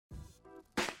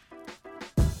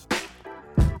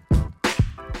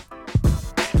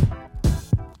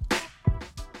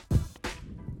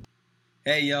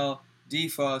Hey y'all,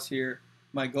 DFoss here.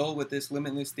 My goal with this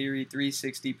Limitless Theory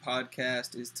 360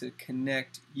 podcast is to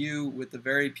connect you with the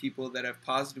very people that have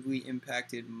positively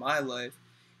impacted my life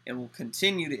and will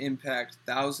continue to impact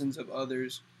thousands of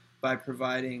others by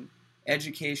providing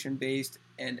education based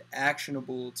and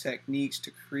actionable techniques to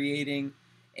creating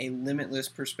a limitless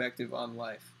perspective on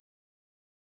life.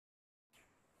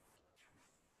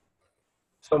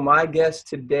 So, my guest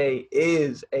today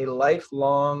is a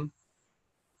lifelong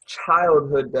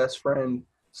childhood best friend,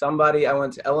 somebody I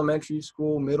went to elementary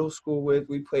school, middle school with.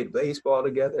 We played baseball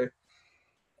together.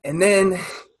 And then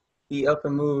he up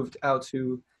and moved out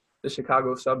to the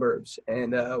Chicago suburbs.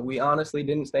 And we honestly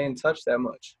didn't stay in touch that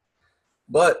much.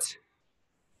 But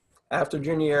after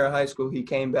junior year of high school, he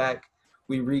came back.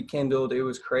 We rekindled. It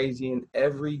was crazy. And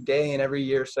every day and every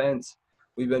year since,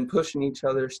 we've been pushing each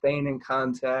other, staying in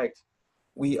contact.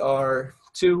 We are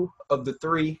two of the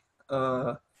three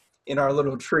in our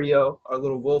little trio, our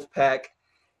little wolf pack.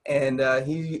 And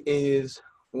he is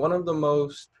one of the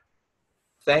most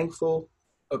thankful,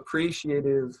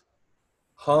 appreciative,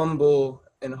 humble,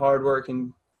 and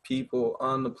hardworking people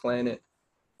on the planet.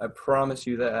 I promise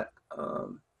you that.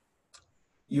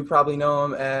 You probably know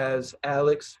him as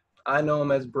Alex. I know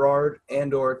him as Brard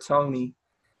and or Tony.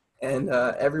 And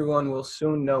everyone will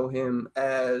soon know him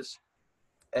as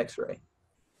X-Ray.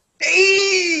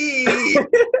 Hey!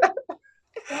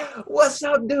 What's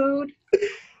up, dude?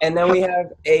 And then we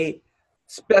have a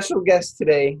special guest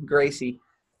today, Gracie.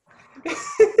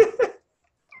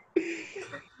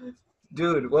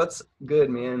 Dude, what's good,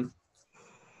 man?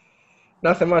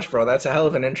 Nothing much, bro. That's a hell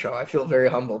of an intro. I feel very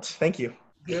humbled. Thank you.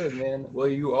 Good, man. Well,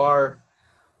 you are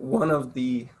one of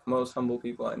the most humble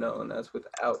people I know, and that's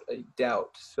without a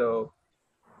doubt. So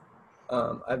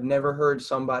I've never heard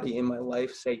somebody in my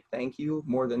life say thank you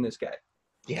more than this guy.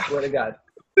 Yeah. Swear to God.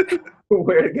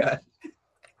 Swear to God.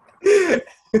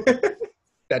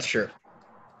 That's true.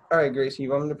 All right, Gracie, you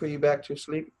want me to put you back to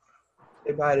sleep?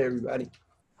 Say bye to everybody.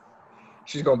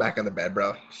 She's going back on the bed,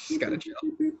 bro. She's got to chill.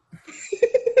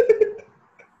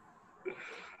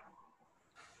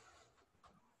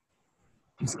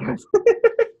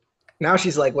 Now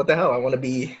she's like, what the hell? I want to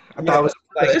be. I thought it was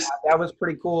like, that was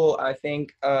pretty cool. I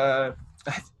think I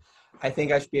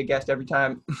should be a guest every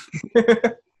time.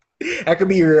 That could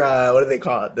be your, what do they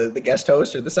call it? The guest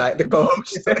host or the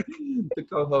co-host? The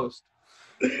co-host.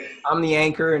 I'm the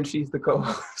anchor and she's the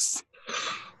co-host.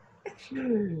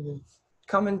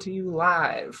 Coming to you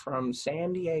live from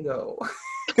San Diego.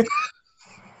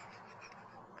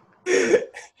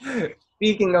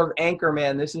 Speaking of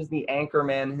Anchorman, this is the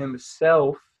Anchorman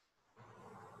himself.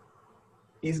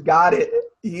 He's got it.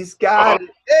 He's got it.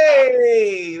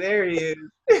 Hey, there he is.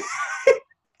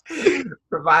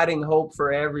 Providing hope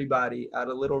for everybody at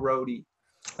a little roadie.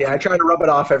 Yeah, I try to rub it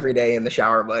off every day in the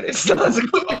shower, but it still doesn't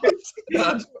come off.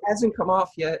 It hasn't come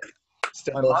off yet.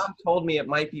 Still My mom told me it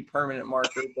might be permanent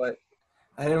marker, but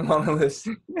I didn't want to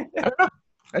listen. I don't know.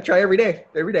 I try every day.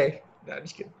 Every day. No,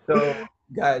 just kidding. So,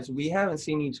 guys, we haven't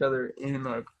seen each other in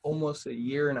like almost a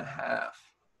year and a half.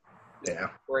 Yeah.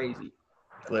 Crazy.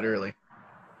 Literally.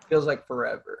 Feels like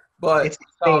forever. But It's we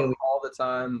talk all the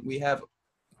time. We have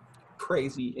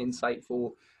crazy,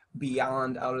 insightful,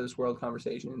 beyond out of this world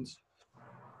conversations.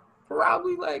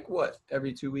 Probably like what,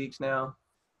 every 2 weeks now?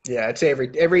 Yeah, I'd say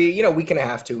every week and a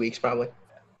half, 2 weeks probably.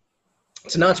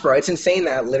 It's nuts, bro. It's insane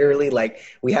that literally like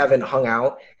we haven't hung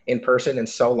out in person in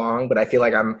so long, but I feel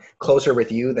like I'm closer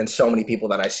with you than so many people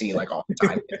that I see like all the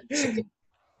time.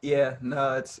 Yeah,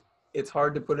 no, it's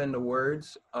hard to put into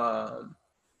words. And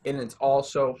it's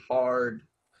also hard.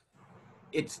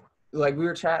 It's like we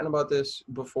were chatting about this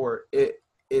before.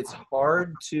 It's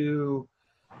hard to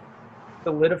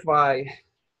solidify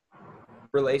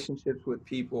relationships with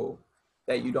people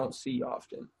that you don't see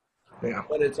often. Yeah.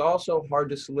 But it's also hard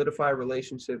to solidify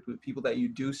relationships with people that you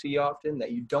do see often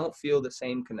that you don't feel the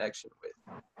same connection with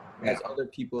as other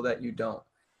people that you don't.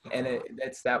 And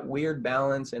it's that weird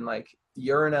balance. And like,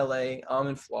 you're in LA, I'm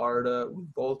in Florida. We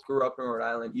both grew up in Rhode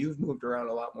Island. You've moved around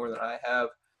a lot more than I have.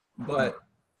 But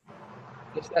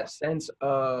it's that sense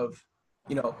of,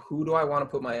 who do I want to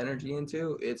put my energy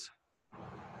into? It's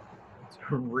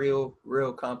a real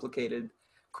complicated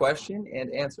question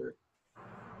and answer.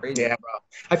 Crazy. Yeah, bro.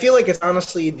 I feel like it's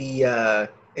honestly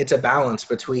it's a balance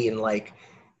between like,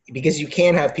 because you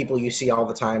can have people you see all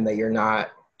the time that you're not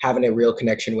having a real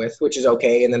connection with, which is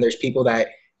okay. And then there's people that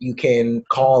you can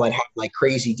call and have like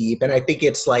crazy deep. And I think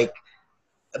it's like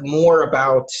more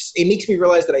about, it makes me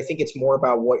realize that I think it's more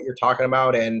about what you're talking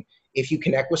about. And if you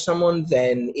connect with someone,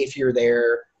 then if you're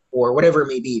there or whatever it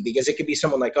may be, because it could be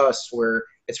someone like us where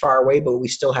it's far away, but we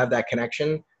still have that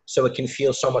connection. so it can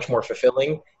feel so much more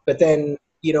fulfilling. But then,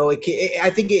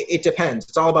 I think it depends.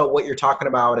 It's all about what you're talking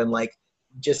about and like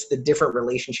just the different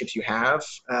relationships you have.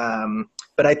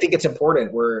 But I think it's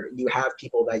important where you have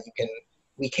people that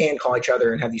we can call each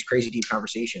other and have these crazy deep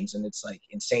conversations, and it's like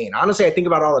insane. Honestly, I think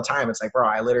about it all the time. It's like, bro,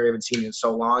 I literally haven't seen you in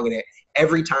so long, and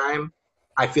every time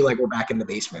I feel like we're back in the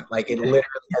basement. Like it literally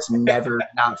has never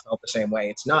not felt the same way.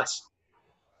 It's nuts.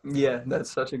 Yeah,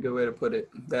 that's such a good way to put it.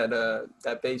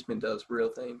 That basement does real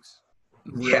things.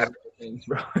 Yeah, Real things,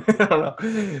 bro. I don't know. sure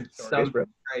is, bro. Something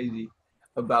crazy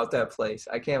about that place.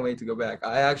 I can't wait to go back.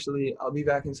 I'll be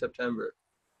back in September.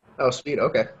 Oh, sweet.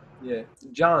 Okay. Yeah.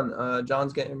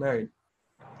 John's getting married.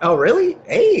 Oh, really?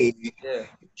 Hey, Yeah.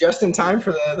 just in time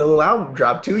for the little album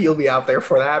drop too. You'll be out there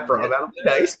for that, bro. That'll be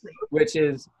nice. Which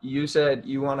is, you said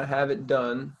you want to have it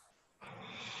done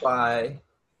by.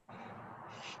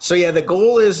 So yeah, the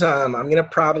goal is I'm gonna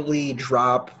probably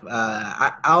drop.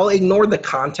 I'll ignore the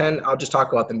content. I'll just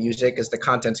talk about the music, because the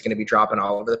content's gonna be dropping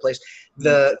all over the place.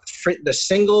 The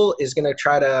single is I'm gonna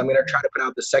try to put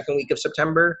out the second week of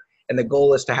September, and the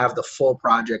goal is to have the full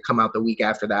project come out the week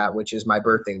after that, which is my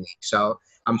birthday week. So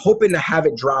I'm hoping to have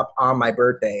it drop on my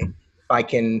birthday if I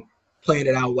can plan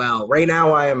it out well. Right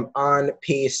now I am on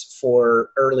pace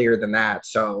for earlier than that,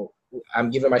 so I'm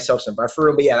giving myself some buffer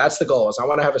room. But yeah, that's the goal. Is I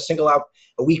want to have a single out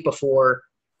a week before,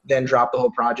 then drop the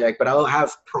whole project. But I'll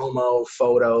have promo,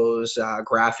 photos,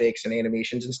 graphics, and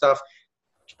animations and stuff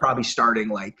probably starting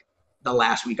like the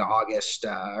last week of August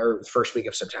or first week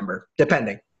of September,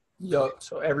 depending. Yo,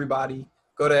 so everybody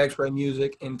go to X-Ray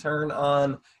Music and turn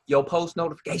on your post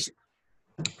notification.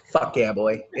 Fuck yeah,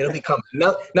 boy. It'll be coming.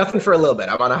 Nothing for a little bit.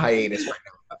 I'm on a hiatus right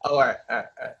now. Oh, all right.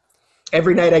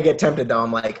 Every night I get tempted, though.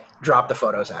 I'm like, drop the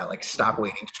photos out. Like, stop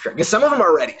waiting. Because some of them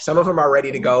are ready. Some of them are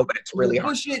ready to go, but it's really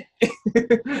hard. Push it.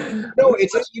 No,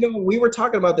 it's just, we were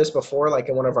talking about this before, like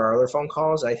in one of our other phone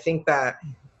calls. I think that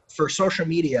for social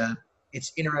media,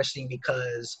 it's interesting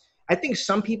because I think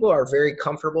some people are very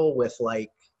comfortable with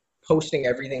like posting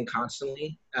everything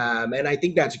constantly. And I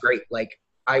think that's great. Like,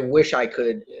 I wish I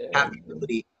could have the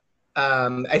ability.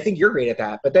 I think you're great at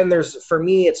that. But then for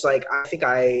me, it's like,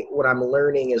 what I'm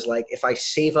learning is like, if I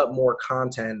save up more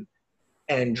content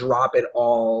and drop it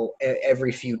all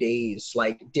every few days,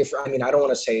 like different, I mean, I don't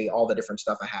want to say all the different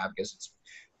stuff I have because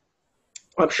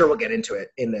I'm sure we'll get into it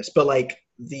in this, but like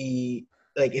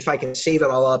if I can save it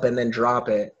all up and then drop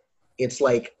it, it's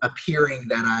like appearing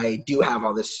that I do have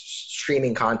all this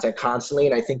streaming content constantly.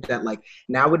 And I think that like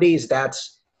nowadays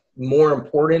that's more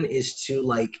important, is to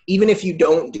like, even if you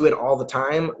don't do it all the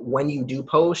time, when you do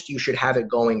post, you should have it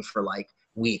going for like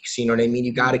weeks. You know what I mean?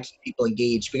 You got to keep people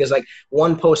engaged, because like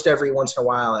one post every once in a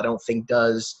while, I don't think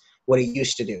does what it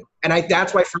used to do. And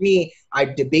that's why for me, I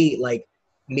debate like,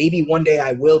 maybe one day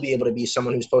I will be able to be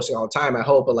someone who's posting all the time. I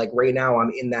hope. But like right now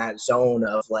I'm in that zone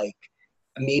of like,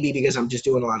 maybe because I'm just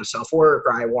doing a lot of self-work,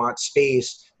 or I want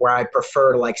space where I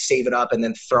prefer to like save it up and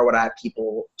then throw it at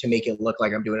people to make it look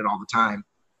like I'm doing it all the time.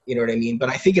 You know what I mean? But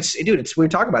I think we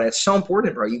talk about it. It's so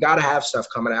important, bro. You got to have stuff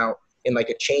coming out in like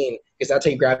a chain, because that's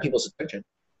how you grab people's attention.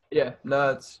 Yeah,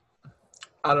 no,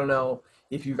 I don't know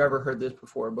if you've ever heard this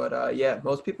before, but yeah,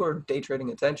 most people are day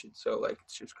trading attention. So like,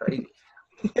 it's just crazy.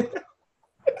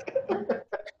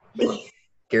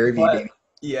 Gary V, baby.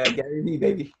 Yeah, Gary V,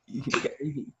 baby.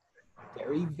 Gary V.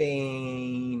 Gary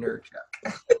Vaynerchuk.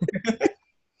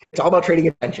 It's all about trading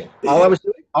attention. All I was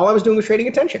doing was trading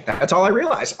attention. That's all I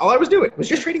realized. All I was doing was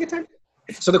just trading attention.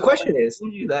 So the question is,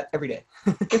 you do that every day.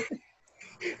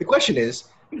 The question is,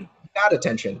 you got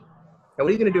attention, and what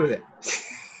are you gonna do with it?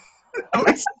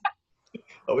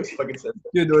 Always fucking says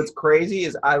that. Dude, what's crazy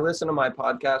is I listen to my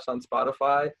podcast on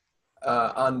Spotify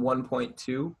on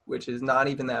 1.2, which is not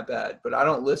even that bad, but I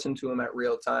don't listen to them at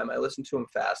real time. I listen to them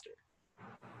faster.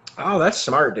 Oh, that's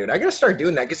smart, dude. I gotta start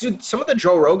doing that, because some of the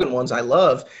Joe Rogan ones I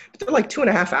love, but they're like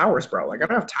 2.5 hours, bro. Like I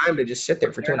don't have time to just sit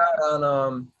there for 2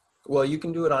 hours. Well, you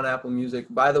can do it on Apple Music.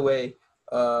 By the way,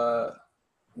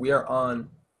 we are on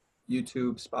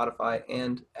YouTube, Spotify,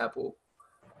 and Apple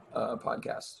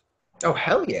Podcasts. Oh,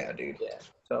 hell yeah, dude. Yeah.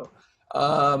 So,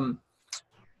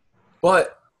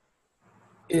 but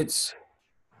it's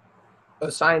a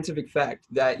scientific fact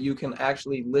that you can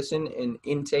actually listen and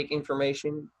intake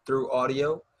information through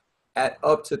audio at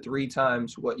up to 3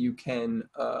 times what you can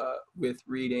with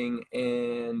reading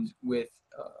and with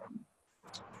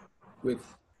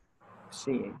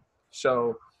seeing.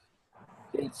 So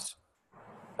it's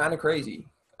kind of crazy,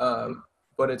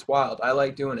 but it's wild. I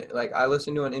like doing it. Like I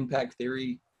listen to an Impact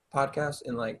Theory podcast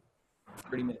in like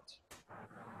 30 minutes.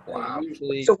 Wow.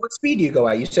 Usually, so what speed do you go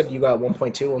at? You said you got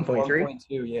 1.2, 1.3? 1.2,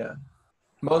 yeah.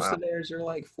 Most of theirs are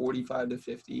like 45 to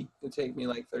 50. It take me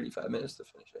like 35 minutes to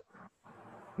finish it.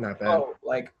 Not bad. Oh,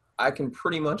 like I can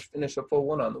pretty much finish a full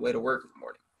one on the way to work in the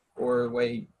morning or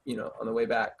on the way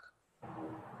back.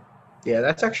 Yeah,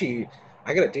 that's actually.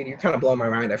 Dude, you're kind of blowing my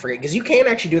mind. I forget because you can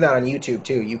actually do that on YouTube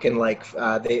too. You can like,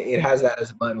 it has that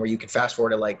as a button where you can fast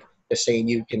forward it like the same.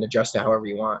 You can adjust it however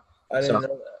you want. I So didn't know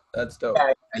that. That's dope.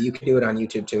 yeah, you can do it on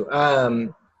YouTube too.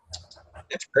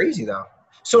 That's crazy though.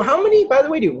 So how many? By the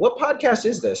way, dude, what podcast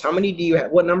is this? How many do you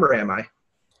have? What number am I?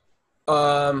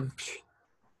 Um,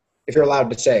 If you're allowed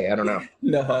to say, I don't know.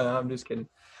 no, I'm just kidding.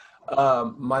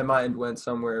 My mind went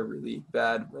somewhere really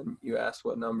bad when you asked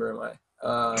what number am I.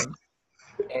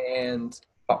 And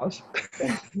Pause.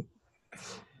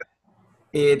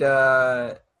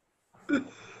 I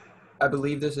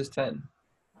believe this is 10.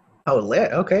 Oh,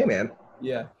 lit. Okay, man.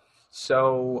 Yeah.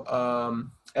 So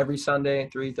every Sunday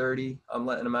at 3:30, I'm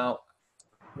letting them out.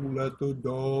 Let the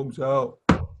dogs out.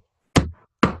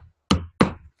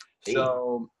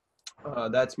 So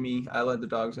that's me. I let the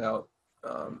dogs out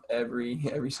every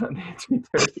Sunday at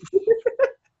 3:30.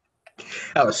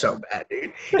 That was so bad,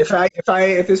 dude.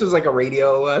 If this was like a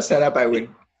radio setup, I would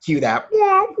cue that.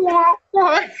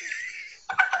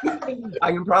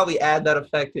 I can probably add that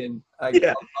effect in.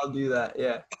 I'll do that.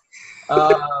 Yeah.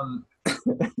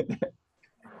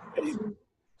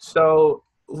 So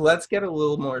let's get a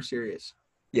little more serious.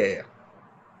 Yeah.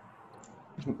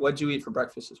 What'd you eat for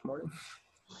breakfast this morning?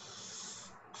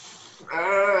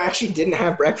 I actually didn't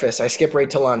have breakfast. I skipped right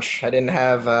to lunch. I didn't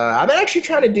have. I'm actually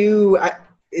trying to do.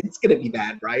 It's gonna be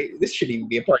bad, right? This shouldn't even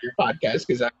be a part of your podcast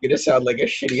because I'm gonna sound like a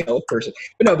shitty health person.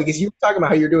 But no, because you were talking about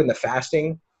how you're doing the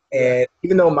fasting, and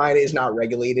even though mine is not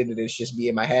regulated, it is just me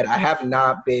in my head. I have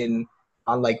not been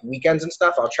on like weekends and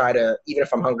stuff. I'll try to, even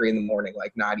if I'm hungry in the morning,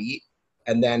 like not eat,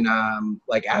 and then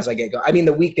like as I get going. I mean,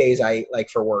 the weekdays I like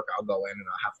for work, I'll go in and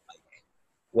I'll have like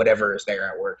whatever is there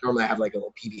at work. Normally I have like a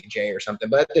little PB&J or something.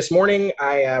 But this morning,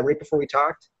 I right before we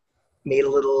talked, made a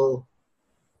little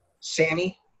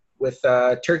Sammy with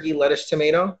turkey, lettuce,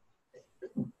 tomato,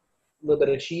 a little bit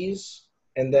of cheese,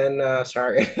 and then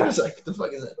sorry, I was like, what the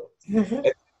fuck is that?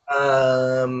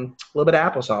 A little bit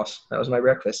of applesauce. That was my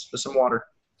breakfast with some water.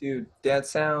 Dude, that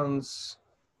sounds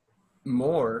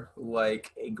more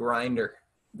like a grinder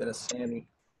than a Sammy.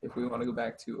 If we want to go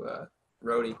back to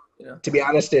roadie, To be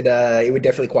honest, it would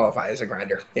definitely qualify as a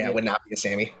grinder. Yeah, it would not be a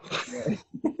Sammy. Yeah.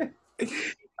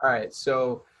 All right,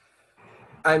 so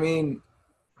I mean,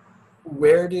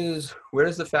 where does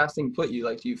the fasting put you?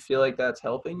 Like, do you feel like that's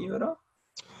helping you at all?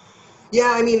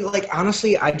 Yeah, I mean, like,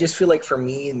 honestly, I just feel like for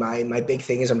me, my big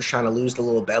thing is I'm just trying to lose the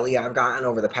little belly I've gotten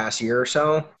over the past year or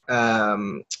so.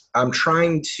 I'm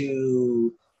trying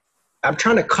to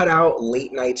cut out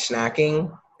late night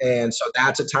snacking. And so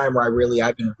that's a time where I've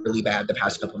been really bad the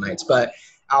past couple nights. But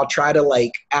I'll try to,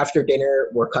 like, after dinner,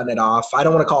 we're cutting it off. I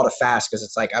don't want to call it a fast because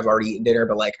it's like I've already eaten dinner,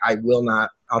 but, like,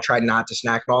 I'll try not to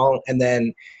snack at all. And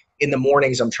then in the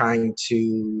mornings, I'm trying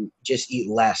to just eat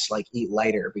less, like eat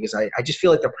lighter, because I just feel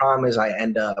like the problem is I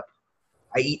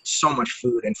eat so much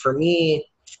food. And for me,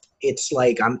 it's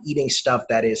like I'm eating stuff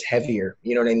that is heavier.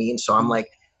 You know what I mean? So I'm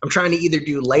trying to either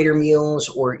do lighter meals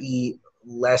or eat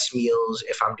less meals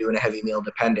if I'm doing a heavy meal,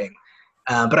 depending.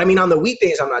 But I mean, on the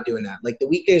weekdays, I'm not doing that. Like the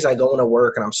weekdays I go into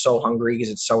work and I'm so hungry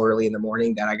because it's so early in the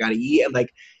morning that I got to eat. And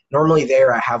like normally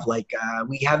there I have like,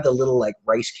 we have the little like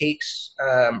rice cakes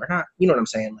or not, you know what I'm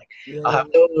saying? Like I'll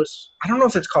have those. I don't know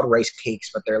if it's called rice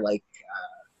cakes, but they're like,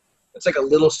 it's like a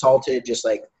little salted, just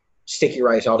like sticky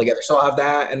rice all together. So I'll have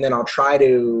that. And then I'll try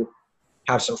to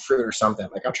have some fruit or something.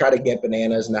 Like I'll try to get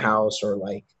bananas in the house or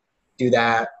like do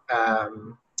that.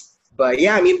 But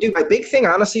yeah, I mean, dude, my big thing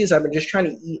honestly is I've been just trying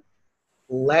to eat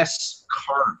less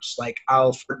carbs. Like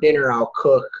for dinner, I'll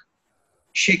cook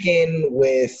chicken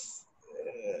with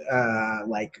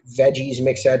like veggies,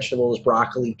 mixed vegetables,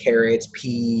 broccoli, carrots,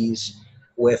 peas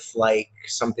with like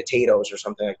some potatoes or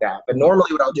something like that. But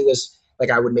normally what I'll do is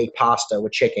like I would make pasta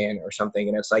with chicken or something.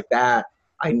 And it's like that.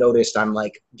 I noticed I'm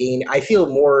like I feel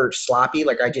more sloppy.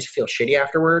 Like I just feel shitty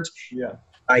afterwards. Yeah.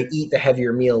 I eat the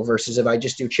heavier meal versus if I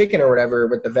just do chicken or whatever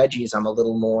with the veggies, I'm a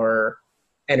little more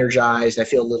energized. I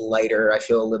feel a little lighter. I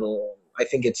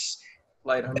think it's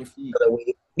light on your feet.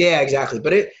 Yeah, exactly.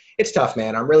 But it's tough,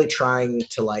 man. I'm really trying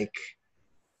to like,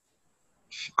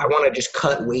 I want to just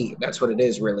cut weight. That's what it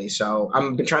is really. So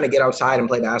I've been trying to get outside and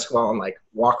play basketball and like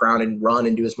walk around and run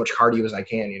and do as much cardio as I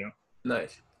can,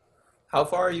 Nice. How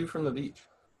far are you from the beach?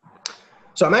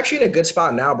 So I'm actually in a good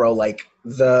spot now, bro. Like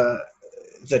the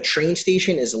train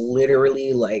station is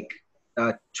literally like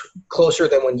closer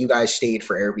than when you guys stayed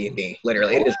for Airbnb.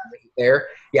 Literally, there.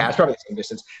 Yeah, it's probably the same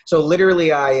distance. So literally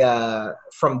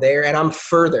from there, and I'm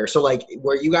further. So like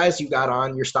where you got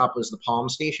on, your stop was the Palm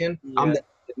Station. I'm Yeah.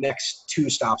 the next 2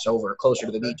 stops over, closer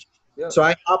to the Okay. beach. Yeah. So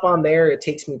I hop on there. It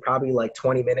takes me probably like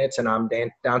 20 minutes, and I'm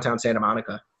downtown Santa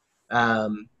Monica.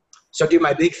 Um, so, dude,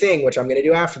 my big thing, which I'm going to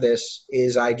do after this,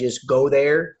 is I just go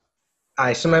there.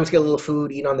 I sometimes get a little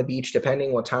food, eat on the beach,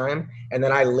 depending what time, and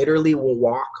then I literally will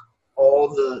walk all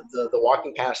the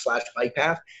walking path slash bike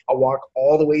path. I'll walk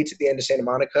all the way to the end of Santa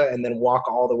Monica, and then walk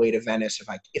all the way to Venice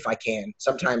if I can.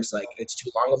 Sometimes like it's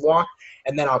too long of a walk,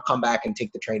 and then I'll come back and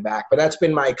take the train back. But that's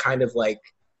been my kind of like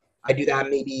I do that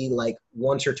maybe like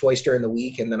once or twice during the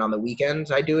week, and then on the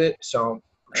weekends I do it. So I'm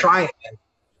trying.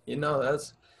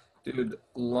 That's, dude,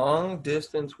 long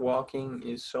distance walking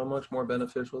is so much more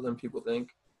beneficial than people think.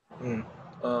 Mm.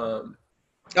 Um,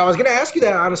 I was going to ask you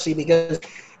that honestly because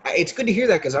it's good to hear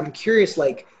that because I'm curious.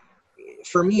 Like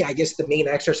for me, I guess the main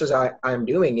exercise I'm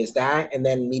doing is that, and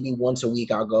then maybe once a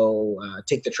week I'll go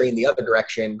take the train the other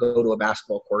direction, go to a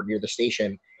basketball court near the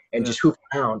station, and yeah. just hoop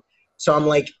around. So I'm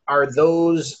like, are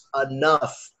those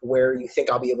enough where you think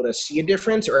I'll be able to see a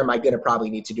difference, or am I going to probably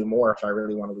need to do more if I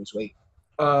really want to lose weight?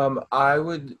 I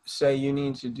would say you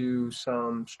need to do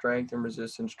some strength and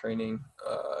resistance training,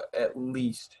 at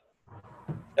least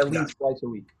Gotcha. twice a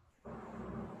week.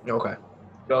 Okay.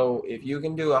 So if you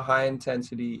can do a high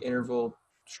intensity interval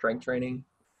strength training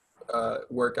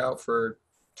workout for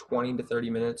 20 to 30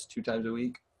 minutes 2 times a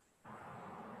week,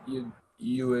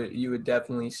 you would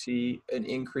definitely see an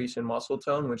increase in muscle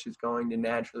tone, which is going to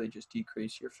naturally just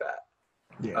decrease your fat.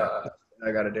 Yeah, Uh, that's what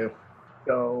I got to do.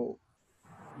 so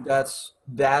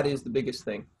that is the biggest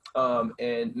thing.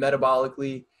 And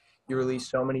metabolically, you release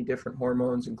so many different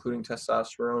hormones, including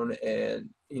testosterone and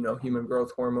human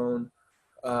growth hormone,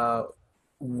 uh,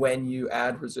 when you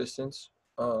add resistance.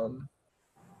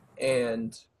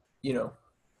 And you know,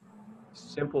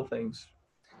 simple things.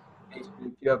 Basically,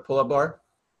 do you have pull-up bar?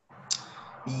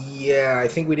 Yeah, I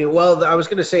think we do. Well, I was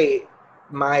gonna say,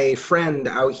 my friend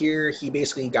out here, he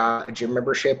basically got a gym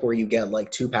membership where you get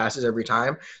like 2 passes every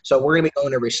time. So we're gonna be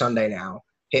going every Sunday now,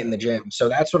 hitting the gym. So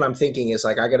that's what I'm thinking is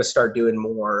like I got to start doing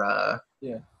more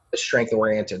Yeah. strength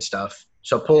oriented stuff.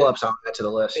 So Yeah. pull ups, I'll add to the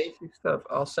list. Basic stuff.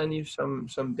 I'll send you some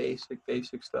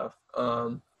basic stuff.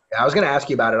 I was gonna ask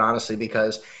you about it honestly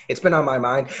because it's been on my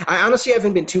mind. I honestly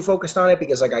haven't been too focused on it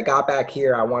because like I got back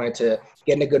here, I wanted to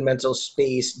get in a good mental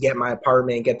space, get my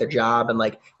apartment, get the job, and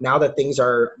like now that things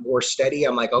are more steady,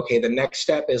 I'm like, okay, the next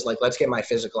step is like let's get my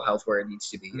physical health where it needs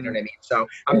to be. You know mm, what I mean? So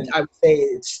and I would say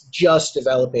it's just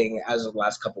developing as of the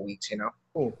last couple of weeks. You know?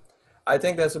 cool. I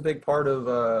think that's a big part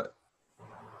of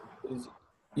is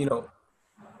you know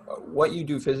what you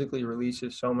do physically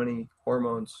releases so many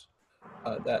hormones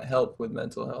that help with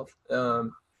mental health.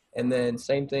 And then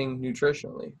same thing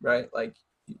nutritionally, right? Like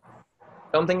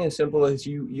something as simple as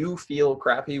you feel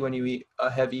crappy when you eat a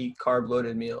heavy carb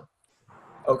loaded meal.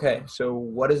 Okay, so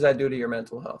what does that do to your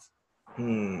mental health?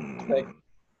 Okay, Hmm.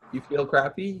 you feel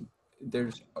crappy.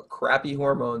 There's crappy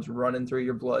hormones running through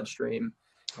your bloodstream,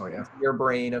 Oh yeah. into your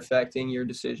brain, affecting your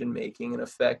decision making and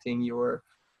affecting your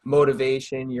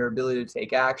motivation, your ability to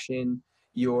take action,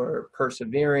 your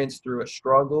perseverance through a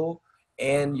struggle,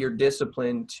 and your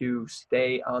discipline to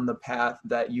stay on the path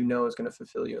that you know is going to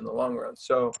fulfill you in the long run.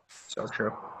 So So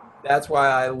true. that's why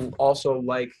I also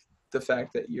like the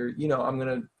fact that I'm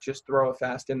going to just throw a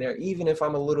fast in there, even if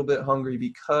I'm a little bit hungry,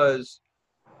 because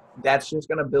that's just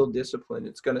going to build discipline.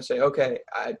 It's going to say, okay,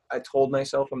 I told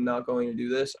myself I'm not going to do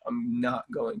this. I'm not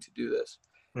going to do this.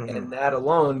 Hmm. And that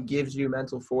alone gives you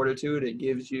mental fortitude. It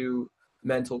gives you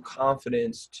mental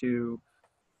confidence to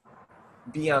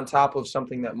be on top of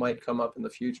something that might come up in the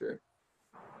future.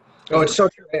 Oh, Because it's so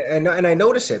true. And I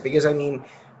notice it because I mean,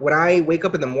 when I wake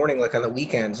up in the morning, like on the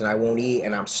weekends, and I won't eat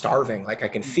and I'm starving, like I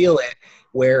can feel it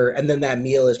where, and then that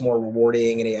meal is more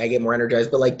rewarding and I get more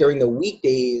energized. But like during the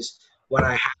weekdays, when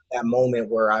I have that moment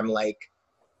where I'm like,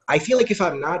 I feel like if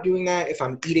I'm not doing that, if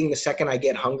I'm eating the second I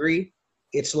get hungry,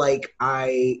 it's like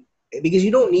because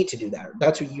you don't need to do that.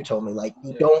 That's what you told me. Like,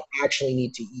 you yeah, don't actually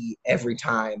need to eat every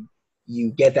time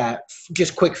you get that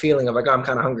just quick feeling of like, oh, I'm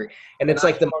kind of hungry. And and it's I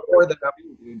like the struggle with more that that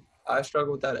too, dude. I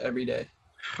struggle with that every day.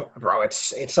 bro,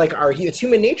 it's like it's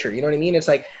human nature. You know what I mean? It's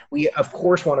like we of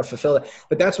course want to fulfill it,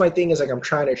 but that's my thing is like I'm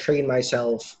trying to train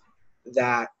myself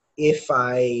that if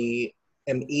I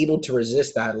am able to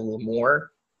resist that a little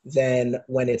more, then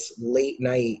when it's late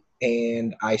night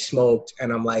and I smoked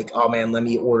and I'm like, oh man, let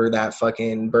me order that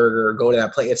fucking burger, go to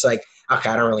that place. It's like, okay,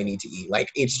 I don't really need to eat. Like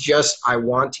it's just I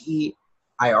want to eat.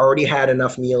 I already had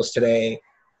enough meals today.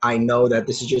 I know that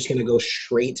this is just gonna go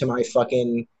straight to my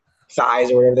fucking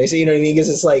thighs or whatever they say. You know what I mean? Because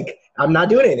it's like I'm not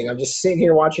doing anything. I'm just sitting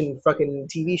here watching fucking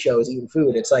TV shows, eating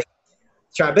food. It's like,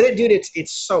 try, but dude,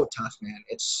 it's so tough, man.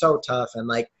 It's so tough, and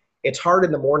like it's hard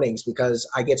in the mornings because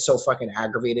I get so fucking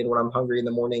aggravated when I'm hungry in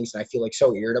the mornings, and I feel like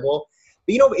so irritable.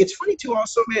 But it's funny too,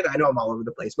 also, man. I know I'm all over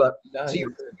the place, but No, so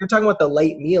you're talking about the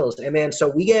late meals, and man, so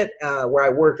we get where I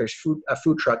work. There's a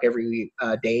food truck every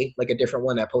day, like a different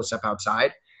one that posts up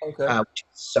outside, okay. which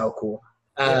is so cool.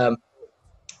 Yeah.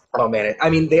 Oh man, I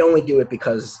mean, they only do it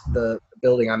because the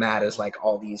building I'm at is like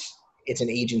all these. It's an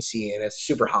agency and it's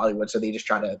super Hollywood, so they just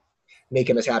try to make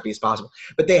him as happy as possible.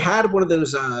 But they had one of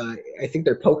those, I think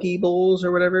they're poke bowls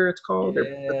or whatever it's called.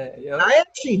 Yeah. Yep. I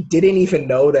actually didn't even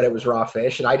know that it was raw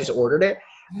fish, and I just ordered it.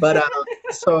 But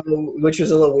so, which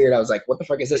was a little weird. I was like, "What the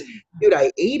fuck is this, dude?"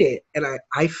 I ate it, and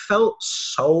I felt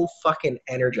so fucking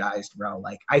energized, bro.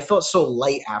 Like I felt so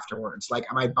light afterwards. Like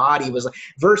my body was like,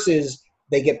 versus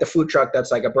they get the food truck that's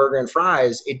like a burger and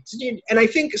fries. And I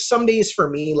think some days for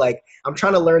me, like I'm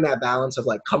trying to learn that balance of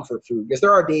like comfort food, because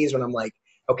there are days when I'm like,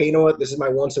 okay, you know what? This is my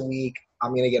once a week.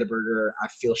 I'm going to get a burger. I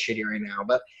feel shitty right now.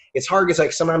 But it's hard because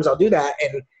like sometimes I'll do that.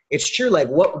 And it's true. Like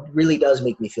what really does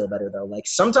make me feel better though? Like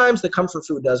sometimes the comfort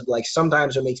food does, but like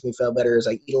sometimes what makes me feel better is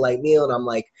I eat a light meal and I'm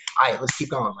like, all right, let's keep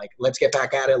going. Like, let's get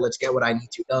back at it. Let's get what I need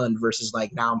to done versus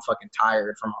like now I'm fucking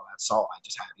tired from all that salt I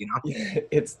just had, Yeah,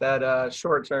 it's that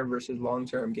short-term versus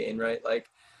long-term gain, right? Like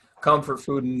comfort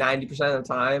food 90% of the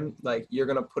time, like you're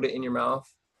going to put it in your mouth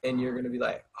and you're going to be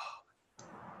like, oh.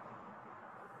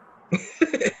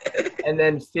 And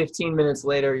then 15 minutes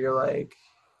later, you're like,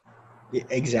 Yeah,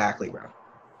 exactly, bro.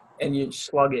 and you're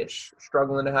sluggish,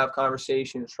 struggling to have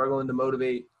conversations, struggling to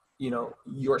motivate,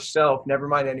 yourself, never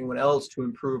mind anyone else, to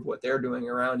improve what they're doing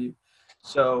around you.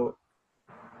 So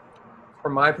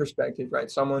from my perspective,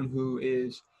 right, someone who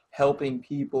is helping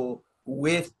people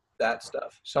with that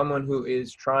stuff, someone who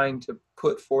is trying to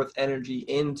put forth energy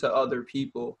into other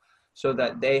people so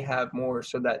that they have more,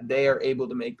 so that they are able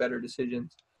to make better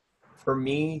decisions. For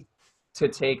me to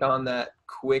take on that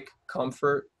quick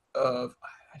comfort of,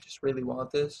 I just really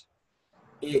want this,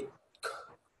 it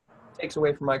takes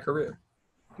away from my career.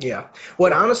 Yeah.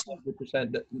 What honestly,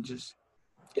 100% just,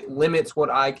 it limits what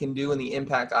I can do and the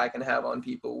impact I can have on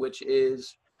people, which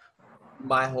is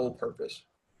my whole purpose.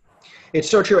 it's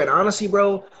so true. And honestly,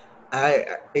 bro,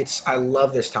 I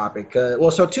love this topic.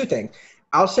 Well, so two things.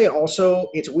 I'll say also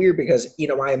it's weird because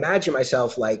I imagine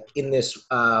myself like in this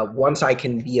once I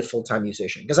can be a full-time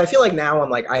musician, because I feel like now I'm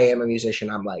like I am a musician.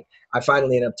 I'm like I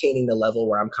finally am obtaining the level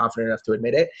where I'm confident enough to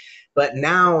admit it. But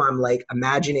now I'm like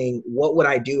imagining what would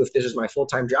I do if this is my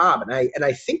full-time job, and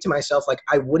I think to myself like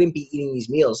I wouldn't be eating these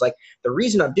meals. Like the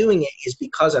reason I'm doing it is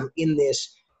because I'm in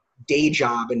this day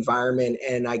job environment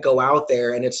and I go out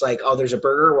there and it's like, oh, there's a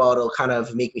burger. Well, it'll kind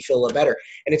of make me feel a little better.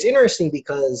 And it's interesting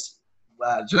because,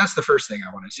 so that's the first thing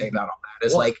I want to say about all that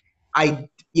is like,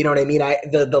 you know what I mean?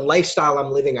 The lifestyle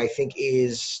I'm living, I think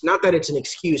is not that it's an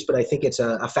excuse, but I think it's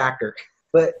a factor.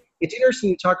 But it's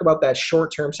interesting you talk about that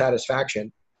short-term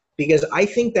satisfaction, because I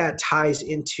think that ties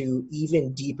into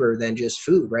even deeper than just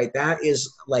food, right? That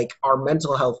is like our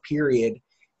mental health period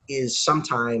is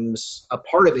sometimes a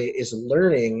part of it is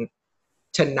learning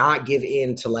to not give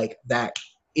in to like that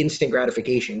instant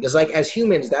gratification. Because like as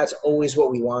humans, that's always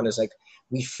what we want is like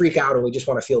we freak out and we just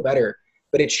want to feel better.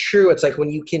 But it's true. It's like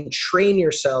when you can train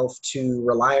yourself to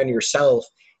rely on yourself.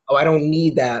 Oh, I don't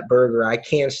need that burger. I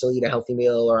can still eat a healthy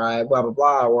meal, or I blah, blah,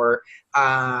 blah. Or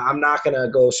I'm not going to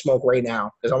go smoke right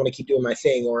now because I want to keep doing my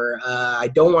thing. Or I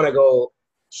don't want to go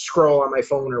scroll on my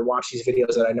phone or watch these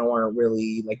videos that I know aren't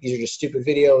really like, these are just stupid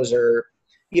videos, or,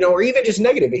 or even just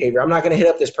negative behavior. I'm not going to hit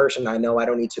up this person I know I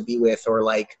don't need to be with, or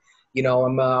like, I'm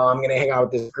going to hang out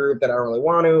with this group that I don't really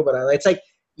want to, but it's like,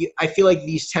 I feel like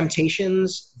these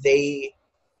temptations,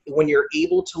 when you're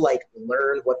able to like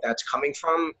learn what that's coming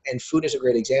from, and food is a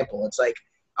great example. It's like,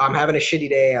 I'm having a shitty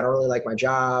day. I don't really like my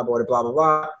job, or blah, blah,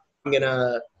 blah.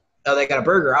 Oh, they got a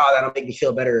burger. Oh, that'll make me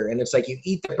feel better. And it's like you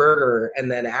eat the burger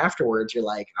and then afterwards you're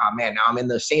like, oh man, now I'm in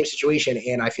the same situation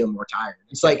and I feel more tired.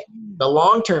 It's like the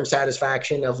long-term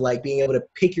satisfaction of like being able to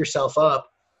pick yourself up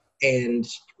and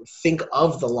think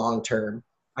of the long term,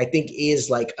 I think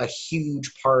is like a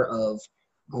huge part of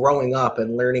growing up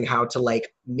and learning how to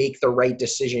like make the right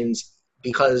decisions.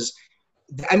 Because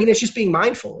I mean, it's just being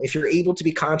mindful. If you're able to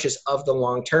be conscious of the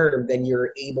long term, then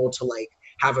you're able to like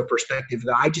have a perspective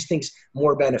that I just think is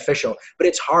more beneficial. But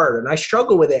it's hard, and I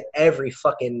struggle with it every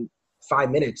fucking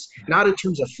 5 minutes. Not in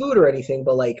terms of food or anything,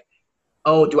 but like,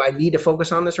 oh, do I need to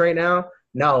focus on this right now?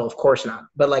 No, of course not.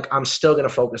 But like, I'm still gonna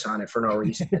focus on it for no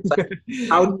reason. It's like,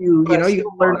 how do you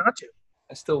learn not to?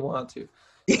 I still want to.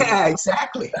 Yeah,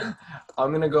 exactly.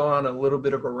 I'm going to go on a little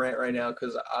bit of a rant right now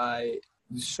because I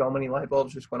So many light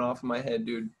bulbs just went off in my head,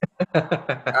 dude. All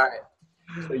right.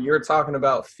 So you're talking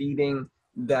about feeding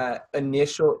that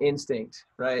initial instinct,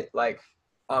 right? Like,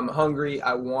 I'm hungry,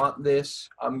 I want this,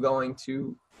 I'm going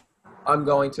to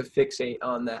fixate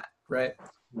on that, right?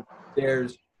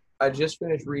 There's I just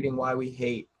finished reading Why We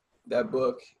Hate, that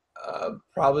book,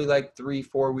 probably like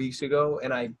 3-4 weeks ago,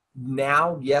 and I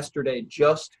now yesterday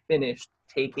just finished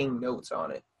taking notes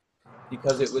on it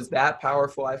because it was that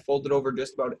powerful. I folded over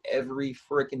just about every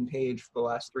freaking page for the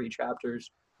last 3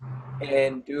 chapters.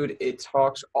 And dude, it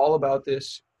talks all about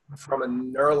this from a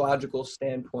neurological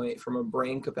standpoint, from a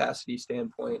brain capacity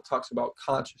standpoint. It talks about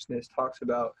consciousness, talks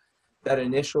about that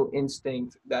initial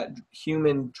instinct, that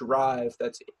human drive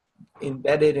that's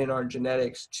embedded in our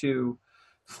genetics to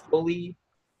fully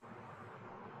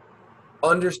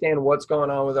understand what's going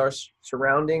on with our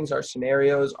surroundings, our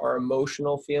scenarios, our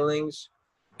emotional feelings,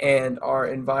 and our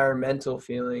environmental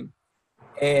feeling.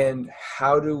 And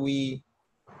how do we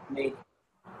make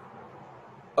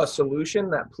a solution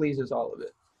that pleases all of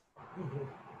it?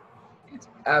 It's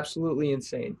absolutely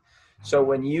insane. So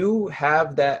when you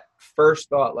have that first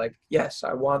thought, like, yes,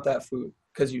 I want that food,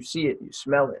 because you see it, you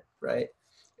smell it, right?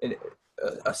 And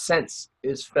a sense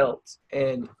is felt,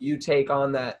 and you take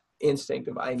on that instinct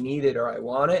of I need it or I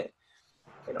want it,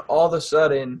 and all of a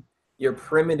sudden your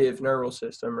primitive neural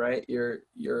system, right? Your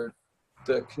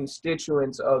the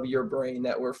constituents of your brain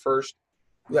that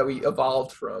we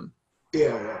evolved from.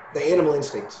 Yeah. The animal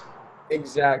instincts.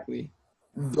 Exactly.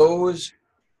 Those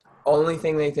only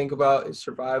thing they think about is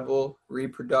survival,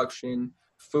 reproduction,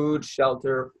 food,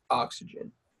 shelter,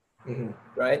 oxygen, Mm-hmm.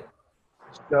 right?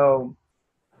 So,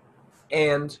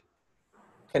 and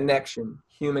connection,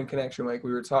 human connection, like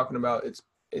we were talking about.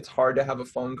 It's hard to have a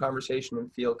phone conversation and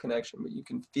feel connection, but you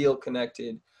can feel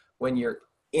connected when you're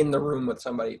in the room with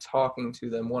somebody, talking to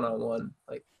them one on one,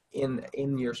 like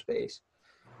in your space.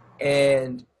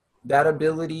 And that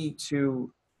ability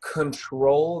to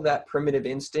control that primitive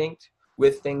instinct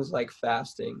with things like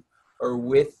fasting, or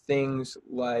with things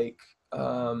like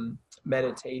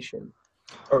meditation,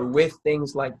 or with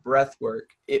things like breath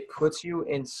work, it puts you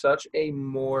in such a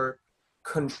more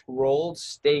controlled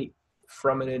state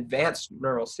from an advanced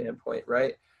neural standpoint,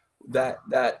 right? That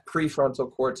prefrontal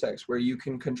cortex where you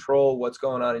can control what's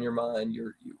going on in your mind.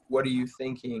 What are you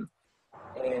thinking?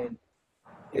 And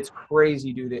it's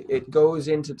crazy, dude. It goes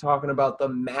into talking about the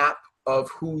map of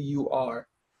who you are.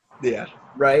 Yeah.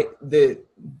 Right? The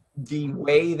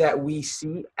way that we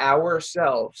see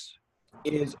ourselves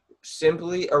is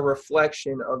simply a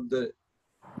reflection of the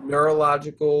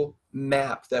neurological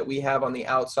map that we have on the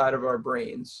outside of our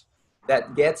brains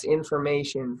that gets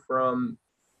information from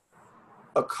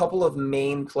a couple of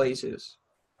main places.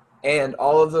 And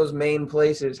all of those main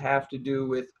places have to do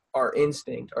with our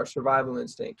instinct, our survival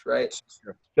instinct, right?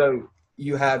 Sure. So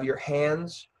you have your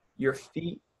hands, your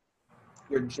feet,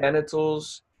 your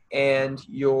genitals, and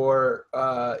your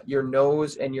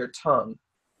nose and your tongue.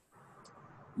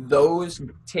 Those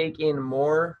take in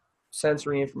more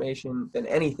sensory information than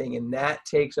anything, and that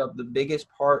takes up the biggest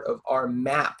part of our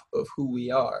map of who we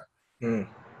are. Mm.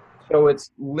 So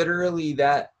it's literally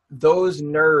that those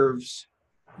nerves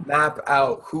map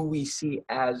out who we see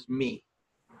as me.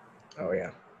 Oh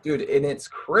yeah, dude, and it's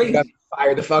you got crazy. me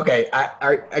fired the fuck. Okay,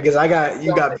 I guess I got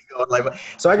you got me going like.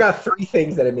 So I got 3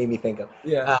 things that it made me think of.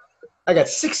 Yeah. I got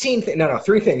 16. No,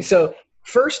 3 things. So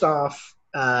first off,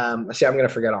 see, I'm gonna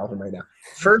forget all of them right now.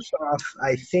 First off,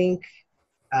 I think,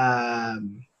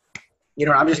 I'm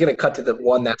just gonna cut to the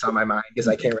one that's on my mind because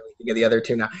I can't really think of the other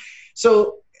 2 now.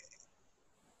 So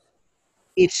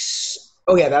it's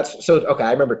that's so okay.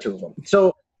 I remember 2 of them.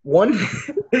 So one,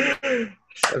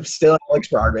 I'm still Alex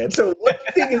Brard, man. So one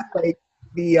thing is like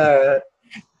the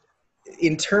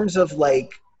in terms of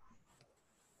like,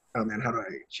 oh man,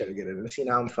 should I get into this? See,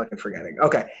 now I'm fucking forgetting.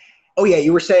 Okay. Oh yeah,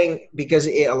 you were saying because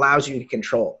it allows you to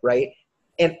control, right?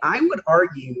 And I would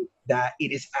argue that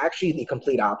it is actually the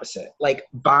complete opposite. Like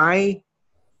by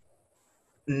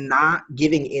not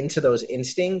giving into those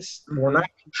instincts, we're not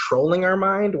controlling our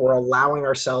mind. We're allowing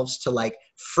ourselves to like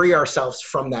free ourselves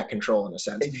from that control in a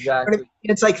sense. Exactly.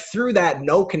 It's like through that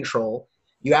no control,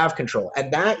 you have control.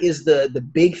 And that is the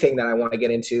big thing that I want to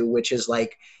get into, which is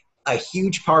like a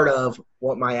huge part of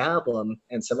what my album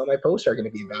and some of my posts are going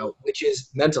to be about, which is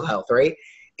mental health, right?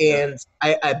 And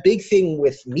a big thing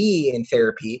with me in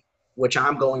therapy, which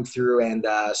I'm going through, and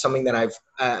something that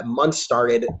I've months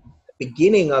started,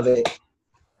 beginning of it,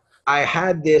 I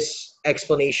had this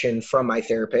explanation from my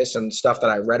therapist and stuff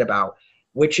that I read about,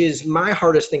 which is my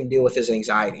hardest thing to deal with is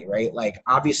anxiety, right? Like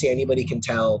obviously anybody can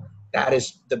tell that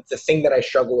is the thing that I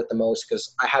struggle with the most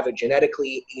because I have it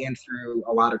genetically and through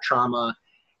a lot of trauma.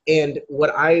 And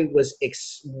what was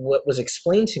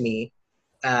explained to me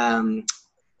um,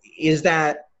 is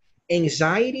that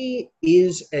anxiety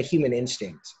is a human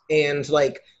instinct. And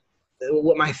like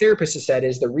what my therapist has said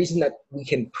is the reason that we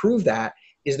can prove that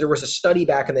is there was a study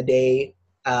back in the day,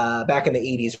 back in the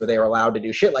 80s, where they were allowed to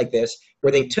do shit like this,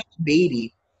 where they took the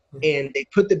baby and they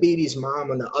put the baby's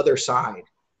mom on the other side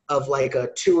of like a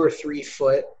 2 or 3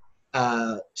 foot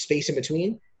space in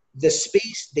between. The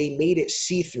space, they made it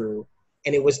see-through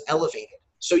and it was elevated.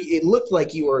 So it looked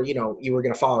like you were going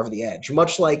to fall over the edge,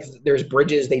 much like there's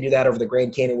bridges. They do that over the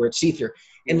Grand Canyon where it's see-through.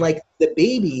 And like the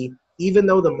baby, even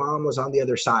though the mom was on the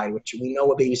other side, which we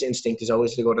know a baby's instinct is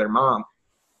always to go to their mom,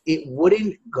 it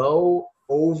wouldn't go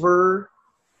over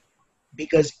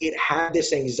because it had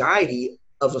this anxiety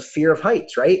of a fear of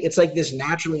heights, right? It's like this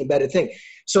naturally embedded thing.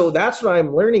 So that's what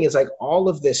I'm learning is like all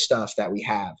of this stuff that we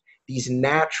have, these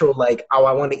natural, like, oh,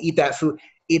 I want to eat that food.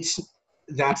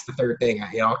 That's the third thing.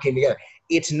 It all came together.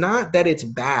 It's not that it's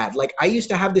bad. Like I used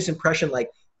to have this impression like,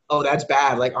 oh, that's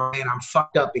bad. Like, oh man, I'm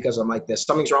fucked up because I'm like this.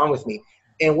 Something's wrong with me.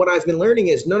 And what I've been learning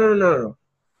is no.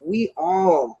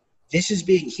 This is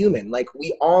being human. Like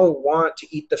we all want to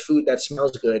eat the food that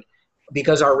smells good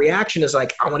because our reaction is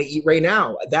like, I want to eat right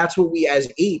now. That's what we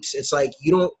as apes, it's like, I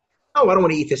don't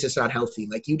want to eat this. It's not healthy.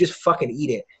 Like you just fucking eat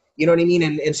it. You know what I mean?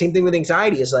 And same thing with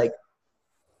anxiety is like,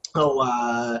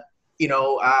 I'm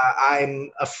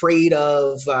afraid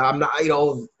of, I'm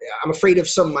afraid of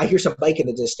I hear some bike in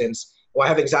the distance. Well, I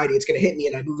have anxiety. It's going to hit me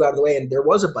and I move out of the way and there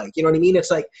was a bike. You know what I mean?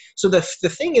 It's like, so the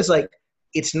thing is like,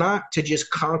 it's not to just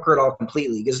conquer it all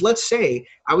completely. Because let's say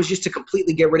I was just to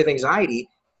completely get rid of anxiety.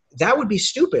 That would be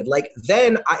stupid. Like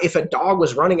then if a dog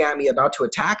was running at me about to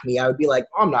attack me, I would be like,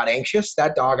 oh, I'm not anxious.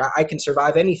 That dog, I can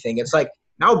survive anything. It's like,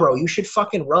 no, bro, you should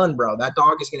fucking run, bro. That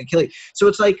dog is going to kill you. So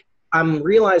it's like, I'm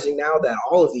realizing now that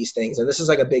all of these things, and this is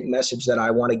like a big message that I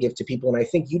want to give to people, and I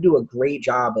think you do a great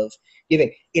job of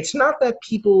giving. It's not that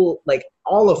people, like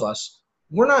all of us,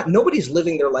 nobody's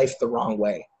living their life the wrong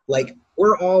way. Like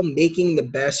we're all making the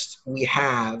best we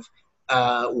have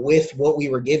with what we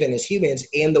were given as humans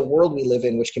and the world we live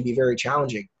in, which can be very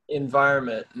challenging.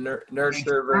 Environment,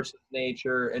 nurture versus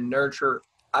nature, and nurture.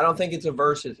 I don't think it's a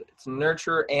versus. It's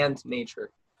nurture and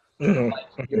nature. Mm-hmm.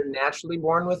 Like you're naturally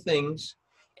born with things,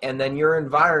 and then your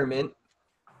environment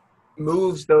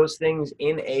moves those things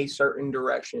in a certain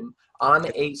direction on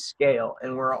a scale.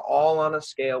 And we're all on a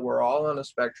scale. We're all on a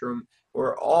spectrum.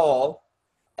 We're all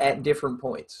at different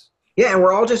points. Yeah, and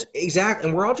we're all just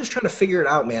trying to figure it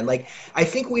out, man. Like I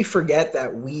think we forget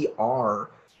that we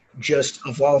are just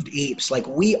evolved apes. Like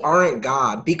we aren't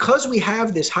God. Because we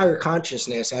have this higher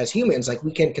consciousness as humans, like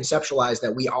we can conceptualize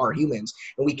that we are humans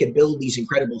and we can build these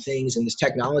incredible things and this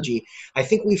technology. I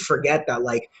think we forget that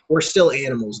like we're still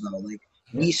animals though. Like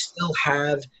we still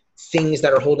have things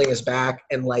that are holding us back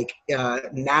and like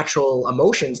natural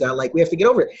emotions that like we have to get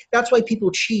over it. That's why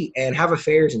people cheat and have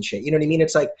affairs and shit. You know what I mean?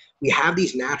 It's like we have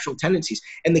these natural tendencies.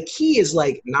 And the key is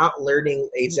like not learning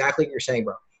exactly what you're saying,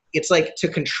 bro. It's like to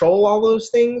control all those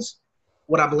things.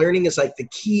 What I'm learning is like the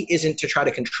key isn't to try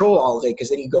to control all of it because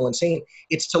then you go insane.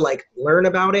 It's to like learn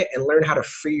about it and learn how to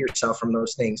free yourself from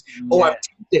those things. Yeah.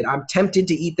 Oh, I'm tempted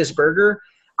to eat this burger.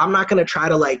 I'm not going to try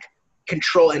to like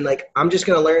control and like, I'm just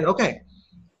going to learn, okay,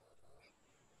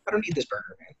 I don't need this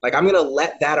burger, man. Like I'm going to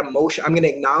let that emotion, I'm going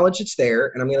to acknowledge it's there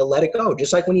and I'm going to let it go.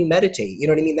 Just like when you meditate, you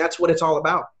know what I mean? That's what it's all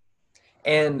about.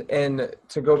 And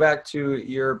to go back to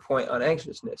your point on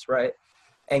anxiousness, right?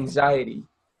 Anxiety,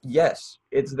 yes,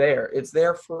 it's there. It's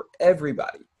there for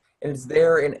everybody. And it's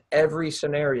there in every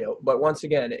scenario. But once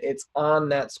again, it's on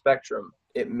that spectrum.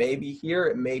 It may be here,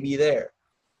 it may be there.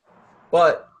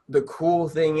 But the cool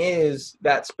thing is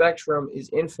that spectrum is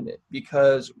infinite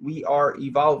because we are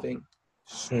evolving.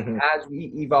 Mm-hmm. As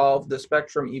we evolve, the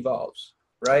spectrum evolves,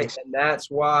 right? Nice. And that's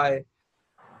why,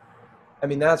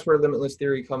 that's where limitless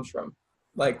theory comes from.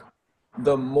 Like,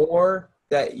 the more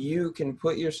that you can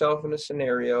put yourself in a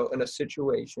scenario, in a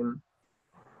situation,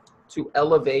 to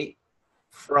elevate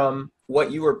from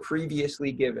what you were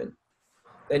previously given,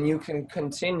 then you can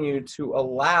continue to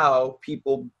allow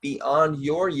people beyond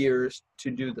your years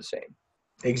to do the same.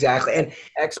 Exactly. And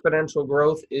exponential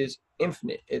growth is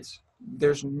infinite.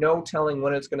 There's no telling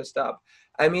when it's going to stop.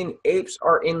 Apes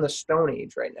are in the Stone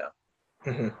Age right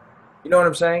now. Mm-hmm. You know what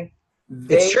I'm saying?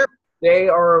 It's true. They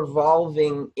are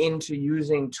evolving into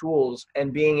using tools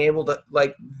and being able to,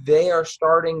 like, they are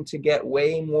starting to get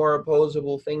way more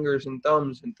opposable fingers and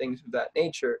thumbs and things of that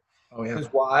nature. Oh, yeah.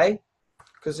 Because why?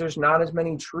 Because there's not as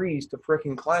many trees to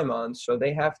freaking climb on, so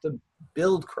they have to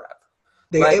build crap.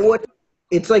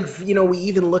 It's like, we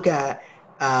even look at,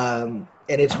 and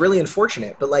and it's really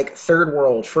unfortunate. But like third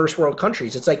world, first world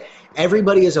countries, it's like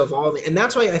everybody is evolving, and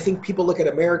that's why I think people look at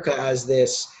America as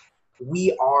this.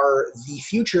 We are the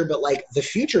future, but like the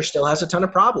future still has a ton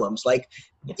of problems. Like,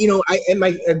 you know,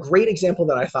 a great example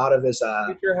that I thought of is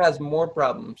Future has more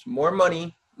problems, more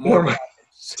money, more more problems.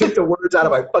 took the words out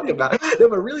of my fucking mouth. No,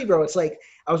 but really, bro, it's like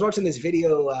I was watching this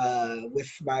video with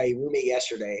my roommate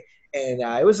yesterday, and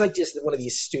it was like just one of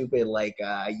these stupid like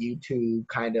YouTube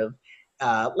kind of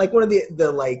like one of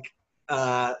the like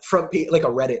like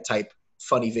a Reddit type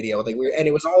funny video. Like and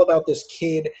it was all about this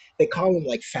kid. They call him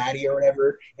like Fatty or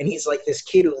whatever, and he's like this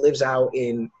kid who lives out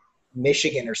in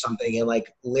Michigan or something, and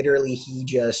like literally he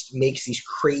just makes these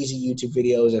crazy YouTube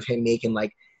videos of him making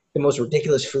like the most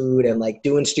ridiculous food and like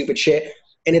doing stupid shit.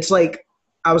 And it's like,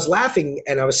 I was laughing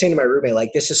and I was saying to my roommate,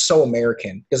 like, this is so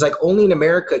American. Because like only in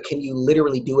America can you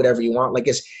literally do whatever you want. Like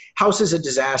his house is a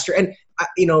disaster. And,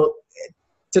 you know,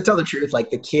 to tell the truth, like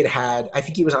the kid I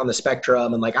think he was on the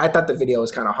spectrum. And like, I thought the video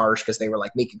was kind of harsh because they were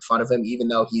like making fun of him, even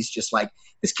though he's just like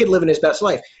this kid living his best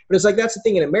life. But it's like, that's the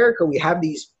thing in America, we have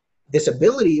this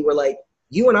ability where like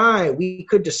you and we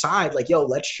could decide like, yo,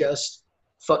 let's just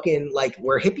fucking like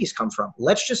where hippies come from.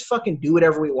 Let's just fucking do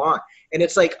whatever we want. And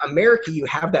it's like America, you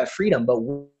have that freedom, but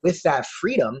with that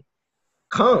freedom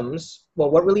comes, well,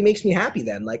 what really makes me happy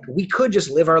then? Like we could just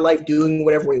live our life doing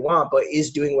whatever we want, but is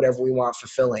doing whatever we want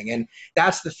fulfilling? And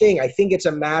that's the thing. I think it's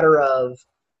a matter of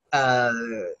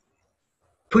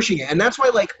pushing it. And that's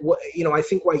why like, you know, I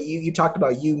think why you talked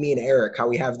about you, me and Eric, how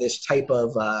we have this type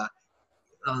of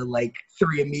like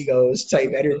three amigos type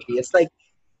energy. It's like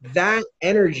that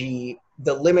energy,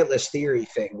 the limitless theory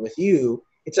thing with you,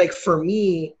 it's like for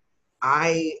me,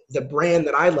 the brand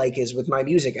that I like is with my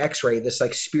music, X-Ray, this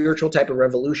like spiritual type of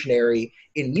revolutionary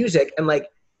in music. And like,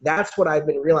 that's what I've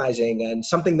been realizing, and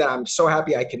something that I'm so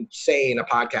happy I can say in a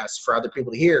podcast for other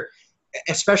people to hear,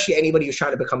 especially anybody who's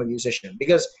trying to become a musician.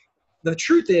 Because the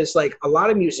truth is like a lot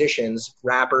of musicians,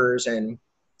 rappers, and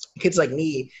kids like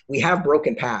me, we have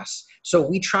broken paths. So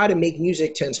we try to make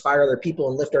music to inspire other people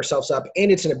and lift ourselves up,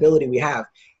 and it's an ability we have.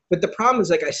 But the problem is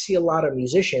like I see a lot of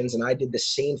musicians, and I did the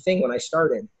same thing when I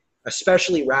started,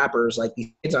 especially rappers, like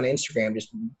these kids on Instagram just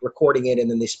recording it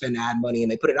and then they spend ad money and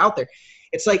they put it out there.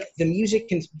 It's like the music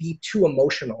can be too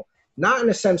emotional, not in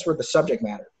a sense where the subject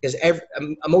matter, because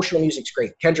emotional music's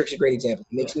great. Kendrick's a great example.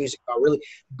 He makes music about really,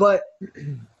 but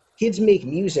kids make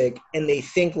music and they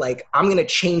think like, I'm going to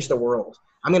change the world.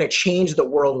 I'm going to change the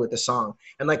world with the song.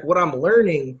 And like what I'm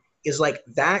learning is like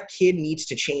that kid needs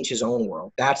to change his own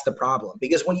world. That's the problem.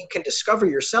 Because when you can discover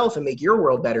yourself and make your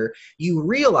world better, you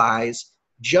realize,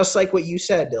 just like what you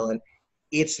said, Dylan,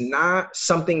 it's not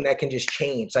something that can just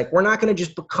change. Like we're not going to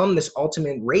just become this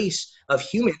ultimate race of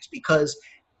humans because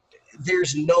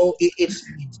there's no, it's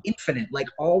infinite. Like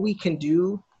all we can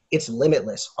do, it's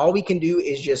limitless. All we can do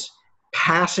is just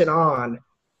pass it on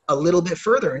a little bit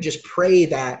further and just pray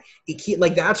that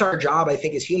like that's our job. I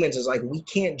think as humans is like, we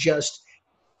can't just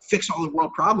fix all the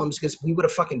world problems because we would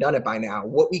have fucking done it by now.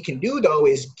 What we can do though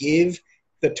is give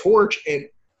the torch and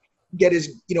get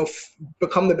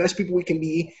become the best people we can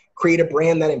be, create a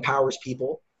brand that empowers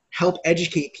people, help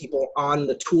educate people on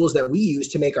the tools that we use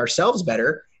to make ourselves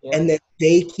better. Yeah. And then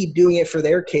they keep doing it for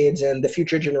their kids and the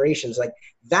future generations. Like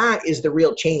that is the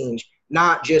real change,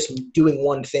 not just doing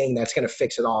one thing that's going to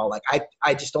fix it all. Like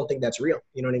I just don't think that's real.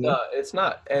 You know what I mean? No, it's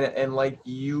not. And like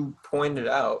you pointed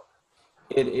out,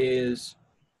 it is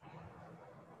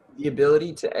the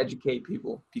ability to educate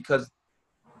people, because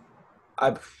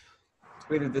I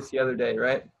tweeted this the other day,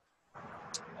 right?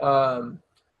 Let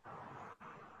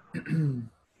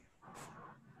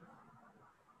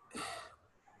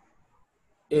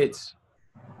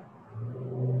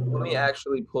me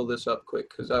actually pull this up quick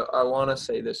because I want to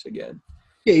say this again.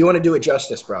 Yeah, you want to do it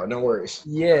justice, bro. No worries.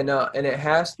 Yeah, no, and it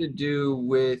has to do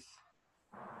with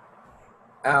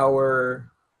our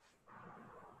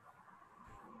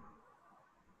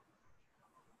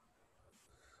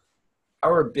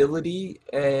ability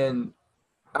and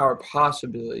our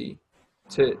possibility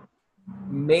to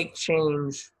make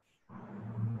change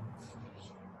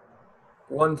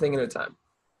one thing at a time.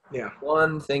 Yeah.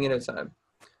 One thing at a time,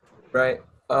 right?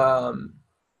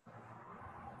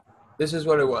 This is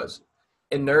what it was.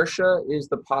 Inertia is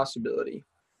the possibility,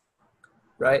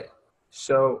 right?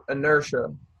 So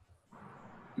inertia,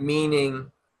 meaning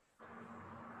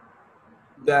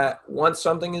that once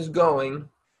something is going,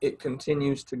 it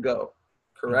continues to go,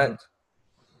 correct? Mm-hmm.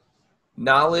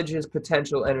 Knowledge is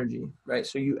potential energy, right?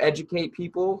 So you educate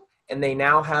people and they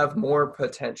now have more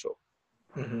potential.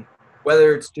 Mm-hmm.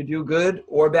 Whether it's to do good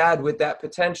or bad with that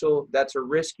potential, that's a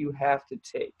risk you have to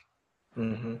take.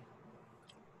 Mm-hmm.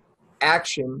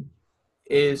 Action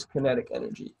is kinetic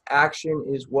energy. Action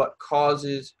is what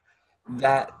causes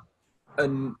that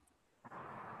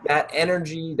that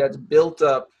energy that's built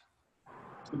up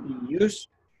to be used,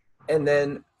 and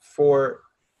then for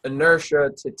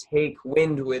inertia to take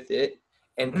wind with it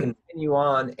and continue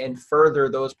on and further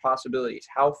those possibilities.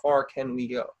 How far can we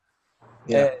go?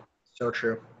 Yeah, And so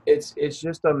true. it's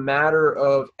just a matter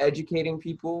of educating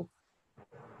people,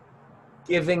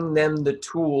 giving them the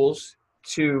tools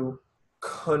to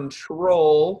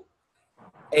control,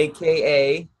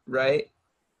 aka, right,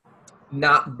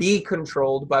 not be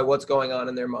controlled by what's going on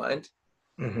in their mind,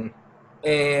 Mm-hmm.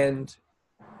 and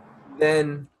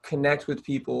then connect with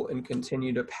people and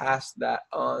continue to pass that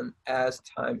on as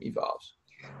time evolves.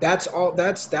 That's all.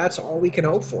 That's all we can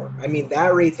hope for. I mean,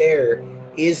 that right there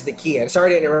is the key. And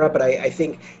sorry to interrupt, but I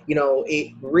think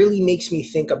it really makes me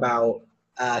think about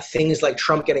things like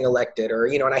Trump getting elected, or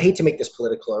and I hate to make this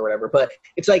political or whatever, but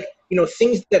it's like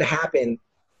things that happen,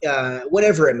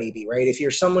 whatever it may be, right? If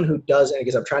you're someone who doesn't,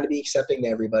 because I'm trying to be accepting to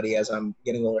everybody as I'm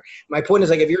getting older. My point is,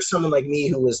 like, if you're someone like me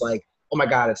who was like, oh my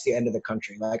God, it's the end of the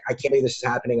country. Like, I can't believe this is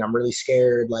happening. I'm really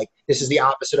scared. Like, this is the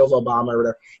opposite of Obama or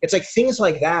whatever. It's like things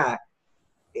like that,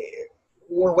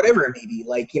 or whatever it may be,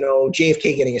 like,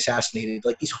 JFK getting assassinated,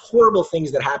 like these horrible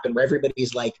things that happen where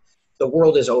everybody's like, the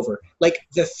world is over. Like,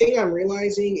 the thing I'm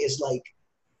realizing is, like,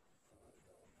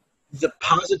 the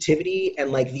positivity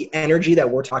and like the energy that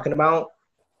we're talking about,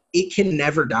 it can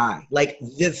never die. Like,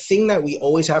 the thing that we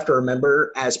always have to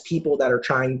remember as people that are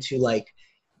trying to like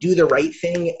do the right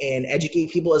thing and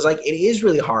educate people is, like, it is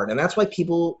really hard. And that's why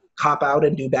people cop out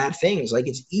and do bad things. Like,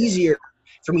 it's easier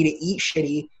for me to eat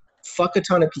shitty, fuck a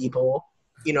ton of people,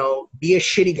 be a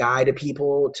shitty guy to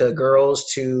people, to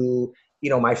girls, to,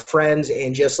 my friends,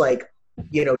 and just like,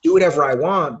 do whatever I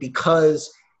want,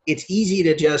 because it's easy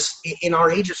to just, in our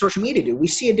age of social media, dude, we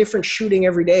see a different shooting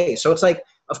every day. So it's like,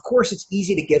 of course it's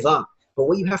easy to give up, but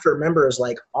what you have to remember is,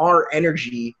 like, our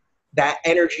energy, that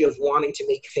energy of wanting to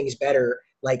make things better,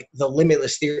 like the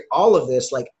limitless theory, all of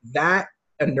this, like that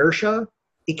inertia,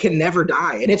 it can never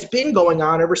die. And it's been going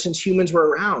on ever since humans were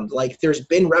around. Like, there's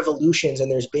been revolutions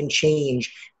and there's been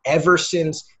change ever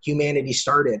since humanity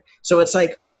started. So it's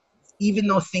like, even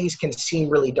though things can seem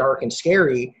really dark and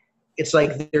scary, it's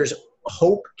like there's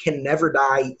hope can never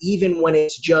die, even when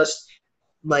it's just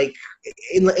like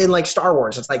in like Star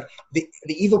Wars. It's like the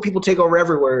evil people take over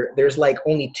everywhere. There's like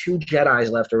only 2 Jedis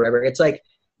left or whatever. It's like,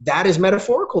 that is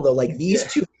metaphorical though. Like,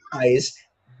 these 2 guys,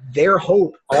 their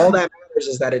hope, all that matters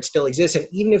is that it still exists. And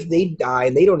even if they die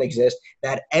and they don't exist,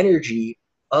 that energy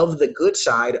of the good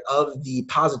side, of the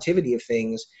positivity of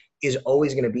things, is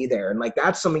always going to be there. And like,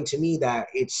 that's something to me that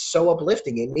it's so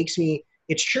uplifting. It makes me,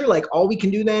 it's true. Like, all we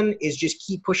can do then is just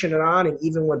keep pushing it on. And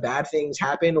even when bad things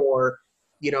happen, or,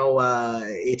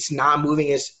 it's not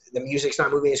moving the music's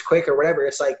not moving as quick or whatever,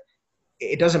 it's like,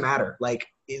 it doesn't matter. Like,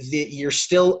 you're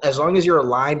still, as long as you're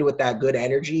aligned with that good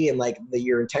energy and like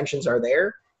your intentions are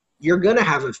there, you're going to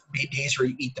have days where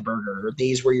you eat the burger, or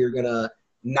days where you're going to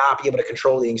not be able to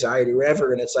control the anxiety or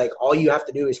whatever. And it's like, all you have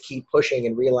to do is keep pushing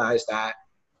and realize that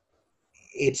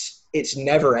it's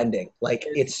never ending. Like,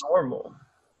 it's normal.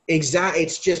 Exactly.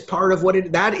 It's just part of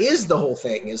what that is. The whole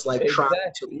thing is like trying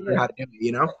to learn how to do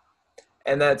it,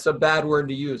 And that's a bad word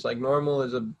to use. Like, normal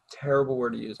is a terrible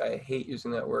word to use. I hate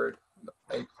using that word.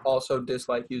 I also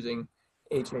dislike using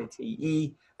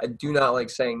HATE. I do not like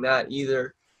saying that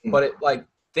either. But it, like,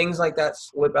 things like that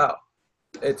slip out.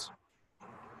 It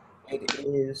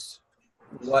is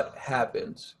what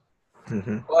happens.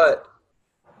 Mm-hmm. But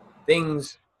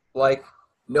things like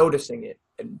noticing it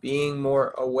and being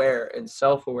more aware and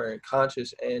self-aware and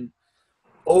conscious and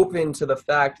open to the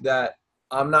fact that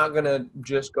I'm not going to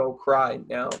just go cry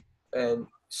now and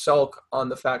sulk on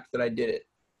the fact that I did it.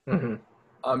 Mm-hmm.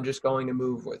 I'm just going to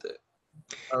move with it.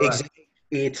 Exactly.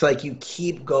 It's like you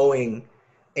keep going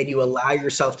and you allow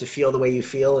yourself to feel the way you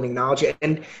feel and acknowledge it.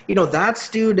 And, that's,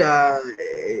 dude,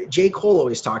 J. Cole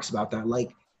always talks about that.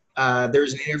 Like,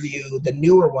 there's an interview, the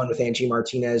newer one with Angie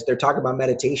Martinez, they're talking about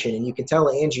meditation. And you can tell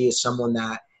Angie is someone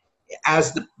that,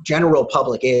 as the general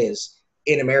public is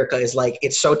in America, is like,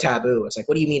 it's so taboo. It's like,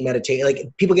 what do you mean meditate? Like,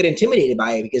 people get intimidated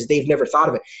by it because they've never thought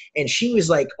of it. And she was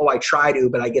like, oh, I try to,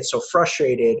 but I get so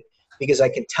frustrated because I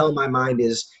can tell my mind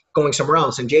is going somewhere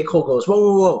else. And J. Cole goes, whoa,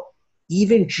 whoa, whoa.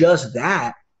 Even just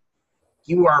that,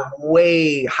 you are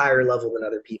way higher level than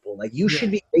other people. Like, you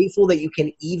should be grateful that you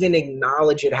can even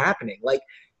acknowledge it happening. Like,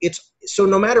 it's so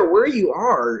no matter where you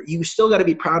are, you still got to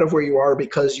be proud of where you are,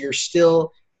 because you're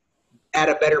still at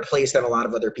a better place than a lot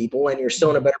of other people, and you're still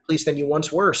in a better place than you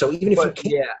once were. So even if you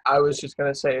can't, I was just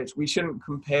gonna say, we shouldn't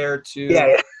compare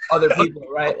to other people,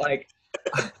 right? Like,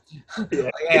 Yeah.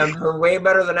 Like, hey, I'm doing way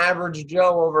better than average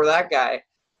Joe over that guy.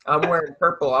 I'm wearing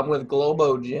purple. I'm with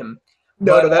Globo Gym.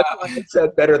 No, But no, that's why I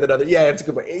said better than other. Yeah, it's a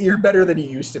good point. You're better than you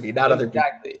used to be, not other people.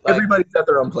 exactly. Like, Everybody's at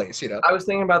their own place, you know. I was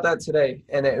thinking about that today,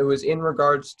 and it was in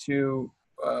regards to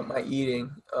my eating.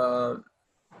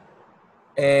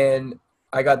 And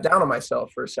I got down on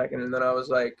myself for a second, and then I was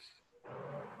like,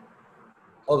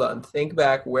 hold on, think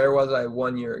back. Where was I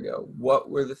 1 year ago? What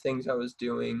were the things I was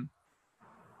doing?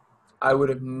 I would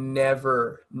have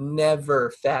never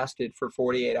fasted for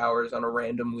 48 hours on a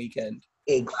random weekend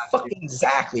last year.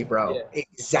 Exactly, bro. Yeah,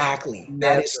 Exactly.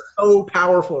 That is never. so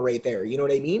powerful right there. You know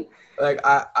what I mean? Like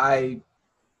and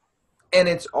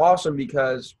it's awesome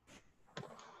because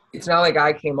it's not like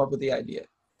I came up with the idea,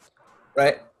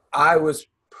 right? I was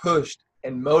pushed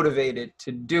and motivated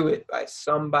to do it by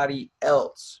somebody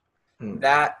else.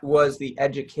 That was the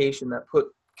education that put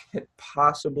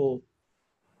possible,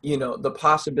 the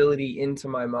possibility into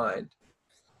my mind,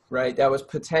 right? That was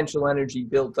potential energy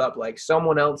built up. Like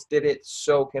someone else did it,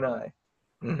 so can I.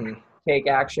 Mm-hmm. Take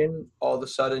action, all of a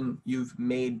sudden you've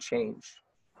made change.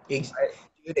 Dude, Right?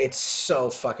 it's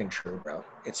so fucking true, bro.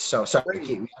 It's so sorry to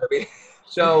keep you.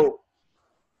 So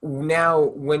now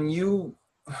when you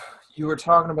were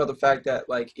talking about the fact that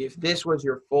like if this was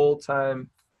your full-time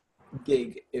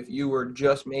gig, if you were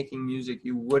just making music,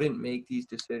 you wouldn't make these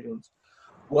decisions.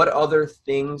 What other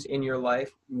things in your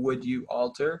life would you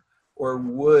alter or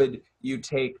would you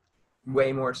take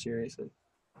way more seriously?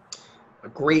 A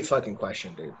great fucking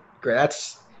question, dude. Great.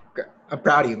 I'm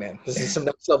proud of you, man. This is some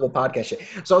next level podcast shit.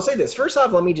 So I'll say this. First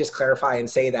off, let me just clarify and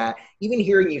say that even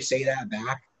hearing you say that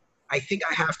back, I think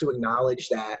I have to acknowledge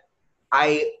that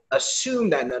I assume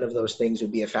that none of those things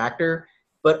would be a factor.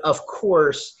 But of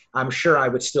course, I'm sure I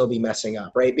would still be messing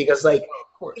up, right? Because like, Oh,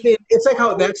 of course. it's like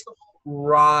how that's the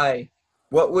Right.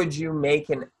 What would you make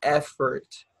an effort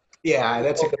yeah, to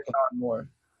that's a good focus point. on more?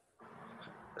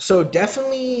 So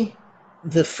definitely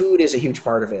the food is a huge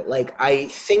part of it. Like I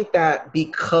think that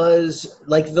because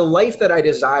like the life that I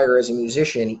desire as a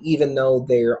musician, even though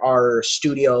there are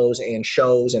studios and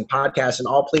shows and podcasts and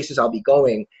all places I'll be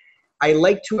going, I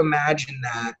like to imagine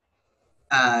that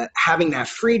having that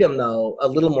freedom though, a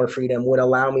little more freedom would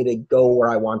allow me to go where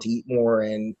I want to eat more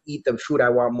and eat the food I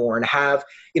want more and have,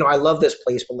 I love this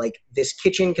place, but like this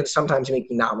kitchen can sometimes make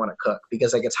me not want to cook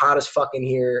because like it's hot as fuck in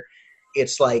here.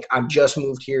 It's like I'm just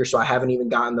moved here, so I haven't even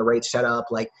gotten the right setup.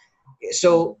 Like,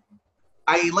 so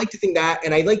I like to think that,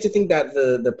 and I like to think that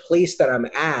the place that I'm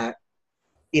at,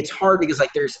 it's hard because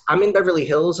like I'm in Beverly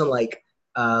Hills and like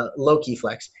low key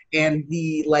flex, and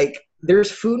the like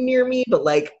there's food near me, but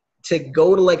like to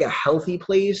go to like a healthy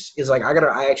place is like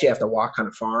I actually have to walk kind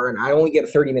of far, and I only get a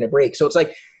 30-minute break, so it's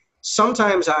like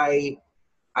sometimes I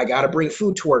got to bring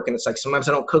food to work. And it's like sometimes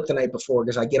I don't cook the night before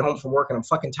because I get home from work and I'm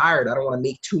fucking tired. I don't want to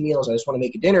make two meals. I just want to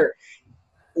make a dinner.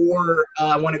 Or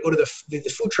I want to go to the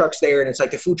food trucks there. And it's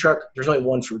like the food truck, there's only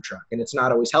one food truck. And it's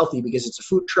not always healthy because it's a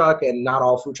food truck and not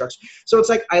all food trucks. So it's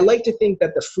like I like to think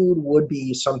that the food would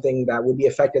be something that would be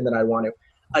affected that I want to.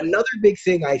 Another big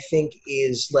thing I think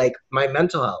is like my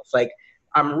mental health. Like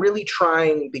I'm really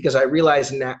trying because I realize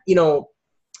that,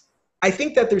 I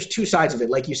think that there's two sides of it.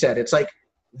 Like you said, it's like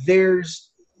there's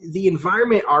the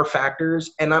environment are factors,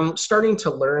 and I'm starting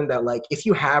to learn that like if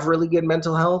you have really good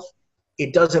mental health,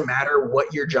 it doesn't matter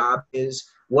what your job is,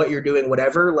 what you're doing,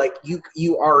 whatever, like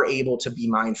you are able to be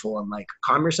mindful and like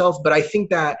calm yourself. But I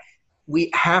think that we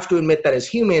have to admit that as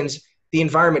humans, the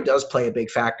environment does play a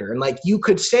big factor. And like you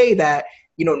could say that,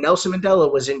 Nelson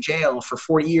Mandela was in jail for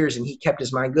 4 years and he kept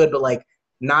his mind good, but like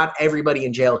not everybody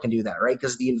in jail can do that, right?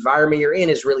 Because the environment you're in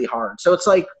is really hard. So it's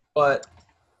like, But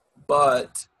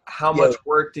how much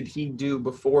work did he do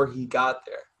before he got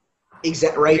there?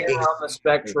 Exactly right. Where on the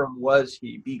spectrum was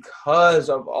he because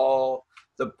of all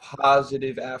the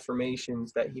positive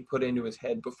affirmations that he put into his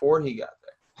head before he got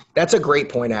there? That's a great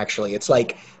point, actually. It's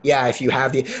like, yeah, if you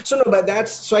have so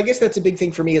I guess that's a big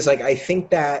thing for me is like, I think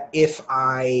that if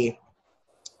I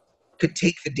could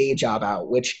take the day job out,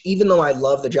 which even though I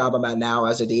love the job I'm at now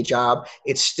as a day job,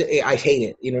 I hate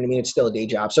it. You know what I mean? It's still a day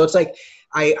job. So it's like,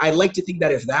 I like to think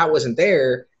that if that wasn't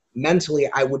there, mentally,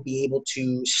 I would be able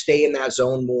to stay in that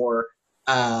zone more.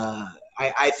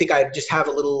 I think I just have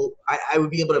I would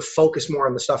be able to focus more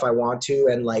on the stuff I want to.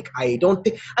 And like, I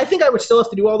think I would still have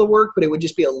to do all the work, but it would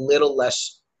just be a little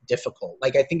less difficult.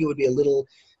 Like, I think it would be a little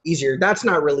easier. That's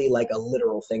not really like a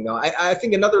literal thing though. I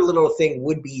think another little thing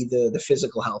would be the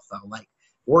physical health though, like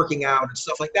working out and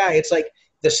stuff like that. It's like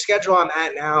the schedule I'm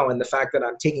at now and the fact that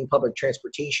I'm taking public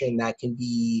transportation that can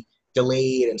be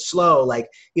delayed and slow. Like,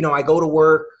 I go to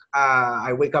work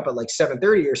I wake up at like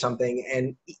 7:30 or something,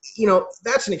 and you know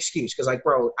that's an excuse because like,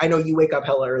 bro, I know you wake up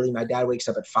hella early. My dad wakes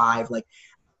up at 5. Like,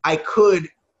 I could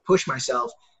push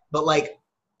myself, but like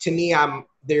to me,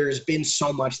 there's been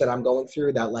so much that I'm going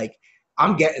through that like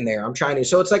I'm getting there. I'm trying to.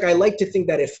 So it's like I like to think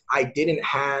that if I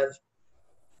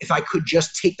could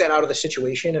just take that out of the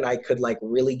situation and I could like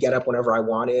really get up whenever I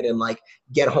wanted and like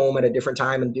get home at a different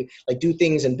time and do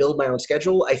things and build my own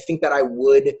schedule, I think that I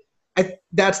would.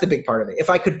 That's the big part of it. If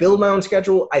I could build my own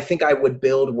schedule, I think I would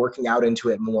build working out into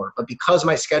it more. But because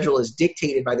my schedule is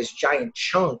dictated by this giant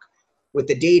chunk with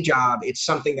the day job, it's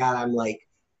something that I'm like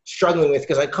struggling with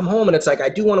because I come home and it's like I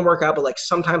do want to work out, but like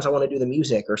sometimes I want to do the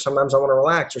music or sometimes I want to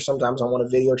relax or sometimes I want to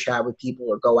video chat with people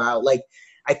or go out. Like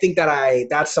I think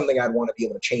that's something I'd want to be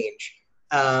able to change.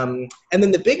 And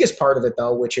then the biggest part of it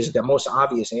though, which is the most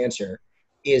obvious answer,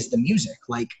 is the music.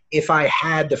 Like if I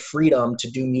had the freedom to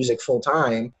do music full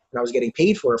time and I was getting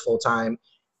paid for it full time,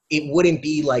 it wouldn't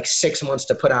be like 6 months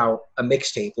to put out a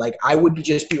mixtape. Like I would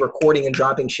just be recording and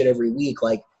dropping shit every week.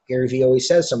 Like Gary Vee always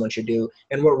says someone should do,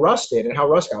 and what Russ did and how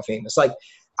Russ got famous. Like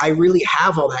I really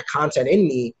have all that content in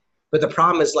me, but the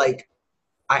problem is like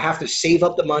I have to save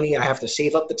up the money. I have to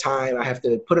save up the time. I have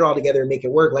to put it all together and make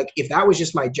it work. Like if that was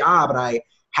just my job and I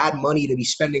had money to be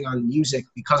spending on music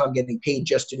because I'm getting paid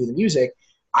just to do the music,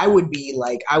 I would be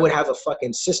like, I would have a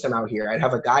fucking system out here. I'd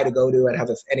have a guy to go to.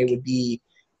 And it would be,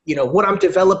 you know, what I'm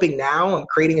developing now. I'm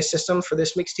creating a system for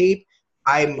this mixtape.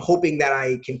 I'm hoping that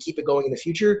I can keep it going in the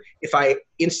future. If I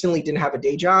instantly didn't have a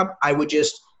day job, I would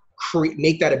just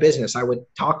make that a business. I would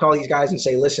talk to all these guys and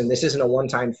say, listen, this isn't a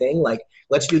one-time thing. Like,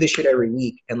 let's do this shit every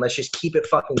week and let's just keep it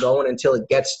fucking going until it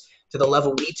gets to the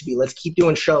level we need to be. Let's keep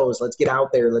doing shows. Let's get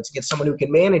out there. Let's get someone who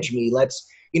can manage me.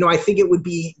 I think it would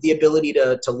be the ability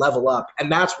to level up.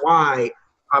 And that's why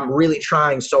I'm really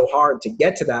trying so hard to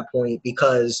get to that point,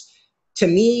 because to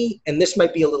me, and this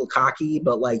might be a little cocky,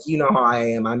 but like, you know how I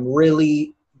am, I'm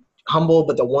really humble,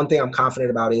 but the one thing I'm confident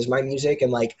about is my music.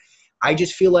 And like, I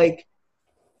just feel like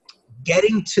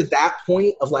getting to that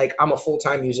point of like, I'm a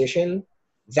full-time musician,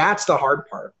 that's the hard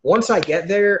part. Once I get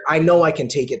there, I know I can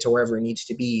take it to wherever it needs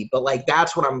to be. But like,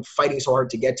 that's what I'm fighting so hard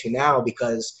to get to now,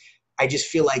 because I just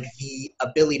feel like the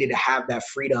ability to have that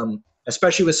freedom,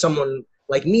 especially with someone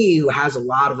like me who has a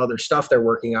lot of other stuff they're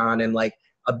working on and like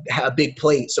a big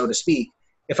plate, so to speak.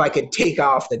 If I could take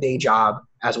off the day job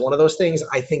as one of those things,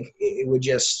 I think it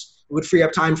would free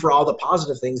up time for all the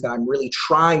positive things that I'm really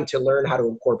trying to learn how to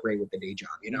incorporate with the day job,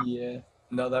 you know? Yeah.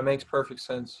 No, that makes perfect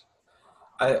sense.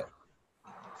 I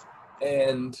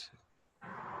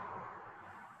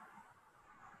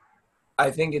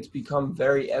think it's become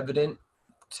very evident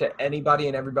to anybody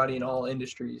and everybody in all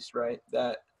industries, right,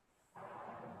 that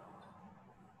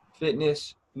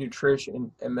fitness,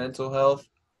 nutrition, and mental health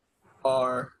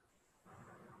are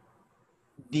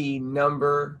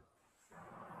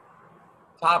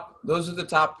those are the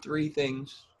top 3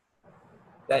 things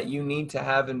that you need to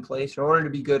have in place in order to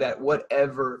be good at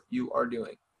whatever you are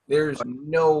doing. There's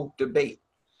no debate,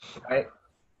 right?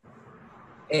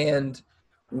 And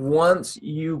once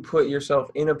you put yourself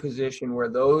in a position where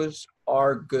those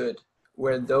are good,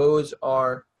 where those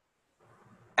are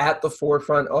at the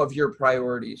forefront of your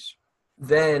priorities,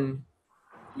 then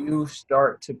you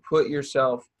start to put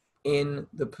yourself in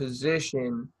the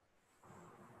position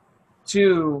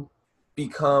to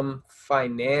become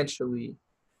financially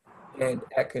and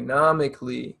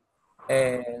economically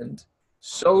and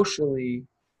socially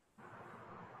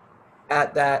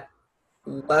at that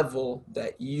level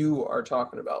that you are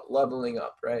talking about, leveling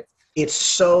up, right? It's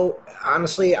so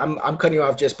honestly, I'm cutting you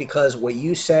off just because what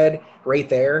you said right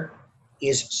there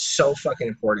is so fucking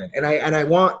important. And I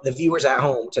want the viewers at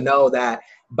home to know that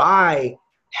by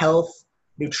health,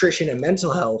 nutrition, and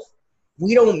mental health,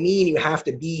 we don't mean you have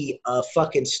to be a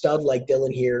fucking stud like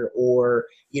Dylan here, or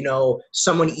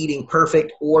someone eating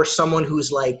perfect, or someone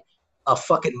who's like a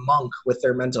fucking monk with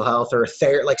their mental health, or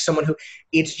like someone who.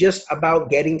 It's just about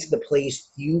getting to the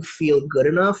place you feel good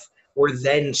enough, or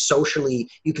then socially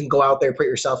you can go out there, put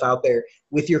yourself out there.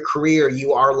 With your career,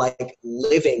 you are like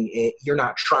living it. You're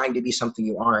not trying to be something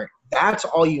you aren't. That's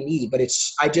all you need. But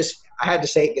I had to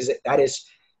say it because that is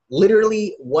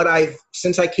literally what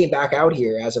since I came back out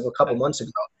here as of a couple months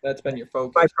ago. That's been your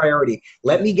focus. My priority.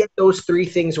 Let me get those 3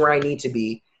 things where I need to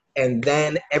be, and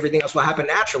then everything else will happen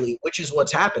naturally, which is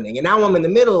what's happening. And now I'm in the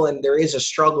middle, and there is a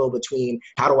struggle between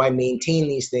how do I maintain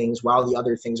these things while the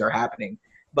other things are happening.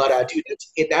 But dude,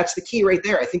 that's the key right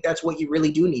there. I think that's what you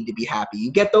really do need to be happy.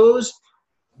 You get those,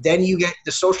 then you get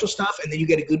the social stuff, and then you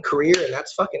get a good career, and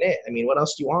that's fucking it. I mean, what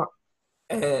else do you want?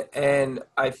 And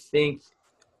I think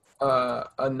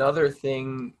another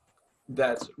thing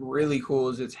that's really cool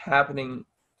is it's happening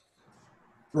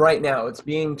right now it's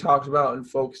being talked about and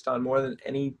focused on more than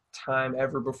any time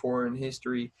ever before in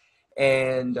history.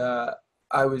 And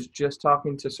I was just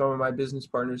talking to some of my business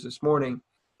partners this morning,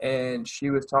 and she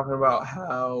was talking about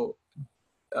how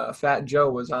Fat Joe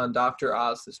was on Dr.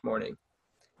 Oz this morning.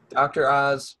 Dr.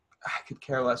 Oz, I could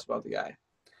care less about the guy,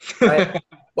 right?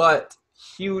 But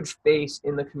huge face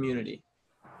in the community,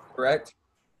 correct?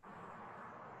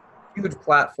 Huge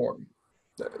platform.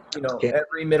 Yeah.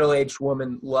 Every middle-aged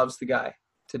woman loves the guy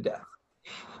to death.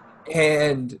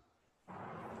 And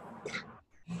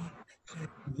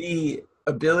the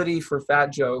ability for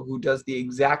Fat Joe, who does the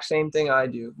exact same thing I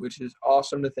do, which is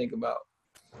awesome to think about,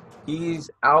 he's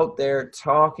out there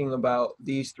talking about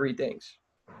these three things.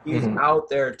 He's Mhm. out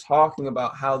there talking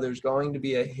about how there's going to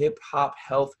be a hip hop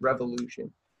health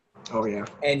revolution. Oh yeah.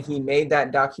 And he made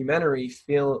that documentary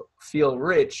feel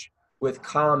rich with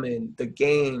Common, The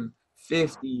Game,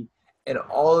 50, and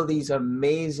all of these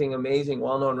amazing, amazing,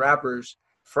 well-known rappers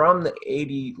from the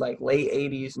late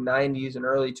 80s, 90s, and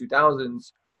early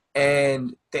 2000s.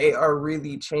 And they are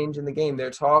really changing the game.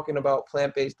 They're talking about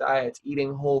plant-based diets,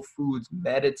 eating whole foods,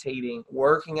 meditating,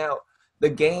 working out. The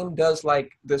Game does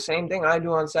like the same thing I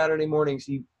do on Saturday mornings.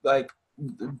 He like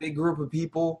a big group of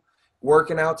people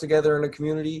working out together in a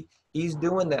community. He's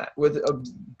doing that with a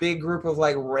big group of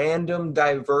like random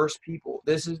diverse people.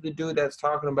 This is the dude that's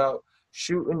talking about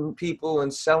shooting people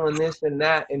and selling this and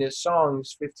that in his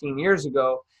songs 15 years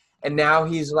ago. And now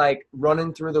he's like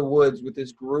running through the woods with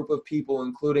this group of people,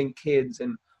 including kids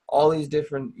and all these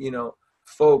different,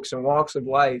 folks and walks of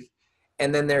life.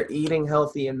 And then they're eating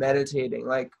healthy and meditating.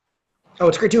 Like, Oh,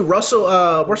 it's great too.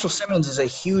 Russell Simmons is a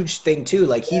huge thing too.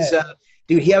 Like he's yeah,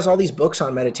 dude, he has all these books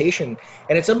on meditation,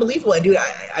 and it's unbelievable. And dude,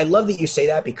 I love that you say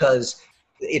that because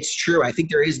it's true. I think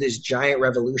there is this giant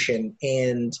revolution,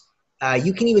 and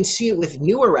you can even see it with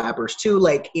newer rappers too.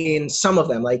 Like in some of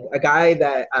them, like a guy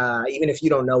that even if you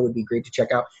don't know would be great to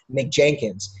check out, Mick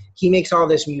Jenkins. He makes all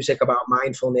this music about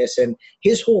mindfulness, and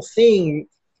his whole thing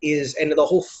is, and the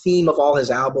whole theme of all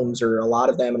his albums, or a lot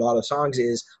of them, and a lot of songs,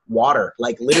 is water.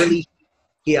 Like literally,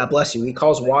 yeah, bless you. He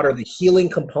calls water the healing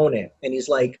component. And he's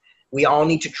like, we all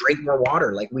need to drink more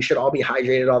water. Like we should all be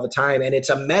hydrated all the time. And it's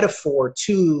a metaphor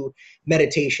to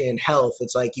meditation, health.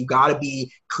 It's like you got to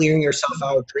be clearing yourself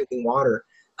out, drinking water.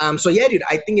 So yeah, dude,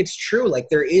 I think it's true. Like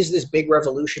there is this big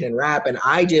revolution in rap, and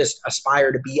I just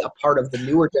aspire to be a part of the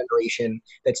newer generation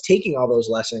that's taking all those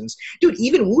lessons. Dude,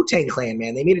 even Wu-Tang Clan,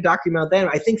 man, they made a document on them.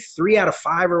 I think 3 out of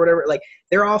 5 or whatever. Like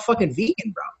they're all fucking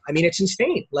vegan, bro. I mean, it's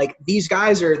insane. Like these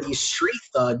guys are these street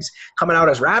thugs coming out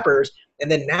as rappers,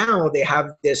 and then now they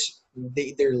have this.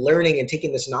 They're learning and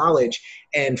taking this knowledge.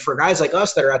 And for guys like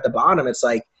us that are at the bottom, it's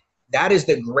like that is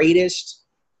the greatest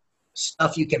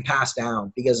stuff you can pass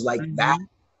down, because like that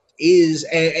is,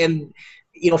 and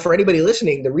for anybody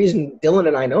listening, the reason Dylan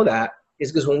and I know that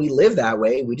is because when we live that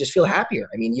way, we just feel happier.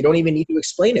 I mean, you don't even need to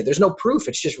explain it. There's no proof.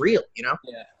 It's just real, Yeah.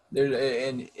 There's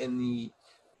and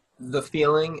the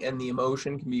feeling and the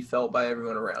emotion can be felt by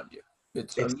everyone around you.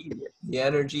 It's It's, immediate. The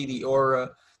energy, the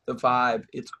aura, the vibe,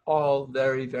 it's all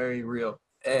very, very real.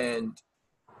 And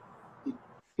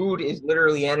food is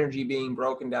literally energy being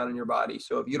broken down in your body.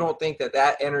 So if you don't think that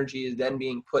that energy is then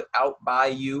being put out by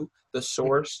you, the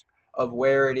source of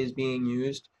where it is being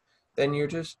used, then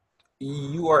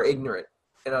you are ignorant.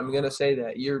 And I'm going to say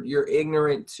that you're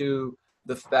ignorant to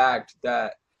the fact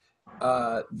that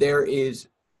there is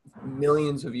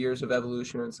millions of years of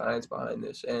evolution and science behind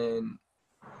this. And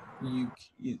you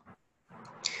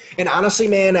and honestly,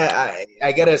 man,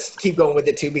 I got to keep going with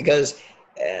it too, because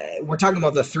we're talking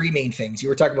about the 3 main things. You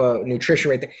were talking about nutrition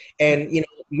right there, and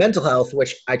mental health,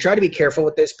 which I try to be careful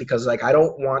with this, because like I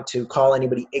don't want to call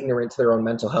anybody ignorant to their own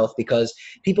mental health, because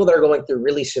people that are going through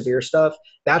really severe stuff,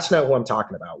 that's not who I'm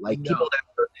talking about. Like no. people that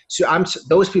are, so I'm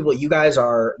those people. You guys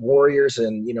are warriors,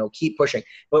 and keep pushing.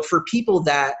 But for people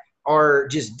that are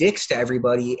just dicks to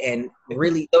everybody, and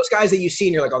really those guys that you see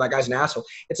and you're like, oh, that guy's an asshole.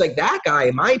 It's like that guy,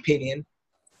 in my opinion,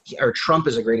 or Trump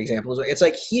is a great example. It's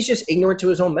like he's just ignorant to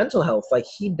his own mental health. Like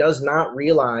he does not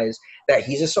realize that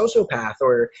he's a sociopath,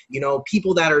 or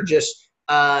people that are just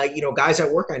guys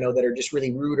at work I know that are just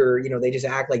really rude, or they just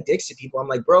act like dicks to people. I'm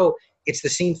like, bro, it's the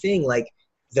same thing. Like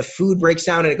the food breaks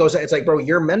down and it goes. It's like, bro,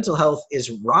 your mental health is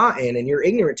rotten and you're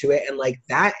ignorant to it, and like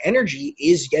that energy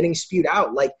is getting spewed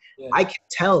out. Like Yeah. I can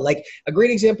tell. Like a great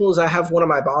example is I have one of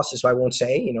my bosses, who I won't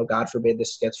say. God forbid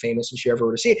this gets famous and she ever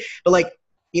were to see it, but like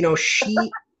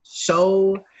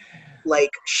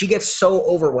she gets so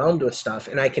overwhelmed with stuff,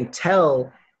 and I can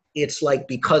tell it's like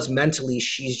because mentally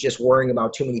she's just worrying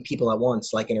about too many people at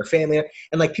once, like in her family,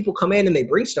 and like people come in and they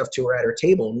bring stuff to her at her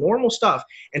table, normal stuff,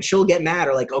 and she'll get mad,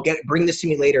 or like, oh, bring this to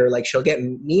me later, or like she'll get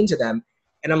mean to them,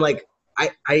 And I'm like,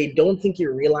 I don't think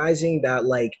you're realizing that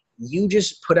like you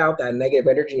just put out that negative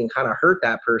energy and kind of hurt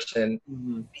that person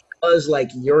Mhm. because like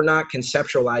you're not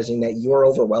conceptualizing that you're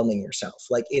overwhelming yourself.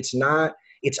 Like it's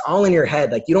all in your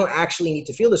head. Like you don't actually need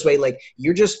to feel this way. Like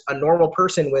you're just a normal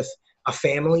person with a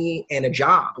family and a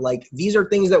job. Like these are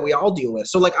things that we all deal with.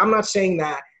 So like I'm not saying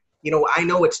that, I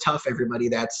know it's tough, everybody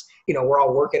that's, we're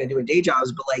all working and doing day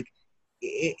jobs, but like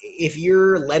if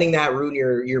you're letting that ruin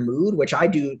your mood, which I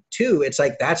do too, it's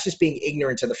like that's just being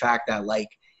ignorant to the fact that like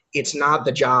it's not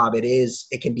the job.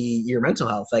 It can be your mental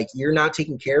health. Like you're not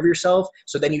taking care of yourself.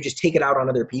 So then you just take it out on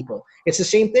other people. It's the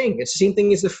same thing. It's the same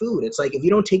thing as the food. It's like, if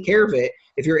you don't take care of it,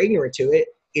 if you're ignorant to it,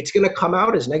 it's going to come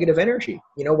out as negative energy,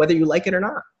 whether you like it or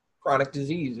not. Chronic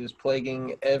disease is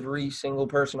plaguing every single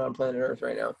person on planet Earth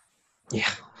right now. Yeah.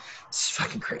 It's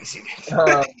fucking crazy.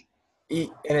 Um,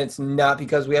 and it's not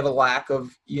because we have a lack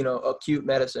of, acute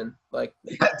medicine. Like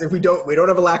we don't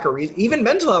have a lack of reason. Even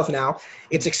mental health now,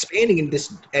 it's expanding in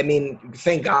this. I mean,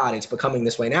 thank God it's becoming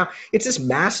this way now. It's this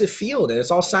massive field and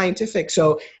it's all scientific.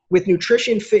 So with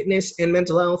nutrition, fitness, and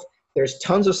mental health, there's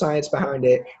tons of science behind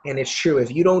it. And it's true.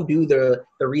 If you don't do the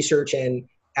research, and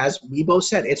as we both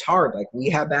said, it's hard. Like we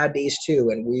have bad days too.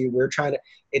 And we're trying to,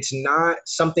 it's not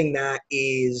something that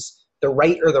is the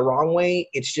right or the wrong way.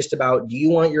 It's just about, do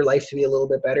you want your life to be a little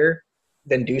bit better?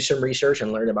 Then do some research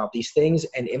and learn about these things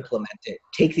and implement it.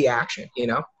 Take the action,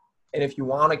 And if you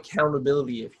want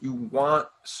accountability, if you want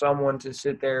someone to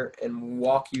sit there and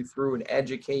walk you through and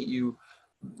educate you,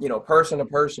 person to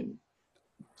person,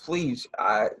 please,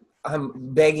 I'm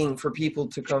begging for people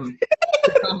to come.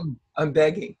 I'm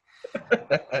begging.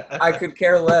 I could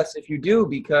care less if you do,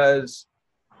 because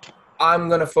I'm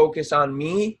going to focus on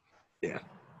me. Yeah.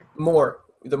 More.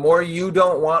 The more you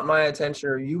don't want my attention,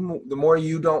 or the more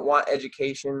you don't want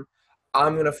education,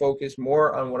 I'm going to focus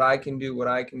more on what I can do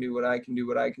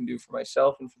for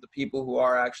myself and for the people who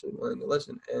are actually willing to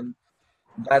listen. And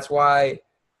that's why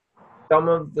some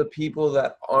of the people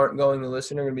that aren't going to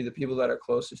listen are going to be the people that are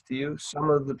closest to you. Some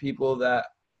of the people that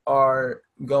are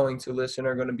going to listen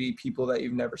are going to be people that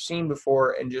you've never seen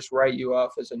before and just write you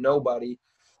off as a nobody.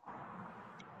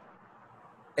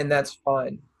 And that's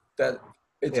fine.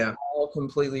 It's all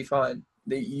completely fine.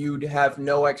 That you'd have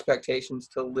no expectations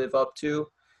to live up to.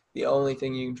 The only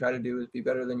thing you can try to do is be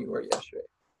better than you were yesterday.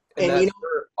 And that's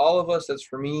for all of us. That's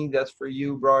for me. That's for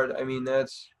you, Brard. I mean,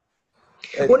 that's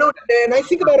well, no, and I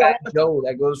think about it. Joe,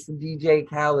 that goes for DJ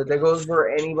Khaled. That goes for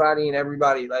anybody and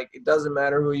everybody. Like, it doesn't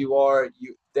matter who you are.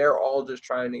 They're all just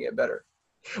trying to get better.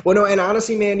 Well, no, and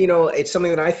honestly, man, it's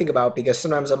something that I think about, because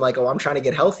sometimes I'm like, oh, I'm trying to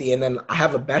get healthy. And then I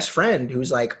have a best friend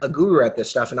who's like a guru at this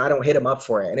stuff, and I don't hit him up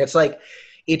for it. And it's like,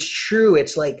 it's true.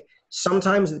 It's like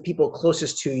sometimes the people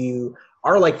closest to you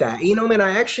are like that. Man,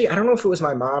 I don't know if it was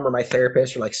my mom or my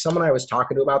therapist or like someone I was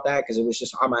talking to about that, because it was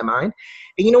just on my mind.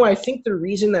 And, I think the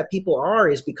reason that people are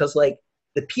is because like,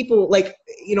 the people like,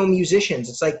 musicians,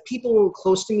 it's like people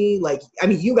close to me, like, I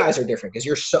mean, you guys are different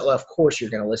because of course you're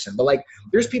going to listen, but like,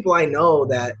 there's people I know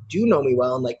that do know me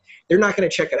well, and like, they're not going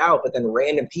to check it out, but then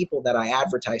random people that I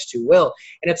advertise to will.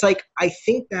 And it's like, I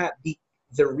think that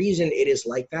the reason it is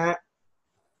like that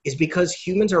is because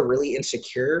humans are really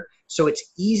insecure. So it's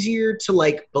easier to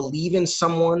like believe in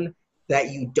someone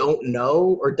that you don't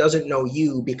know or doesn't know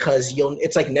you, because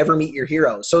it's like never meet your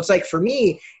hero. So it's like, for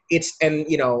me,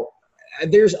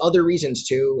 there's other reasons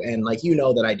too. And like,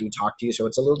 that I do talk to you, so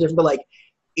it's a little different, but like,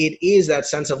 it is that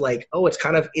sense of like, oh,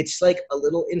 it's like a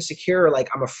little insecure. Like,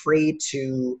 I'm afraid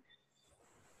to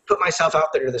put myself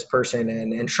out there to this person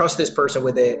and trust this person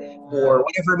with it, or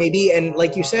whatever it may be. And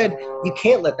like you said, you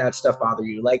can't let that stuff bother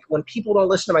you. Like, when people don't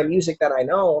listen to my music that I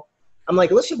know, I'm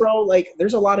like, listen, bro, like,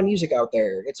 there's a lot of music out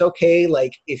there. It's okay.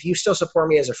 Like, if you still support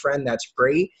me as a friend, that's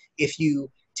great. If you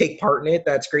take part in it,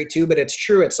 that's great too. But it's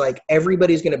true. It's like,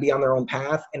 everybody's going to be on their own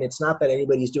path, and it's not that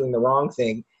anybody's doing the wrong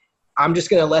thing. I'm just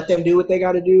going to let them do what they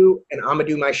got to do, and I'm going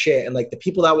to do my shit. And like, the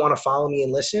people that want to follow me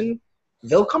and listen,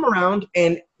 they'll come around.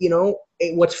 And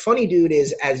what's funny, dude,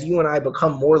 is as you and I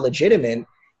become more legitimate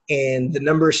and the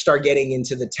numbers start getting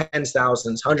into the tens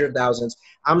thousands, 100,000s,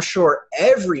 I'm sure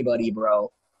everybody,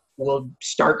 bro, will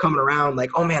start coming around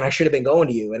like, oh man, I should have been going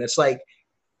to you. And it's like,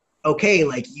 okay,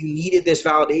 like, you needed this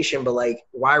validation, but like,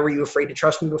 why were you afraid to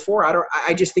trust me before?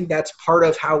 I just think that's part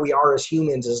of how we are as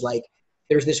humans, is like,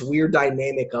 there's this weird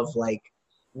dynamic of like,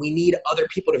 we need other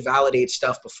people to validate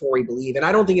stuff before we believe. And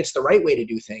I don't think it's the right way to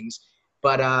do things,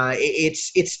 but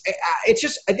it's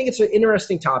just, I think it's an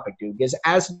interesting topic, dude, because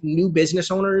as new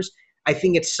business owners, I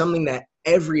think it's something that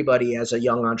everybody as a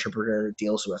young entrepreneur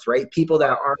deals with, right? People that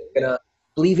aren't going to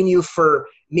believe in you for,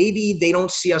 maybe they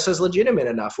don't see us as legitimate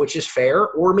enough, which is fair,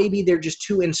 or maybe they're just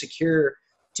too insecure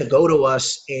to go to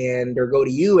us or go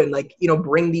to you and like,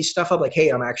 bring these stuff up like, hey,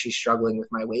 I'm actually struggling with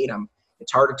my weight.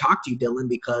 It's hard to talk to you, Dylan,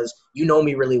 because you know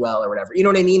me really well or whatever. You know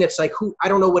what I mean? It's like, I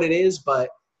don't know what it is, but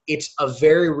it's a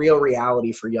very real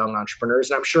reality for young entrepreneurs.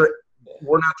 And I'm sure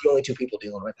we're not the only two people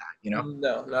dealing with that,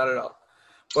 No, not at all.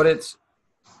 But it's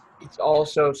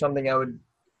also something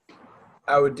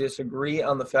I would disagree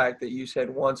on the fact that you said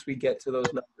once we get to those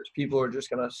numbers, people are just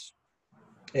going to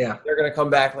 – they're going to come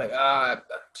back like, I'm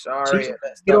sorry. So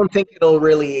you don't think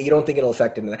it'll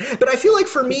affect into that. But I feel like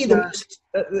for me, the music,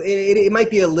 it might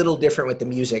be a little different with the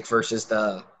music versus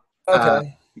the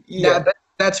okay.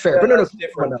 That's fair. Yeah, but that's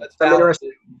different. That's I'm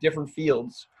interested. Different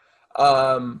fields.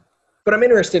 But I'm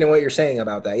interested in what you're saying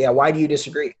about that. Yeah, why do you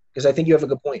disagree? Because I think you have a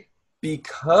good point.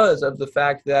 Because of the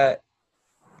fact that,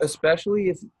 especially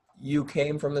if you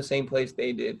came from the same place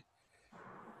they did,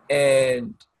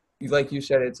 and like you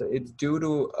said, it's due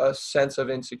to a sense of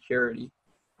insecurity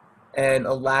and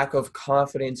a lack of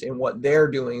confidence in what they're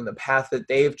doing, the path that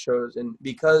they've chosen.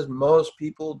 Because most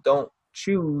people don't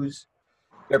choose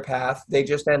their path, they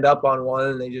just end up on one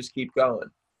and they just keep going,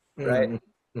 right?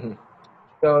 Mm-hmm.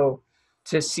 So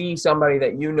to see somebody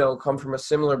that come from a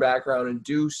similar background and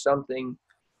do something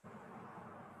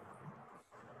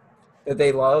that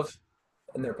they love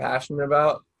and they're passionate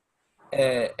about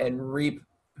and reap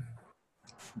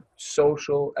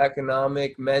social,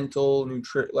 economic, mental,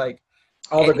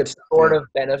 all the good stuff, sort of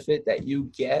benefit that you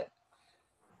get,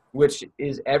 which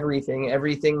is everything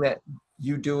that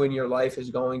you do in your life is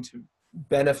going to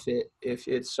benefit if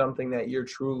it's something that you're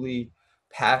truly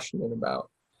passionate about.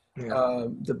 Yeah.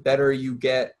 The better you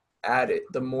get at it,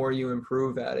 the more you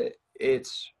improve at it.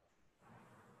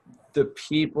 The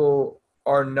people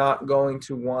are not going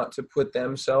to want to put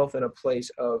themselves in a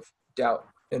place of doubt,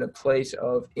 in a place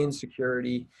of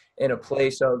insecurity, in a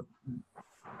place of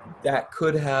that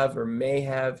could have or may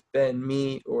have been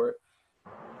me, or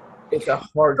it's a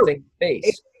hard thing to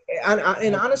face.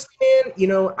 And honestly,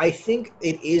 man, I think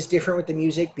it is different with the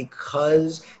music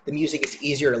because the music is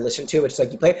easier to listen to. It's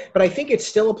like you play, but I think it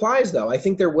still applies though. I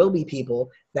think there will be people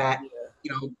that,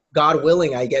 God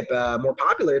willing, I get more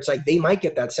popular. It's like they might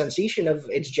get that sensation of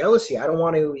it's jealousy. I don't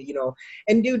want to,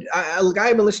 and dude, a guy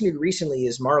I've been listening to recently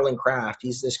is Marlon Craft.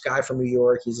 He's this guy from New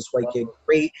York. He's this white kid.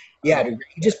 Great. Yeah, dude,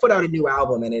 he just put out a new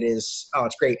album and it's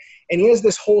great. And he has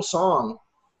this whole song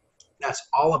that's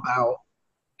all about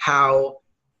how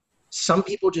some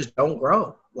people just don't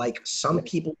grow. Like some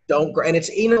people don't grow. And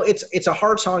it's a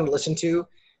hard song to listen to,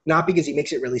 not because he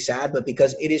makes it really sad, but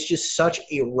because it is just such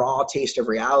a raw taste of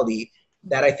reality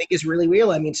that I think is really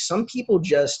real. I mean, some people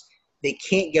they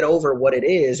can't get over what it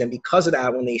is. And because of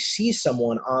that, when they see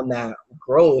someone on that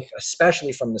growth,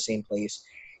 especially from the same place,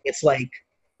 it's like,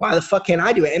 why the fuck can't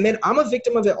I do it? And then I'm a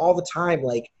victim of it all the time.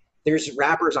 Like there's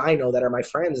rappers I know that are my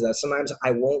friends that sometimes I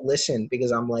won't listen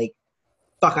because I'm like,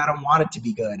 fuck, I don't want it to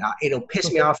be good. It'll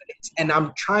piss me off. And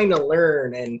I'm trying to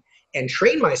learn and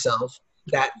train myself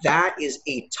that is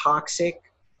a toxic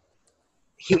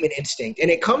human instinct. And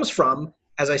it comes from,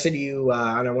 as I said to you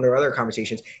on one of our other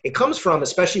conversations, it comes from,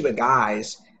 especially with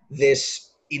guys,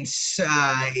 this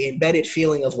embedded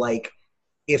feeling of like,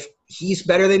 if he's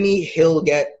better than me, he'll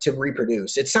get to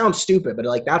reproduce. It sounds stupid, but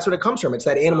like that's what it comes from. It's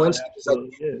that animal instinct. It's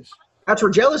like, that's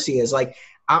where jealousy is. Like,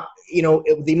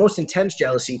 the most intense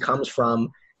jealousy comes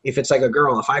from if it's like a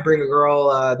girl. If I bring a girl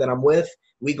that I'm with,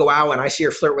 we go out and I see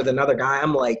her flirt with another guy,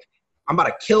 I'm like, I'm about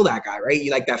to kill that guy, right?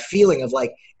 You like that feeling of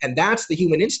like, and that's the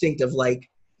human instinct of like,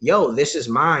 yo, this is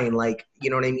mine. Like, you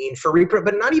know what I mean?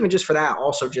 But not even just for that.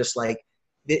 Also just like,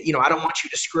 I don't want you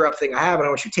to screw up the thing I have. I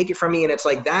don't want you to take it from me. And it's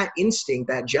like that instinct,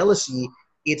 that jealousy,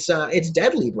 it's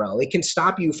deadly, bro. It can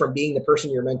stop you from being the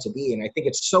person you're meant to be. And I think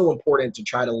it's so important to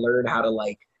try to learn how to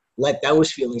like, let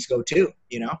those feelings go too,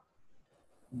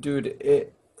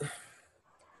 Dude,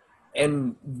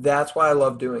 and that's why I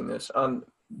love doing this.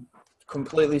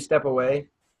 Completely step away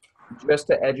just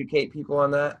to educate people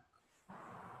on that.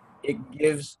 It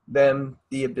gives them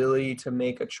the ability to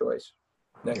make a choice.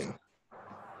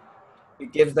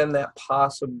 It gives them that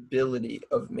possibility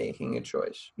of making a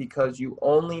choice because you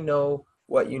only know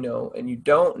what you know and you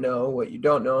don't know what you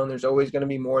don't know, and there's always going to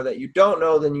be more that you don't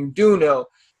know than you do know.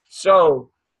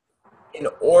 So in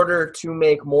order to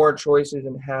make more choices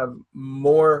and have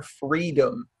more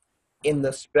freedom in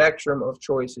the spectrum of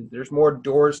choices, there's more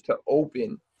doors to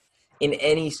open in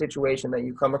any situation that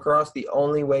you come across. The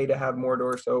only way to have more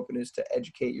doors to open is to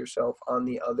educate yourself on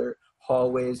the other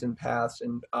hallways and paths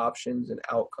and options and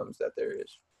outcomes that there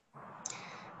is.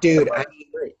 Dude,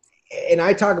 and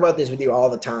I talk about this with you all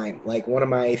the time. Like one of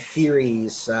my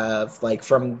theories of like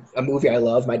from a movie I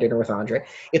love, My Dinner with Andre,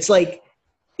 it's like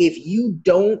if you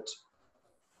don't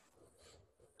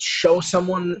show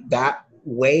someone that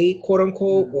way, quote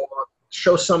unquote, or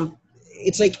show some.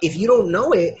 It's like if you don't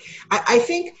know it, I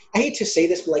think I hate to say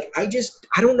this, but like I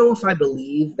don't know if I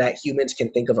believe that humans can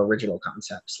think of original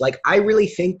concepts. Like I really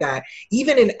think that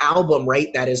even an album,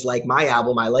 right, that is like my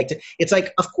album, I like to. It's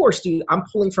like, of course, dude, I'm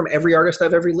pulling from every artist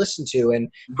I've ever listened to and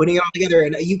putting it all together,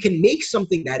 and you can make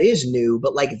something that is new,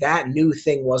 but like that new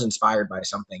thing was inspired by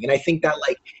something, and I think that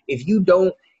like if you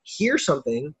don't hear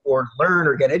something or learn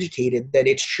or get educated, that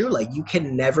it's true. Like you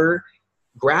can never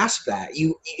grasp that.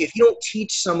 You if you don't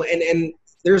teach someone, and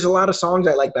there's a lot of songs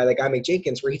I like by that guy Mick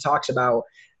Jenkins where he talks about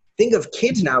think of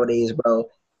kids nowadays, bro.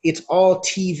 It's all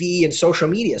TV and social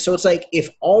media. So it's like if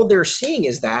all they're seeing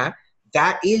is that,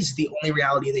 that is the only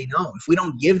reality they know. If we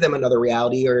don't give them another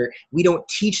reality or we don't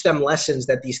teach them lessons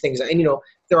that these things, and you know,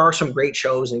 there are some great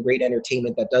shows and great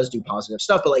entertainment that does do positive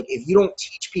stuff, but like if you don't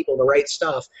teach people the right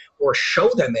stuff or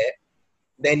show them it,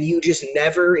 then you just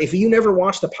never, if you never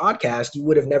watched the podcast, you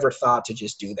would have never thought to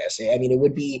just do this. I mean, it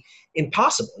would be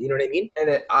impossible. You know what I mean?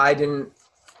 And I didn't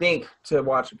think to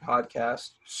watch a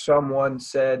podcast. Someone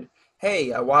said,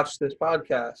 hey, I watched this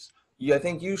podcast. I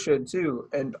think you should too.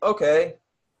 And okay,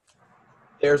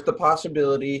 there's the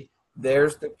possibility.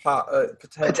 There's the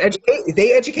potential.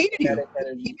 They educated you.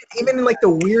 Even in like the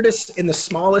weirdest, in the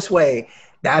smallest way,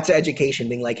 that's education.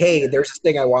 Being like, hey, there's this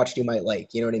thing I watched you might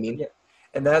like. You know what I mean? Yeah.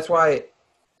 And that's why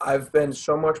I've been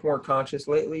so much more conscious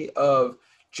lately of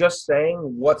just saying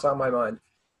what's on my mind.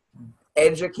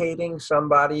 Educating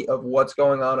somebody of what's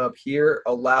going on up here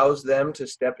allows them to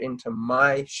step into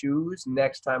my shoes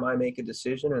next time I make a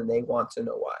decision and they want to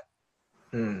know why.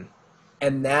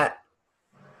 And that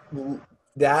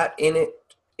in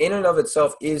and of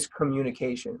itself is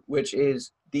communication, which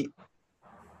is the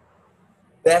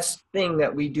best thing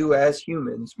that we do as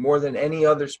humans more than any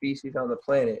other species on the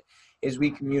planet is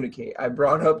we communicate. I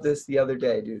brought up this the other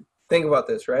day, dude. Think about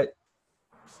this, right?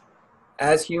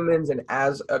 As humans and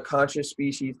as a conscious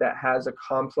species that has a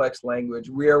complex language,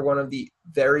 we are one of the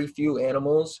very few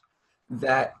animals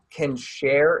that can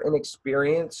share an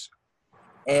experience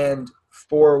and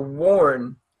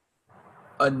forewarn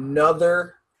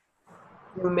another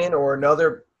human or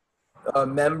another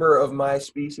member of my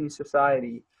species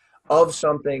society of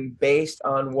something based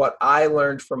on what I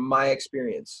learned from my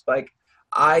experience. Like,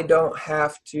 I don't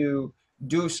have to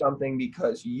do something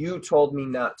because you told me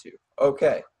not to.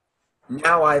 Okay.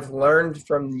 Now I've learned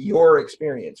from your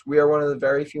experience. We are one of the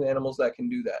very few animals that can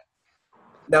do that.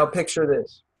 Now picture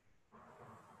this.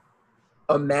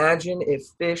 Imagine if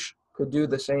fish could do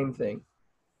the same thing.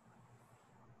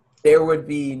 There would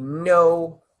be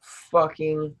no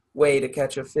fucking way to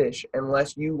catch a fish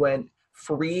unless you went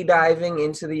free diving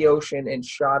into the ocean and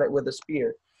shot it with a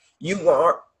spear.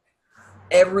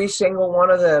 Every single one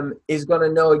of them is going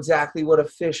to know exactly what a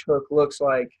fish hook looks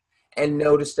like and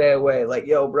know to stay away. Like,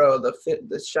 yo, bro,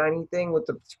 the shiny thing with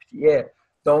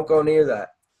don't go near that.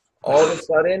 All of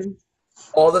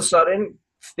a sudden,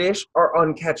 fish are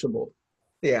uncatchable.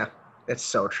 Yeah, that's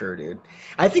so true, dude.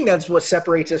 I think that's what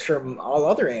separates us from all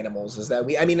other animals is that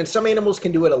and some animals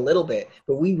can do it a little bit,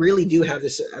 but we really do have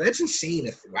this. That's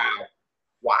insane.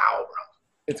 Wow, bro.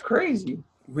 It's crazy.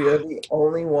 We are the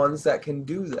only ones that can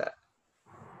do that.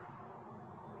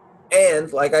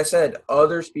 And like I said,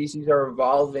 other species are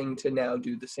evolving to now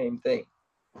do the same thing.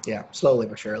 Yeah, slowly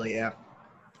but surely, yeah.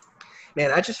 Man,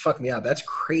 that just fucked me up. That's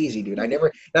crazy, dude.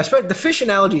 The fish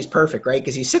analogy is perfect, right?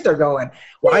 Because you sit there going,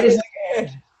 why does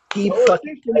it keep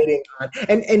fucking fighting on?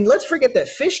 And let's forget that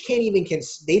fish can't even,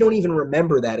 they don't even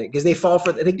remember that because they fall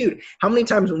for, like, dude, how many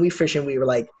times when we fish and we were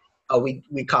like, oh,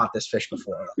 we caught this fish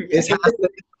before.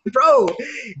 Bro.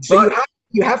 So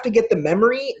you have to get the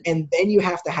memory and then you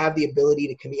have to have the ability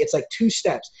to communicate. It's like 2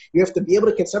 steps. You have to be able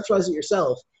to conceptualize it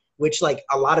yourself, which like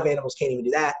a lot of animals can't even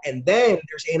do that. And then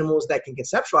there's animals that can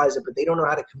conceptualize it, but they don't know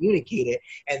how to communicate it.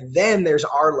 And then there's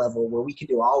our level where we can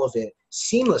do all of it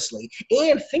seamlessly.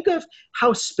 And think of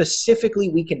how specifically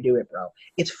we can do it, bro.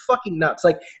 It's fucking nuts.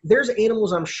 Like there's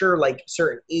animals, I'm sure, like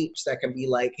certain apes that can be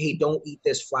like, hey, don't eat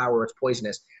this flower, it's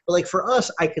poisonous. But like for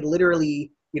us, I could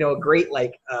literally, a great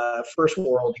like first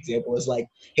world example is like,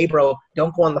 hey, bro,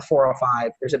 don't go on the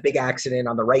 405. There's a big accident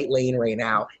on the right lane right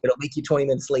now. It'll make you 20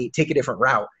 minutes late. Take a different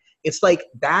route. It's like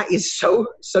that is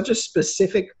such a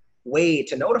specific way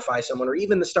to notify someone, or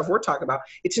even the stuff we're talking about.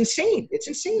 It's insane. It's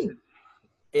insane.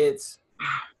 It's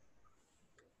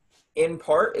in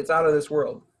part, it's out of this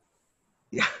world.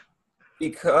 Yeah.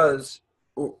 Because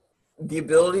the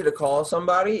ability to call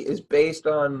somebody is based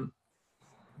on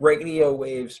radio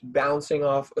waves bouncing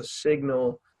off a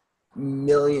signal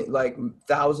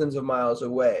thousands of miles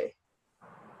away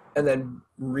and then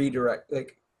redirect.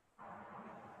 Like,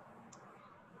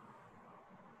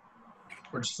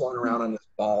 We're just floating around on this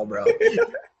ball, bro.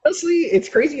 Honestly, it's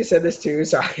crazy you said this too,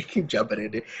 so I keep jumping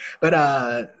into it.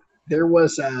 But there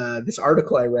was this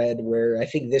article I read where I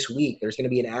think this week there's going to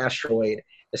be an asteroid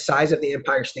the size of the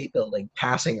Empire State Building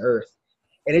passing Earth.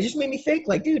 And it just made me think,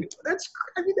 like, dude, that's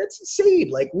insane.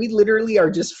 Like, we literally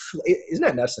are just, isn't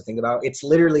that nuts to think about? It's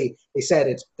literally, they said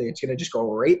it's going to just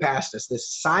go right past us, the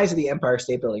size of the Empire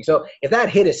State Building. So if that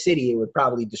hit a city, it would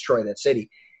probably destroy that city,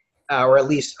 or at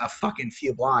least a fucking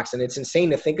few blocks. And it's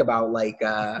insane to think about, like,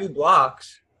 A few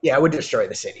blocks. yeah, it would destroy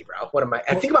the city, bro. What am I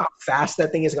think about how fast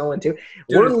that thing is going too.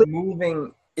 Dude, it's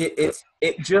moving. It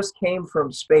just came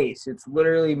from space. It's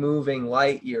literally moving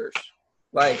light years.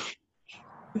 Like,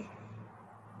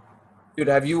 dude,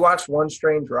 have you watched One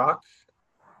Strange Rock?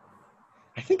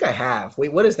 I think I have.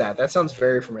 Wait, what is that? That sounds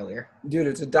very familiar. Dude,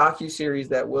 it's a docuseries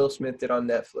that Will Smith did on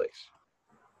Netflix.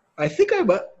 I think I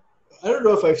don't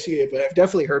know if I've seen it, but I've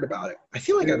definitely heard about it. I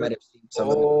feel like I might have seen some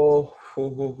of it.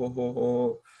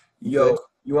 Yo,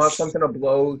 you want something to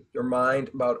blow your mind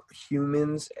about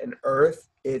humans and Earth?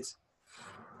 It's,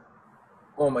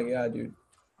 oh my God, dude.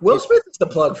 Will Smith is the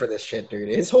plug for this shit, dude.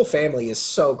 His whole family is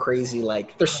so crazy.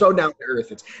 Like, they're so down to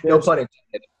earth. It's no pun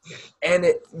intended. And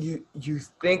you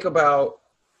think about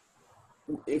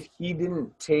if he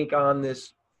didn't take on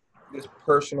this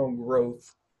personal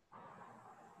growth,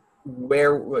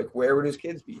 where would his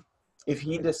kids be? If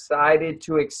he decided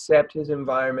to accept his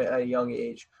environment at a young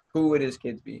age, who would his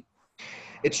kids be?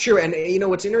 It's true. And, you know,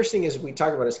 what's interesting is we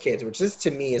talk about his kids, which this to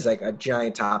me is like a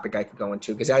giant topic I could go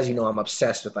into because, as you know, I'm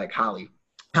obsessed with like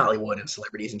Hollywood and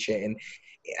celebrities and shit. And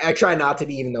I try not to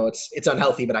be, even though it's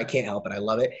unhealthy, but I can't help it. I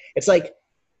love it. It's like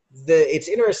it's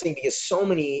interesting because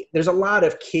there's a lot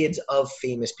of kids of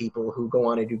famous people who go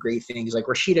on to do great things. Like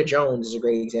Rashida Jones is a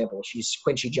great example. She's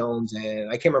Quincy Jones, and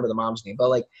I can't remember the mom's name, but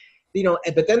like, you know,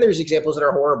 but then there's examples that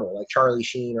are horrible, like Charlie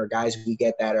Sheen or guys we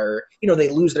get that are, you know, they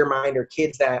lose their mind, or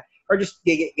kids that are just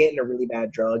get into really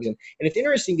bad drugs. And it's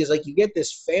interesting because like you get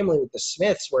this family with the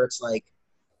Smiths where it's like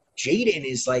Jaden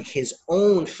is like his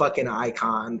own fucking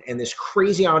icon and this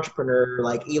crazy entrepreneur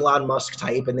like Elon Musk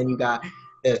type. And then you got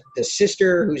the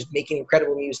sister who's making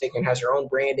incredible music and has her own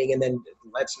branding. And then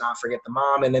let's not forget the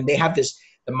mom. And then they have the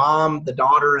mom, the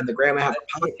daughter, and the grandma have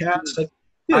a podcast. Like,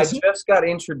 I just got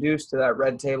introduced to that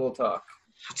Red Table Talk.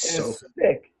 It's so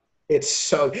sick. It's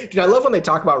so, dude, I love when they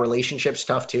talk about relationship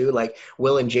stuff too, like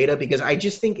Will and Jada, because I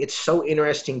just think it's so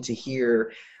interesting to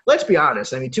hear. Let's be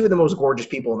honest. I mean, two of the most gorgeous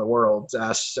people in the world.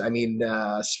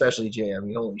 Especially Jay. I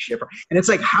mean, holy shit. And it's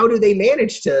like, how do they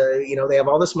manage to, you know, they have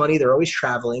all this money. They're always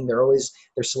traveling.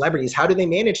 They're celebrities. How do they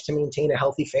manage to maintain a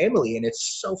healthy family? And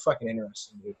it's so fucking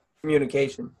interesting, dude.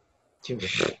 Communication. Dude.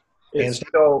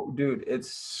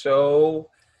 It's so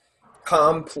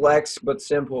complex but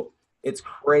simple. It's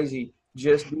crazy.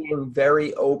 Just being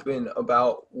very open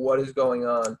about what is going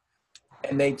on.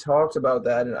 And they talked about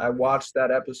that, and I watched that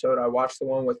episode. I watched the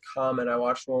one with Common. I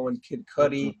watched the one with Kid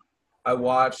Cudi. I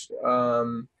watched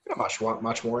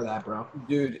much more of that, bro.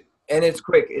 Dude, and it's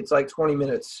quick. It's like 20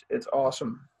 minutes. It's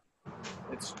awesome.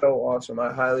 It's so awesome.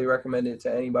 I highly recommend it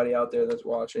to anybody out there that's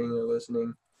watching or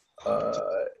listening.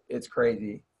 It's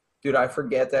crazy. Dude, I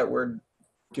forget that we're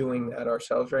doing that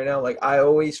ourselves right now. Like, I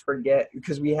always forget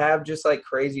because we have just like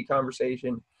crazy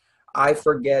conversation. I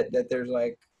forget that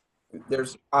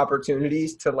there's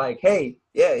opportunities to like, hey,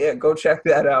 yeah, go check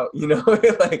that out. You know,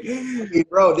 like, I mean,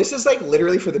 bro, this is like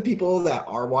literally for the people that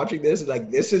are watching this. Like,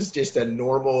 this is just a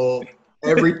normal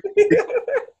every.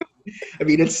 I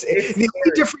mean, it's the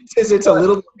only difference is it's a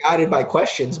little more guided by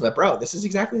questions, but bro, this is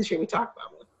exactly the shit we talk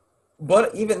about. Man.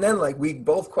 But even then, like, we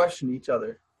both question each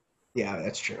other. Yeah,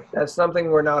 that's true. That's something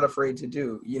we're not afraid to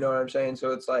do. You know what I'm saying?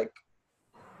 So it's like,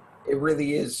 it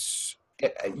really is.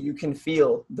 You can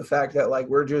feel the fact that like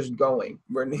we're just going.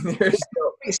 Hey,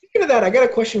 speaking of that, I got a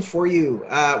question for you.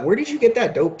 Where did you get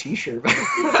that dope T-shirt?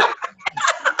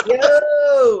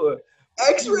 Yo,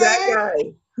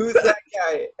 X-Ray. Who's that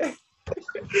guy?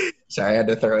 Sorry, I had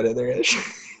to throw it in there.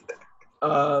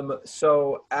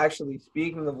 So actually,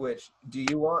 speaking of which, do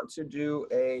you want to do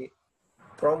a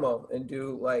promo and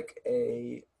do like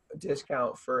a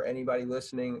discount for anybody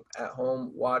listening at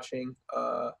home watching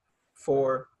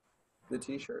for the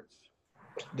T-shirts?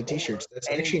 The T-shirts. That's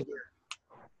actually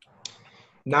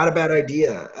not a bad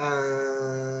idea.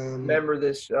 Remember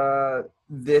this.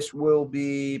 This will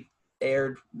be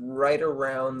aired right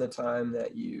around the time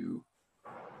that you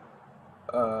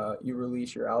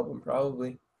release your album,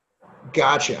 probably.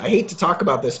 Gotcha. I hate to talk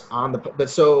about this but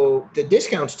so the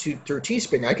discounts through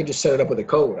Teespring, I can just set it up with a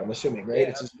code. I'm assuming, right?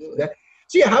 Yeah, so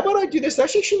yeah, how about I do this?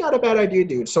 That's actually not a bad idea,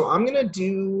 dude. So I'm gonna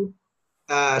do.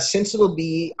 since I'm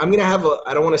going to have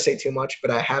I don't want to say too much,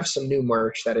 but I have some new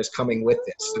merch that is coming with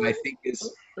this. And I think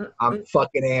I'm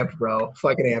fucking amped, bro.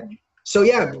 Fucking amped. So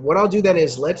yeah, what I'll do then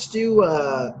is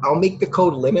I'll make the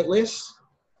code limitless.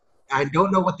 I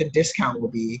don't know what the discount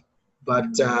will be, but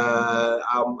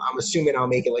I'm assuming I'll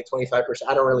make it like 25%.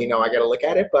 I don't really know. I got to look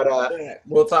at it, but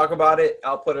we'll talk about it.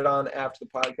 I'll put it on after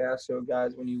the podcast. So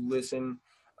guys, when you listen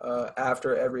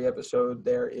after every episode,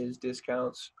 there is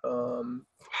discounts.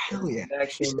 Hell yeah.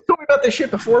 You told me about this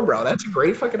shit before, bro. That's a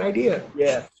great fucking idea.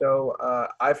 Yeah. So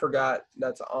I forgot.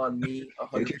 That's on me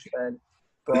 100%.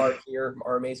 Brard here,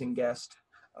 our amazing guest.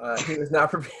 He was not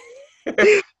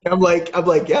prepared. I'm like,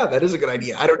 yeah, that is a good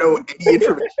idea. I don't know any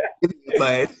information,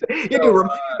 but yeah, dude, remind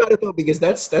me about it though, because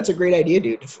that's a great idea,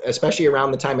 dude. Especially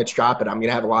around the time it's dropping, I'm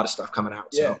gonna have a lot of stuff coming out.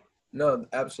 Yeah, so. No,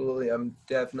 absolutely. I'm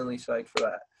definitely psyched for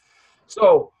that.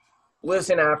 So,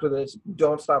 listen after this.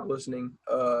 Don't stop listening,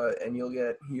 and you'll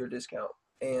get your discount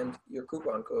and your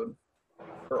coupon code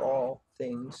for all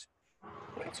things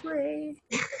X-ray.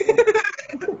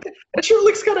 That sure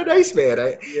looks kind of nice, man.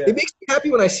 It makes me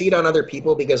happy when I see it on other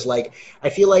people because, like, I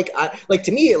feel like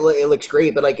to me it looks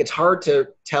great, but like it's hard to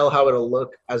tell how it'll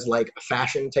look as like a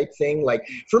fashion type thing. Like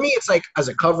for me, it's like as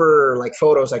a cover or like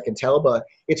photos, I can tell, but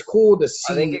it's cool to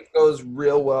see. I think it goes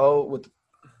real well with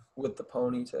the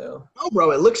ponytail. Oh,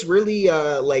 bro, it looks really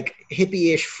like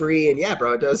hippie-ish free, and yeah,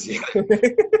 bro, it does. Yeah.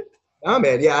 Oh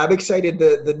man, yeah, I'm excited.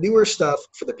 The newer stuff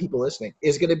for the people listening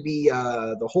is going to be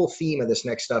the whole theme of this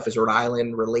next stuff is Rhode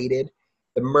Island related.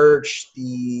 The merch,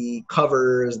 the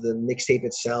covers, the mixtape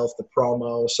itself, the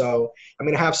promo. So I'm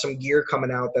going to have some gear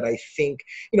coming out that I think,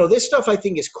 this stuff I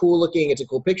think is cool looking. It's a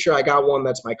cool picture. I got one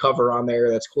that's my cover on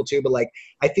there. That's cool too. But like,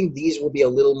 I think these will be a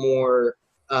little more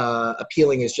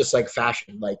appealing as just like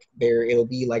fashion. Like it'll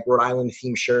be like Rhode Island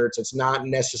themed shirts. It's not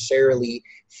necessarily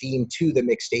themed to the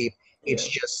mixtape. It's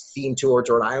just themed towards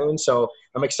Rhode Island. So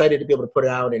I'm excited to be able to put it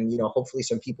out and, hopefully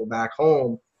some people back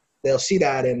home, they'll see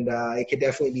that. And it could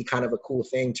definitely be kind of a cool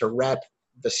thing to rep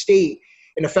the state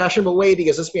in a fashionable way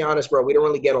because let's be honest, bro, we don't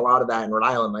really get a lot of that in Rhode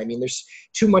Island. I mean, there's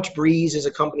Too Much Breeze as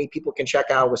a company people can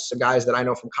check out with some guys that I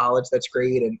know from college. That's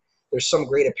great. And there's some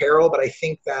great apparel, but I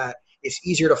think that it's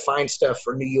easier to find stuff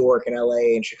for New York and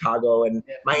LA and Chicago and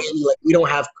Miami. Like we don't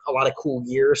have a lot of cool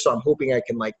gear. So I'm hoping I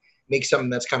can like make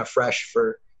something that's kind of fresh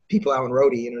for people out in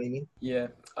Rhodey, you know what I mean? Yeah,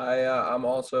 I'm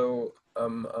also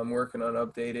I'm working on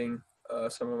updating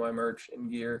some of my merch and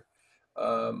gear,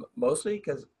 mostly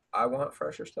because I want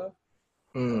fresher stuff.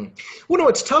 Well, no,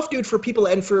 it's tough, dude, for people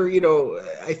and for,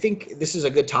 I think this is a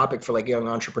good topic for like young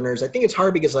entrepreneurs. I think it's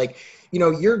hard because like,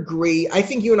 you're great. I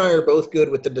think you and I are both good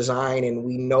with the design and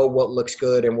we know what looks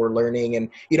good and we're learning and,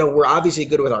 we're obviously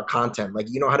good with our content. Like,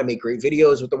 you know how to make great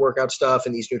videos with the workout stuff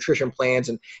and these nutrition plans.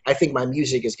 And I think my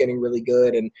music is getting really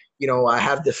good. And, I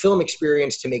have the film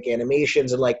experience to make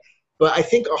animations and like, but I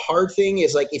think a hard thing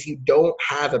is like, if you don't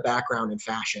have a background in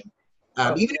fashion,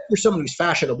 even if you're someone who's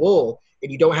fashionable,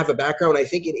 and you don't have a background, I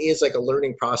think it is like a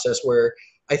learning process where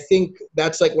I think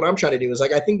that's like what I'm trying to do is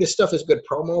like, I think this stuff is good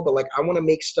promo, but like, I want to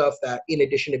make stuff that in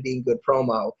addition to being good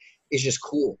promo is just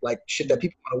cool. Like shit that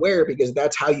people want to wear because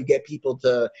that's how you get people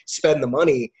to spend the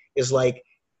money is like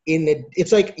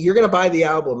it's like, you're going to buy the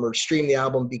album or stream the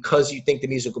album because you think the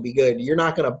music will be good. You're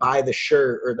not going to buy the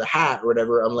shirt or the hat or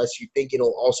whatever, unless you think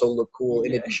it'll also look cool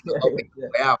in addition to helping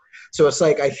you out. So it's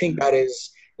like, I think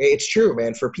it's true,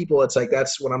 man. For people, it's like,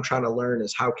 that's what I'm trying to learn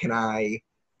is how can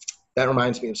that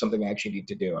reminds me of something I actually need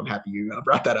to do. I'm happy you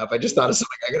brought that up. I just thought of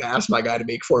something I got to ask my guy to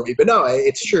make for me. But no,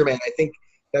 it's true, man. I think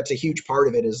that's a huge part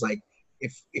of it is like,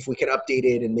 if we can update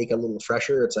it and make it a little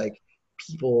fresher, it's like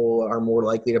people are more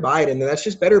likely to buy it. And then that's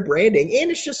just better branding.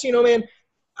 And it's just, man,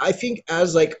 I think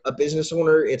as like a business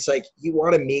owner, it's like you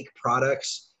want to make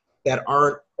products that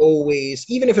aren't always,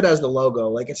 even if it has the logo,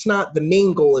 like it's not, the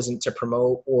main goal isn't to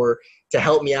promote or to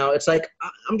help me out. It's like,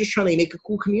 I'm just trying to make a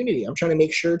cool community. I'm trying to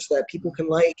make shirts that people can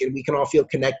like, and we can all feel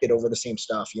connected over the same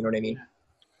stuff. You know what I mean?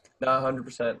 No,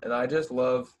 100%. And I just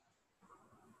love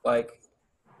like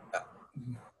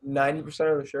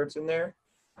 90% of the shirts in there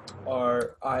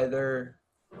are either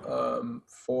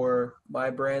for my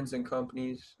brands and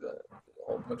companies, a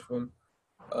whole bunch of them,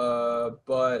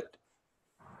 but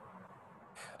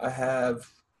I have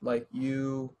like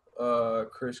you,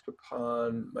 Chris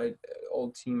Capon, my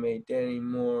old teammate Danny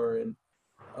Moore,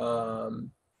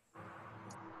 and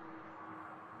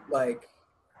like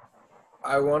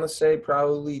I want to say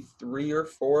probably 3 or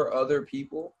 4 other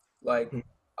people, like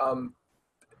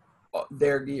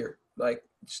their gear, like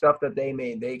stuff that they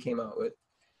made, they came out with.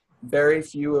 Very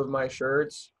few of my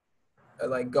shirts,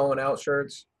 like going out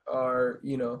shirts, are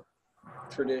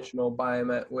traditional, buy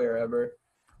them at wherever.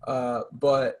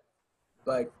 But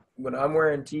Like when I'm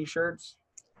wearing t-shirts,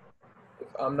 if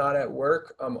I'm not at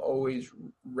work, I'm always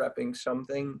repping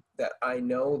something that I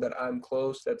know that I'm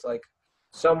close, that's like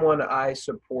someone I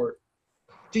support.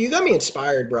 Dude, you got me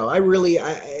inspired, bro. I really,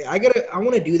 I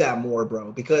want to do that more,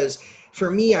 bro. Because for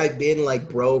me, I've been like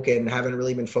broke and haven't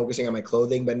really been focusing on my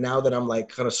clothing. But now that I'm like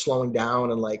kind of slowing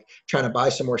down and like trying to buy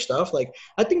some more stuff, like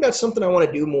I think that's something I want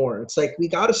to do more. It's like we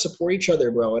got to support each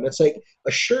other, bro. And it's like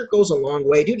a shirt goes a long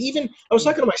way, dude. Even I was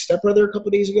talking to my stepbrother a couple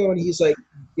of days ago, and he's like,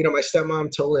 my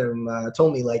stepmom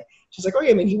told me like, she's like, oh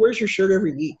yeah, man, he wears your shirt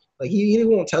every week. Like he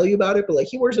won't tell you about it, but like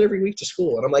he wears it every week to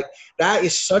school. And I'm like, that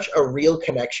is such a real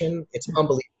connection. It's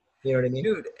unbelievable. You know what I mean?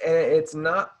 Dude, and it's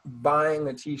not buying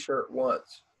a t-shirt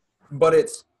once, but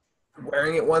it's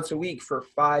wearing it once a week for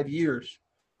 5 years.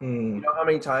 You Mm. know how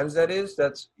many times that is?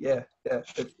 That's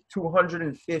it's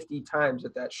 250 times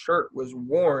that shirt was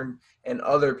worn and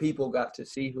other people got to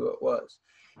see who it was.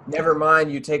 Never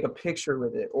mind you take a picture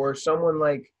with it, or someone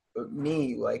like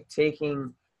me, like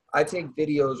I take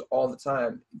videos all the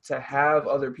time. To have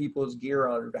other people's gear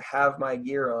on, or to have my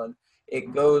gear on,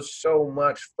 it goes so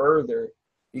much further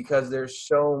because there's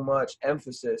so much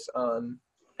emphasis on,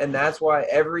 and that's why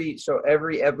every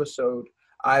episode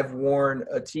I've worn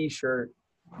a t-shirt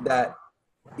that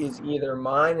is either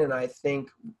mine and I think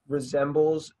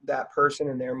resembles that person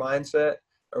and their mindset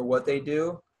or what they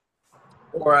do,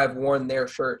 or I've worn their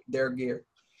shirt, their gear.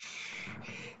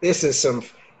 This is some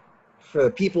for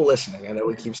the people listening. I know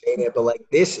we keep saying it, but like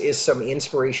this is some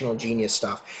inspirational genius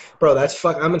stuff, bro. That's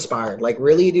fuck. I'm inspired. Like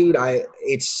really, dude.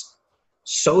 It's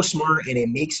so smart and it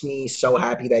makes me so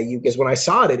happy that because when I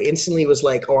saw it, it instantly was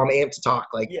like, oh, I'm amped to talk.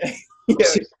 Like, Yeah. Yeah.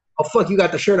 oh fuck, you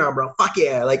got the shirt on, bro. Fuck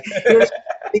yeah. Like,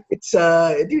 it's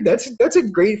dude, that's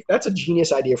a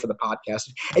genius idea for the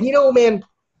podcast. And man,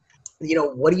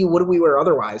 what do we wear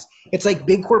otherwise? It's like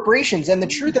big corporations. And the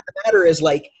truth of the matter is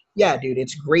like, yeah, dude,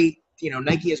 it's great.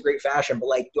 Nike is great fashion, but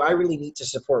like, do I really need to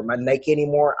support my Nike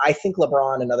anymore? I think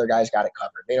LeBron and other guys got it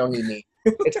covered. They don't need me.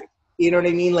 It's, you know what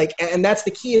I mean? Like, and that's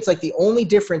the key. It's like the only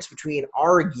difference between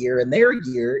our gear and their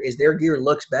gear is their gear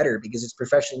looks better because it's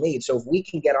professionally made. So if we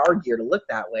can get our gear to look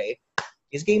that way,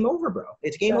 it's game over, bro.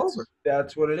 It's game over.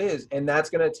 That's what it is. And that's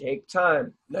going to take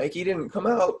time. Nike didn't come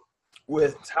out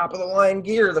with top of the line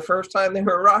gear the first time they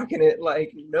were rocking it.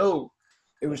 Like, no,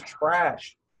 it was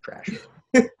trash. Trash.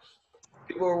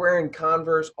 People were wearing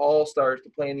Converse All-Stars to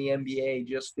play in the NBA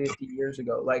just 50 years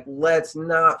ago. Like, let's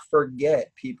not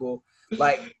forget, people.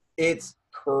 Like, it's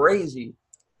crazy.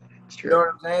 It's true. You know what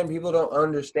I'm saying? People don't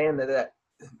understand that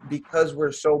because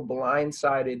we're so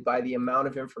blindsided by the amount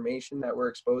of information that we're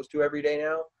exposed to every day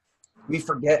now, we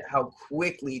forget how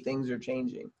quickly things are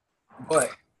changing. But,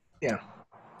 yeah.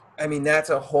 I mean,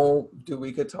 that's a whole – dude,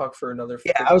 we could talk for another –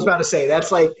 Yeah, I was about to say,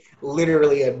 that's like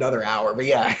literally another hour, but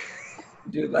yeah.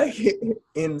 Dude, like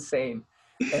insane.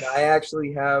 And I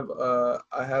actually have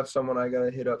I have someone I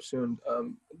gotta hit up soon.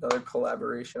 Another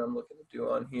collaboration I'm looking to do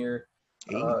on here.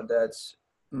 That's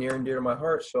near and dear to my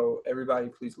heart. So everybody,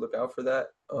 please look out for that.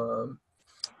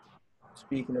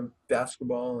 Speaking of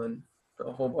basketball and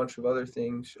a whole bunch of other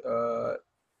things,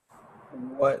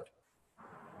 what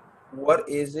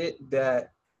is it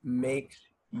that makes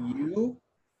you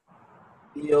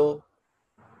feel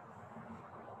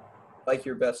like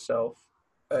your best self?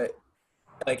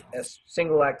 Like a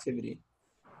single activity.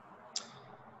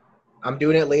 I'm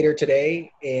doing it later today,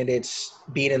 and it's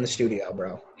being in the studio,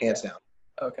 bro. Hands down.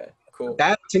 Okay, cool.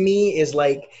 That to me is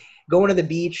like going to the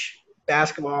beach,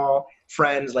 basketball,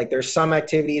 friends. Like there's some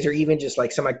activities, or even just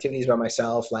like some activities by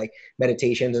myself, like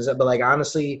meditations and stuff. But like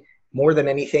honestly, more than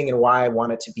anything, and why I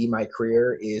want it to be my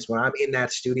career is when I'm in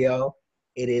that studio.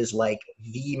 It is like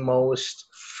the most.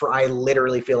 I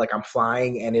literally feel like I'm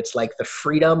flying, and it's like the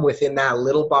freedom within that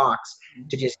little box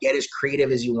to just get as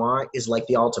creative as you want is like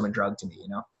the ultimate drug to me,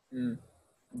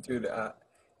 Dude,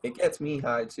 it gets me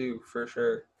high too, for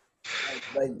sure.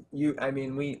 Like you, I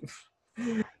mean,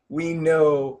 we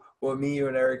know what me, you,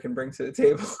 and Eric can bring to the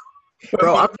table.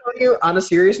 Bro, I'm telling you, on a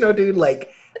serious note, dude,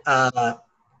 like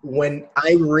when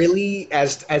I really,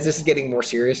 as this is getting more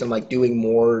serious and like doing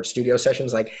more studio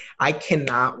sessions, like I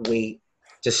cannot wait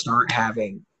to start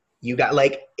having you got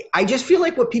like, I just feel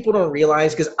like what people don't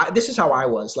realize, because this is how I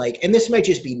was like, and this might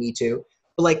just be me too,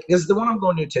 but like, because the one I'm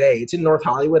going to today, it's in North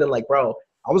Hollywood, and like, bro,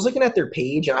 I was looking at their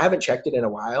page and I haven't checked it in a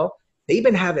while. They've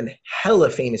been having hella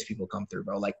famous people come through,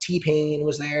 bro. Like T-Pain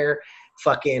was there,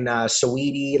 fucking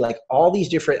Saweetie, like all these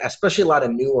different, especially a lot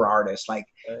of newer artists like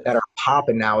that are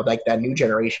popping now, like that new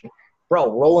generation,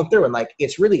 bro, rolling through, and like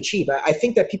it's really cheap. I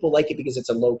think that people like it because it's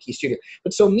a low key studio.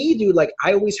 But so me, dude, like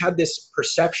I always had this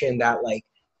perception that like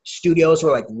studios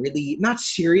were like really not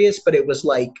serious, but it was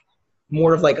like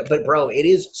more of like, but bro, it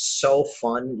is so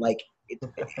fun. Like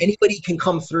anybody can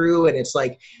come through, and it's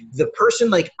like the person,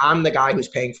 like I'm the guy who's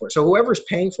paying for it. So whoever's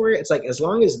paying for it, it's like as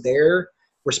long as they're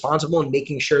responsible and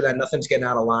making sure that nothing's getting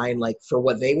out of line, like for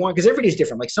what they want, because everybody's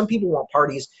different. Like some people want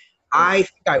parties. I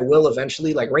think I will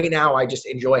eventually. Like right now, I just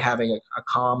enjoy having a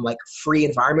calm, like free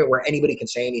environment where anybody can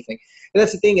say anything. And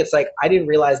that's the thing. It's like I didn't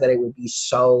realize that it would be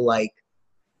so like.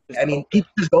 I mean, people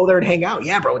just go there and hang out.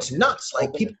 Yeah, bro, it's nuts.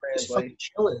 Like people just fucking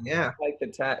chilling. Yeah, like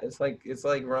it's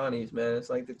like Ronnie's, man. It's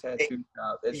like the tattoo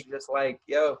shop. It's just like,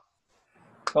 yo,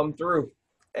 come through.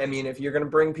 I mean, if you're gonna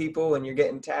bring people and you're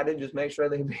getting tatted, just make sure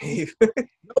they behave. No,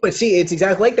 but see, it's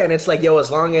exactly like that. And it's like, yo, as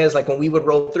long as like when we would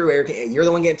roll through, Eric, you're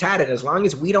the one getting tatted. As long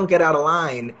as we don't get out of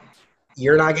line,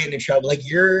 you're not getting in trouble. Like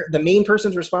you're the main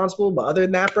person's responsible. But other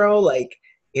than that, bro, like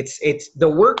it's the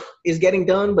work is getting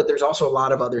done, but there's also a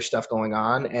lot of other stuff going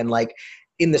on. And like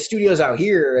in the studios out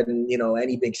here and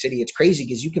any big city, it's crazy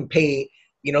because you can pay,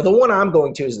 the one I'm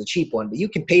going to is the cheap one, but you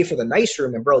can pay for the nice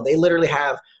room. And bro, they literally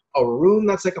have a room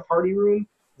that's like a party room,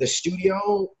 the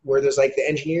studio where there's like the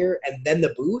engineer, and then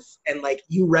the booth, and like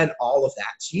you rent all of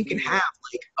that. So you can have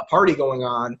like a party going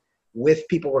on with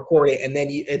people recording, and then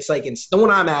it's like the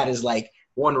one I'm at is like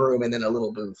one room and then a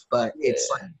little booth. But it's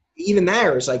like even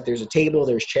there is like there's a table,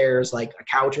 there's chairs, like a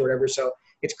couch or whatever. So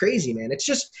it's crazy, man. It's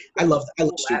just I love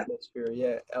atmosphere.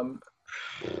 Yeah.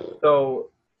 So,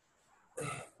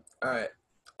 all right,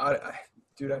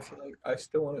 dude, I feel like I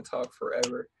still want to talk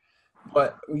forever.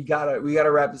 But we gotta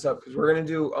wrap this up because we're gonna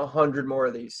do 100 more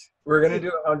of these. We're gonna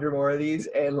do 100 more of these,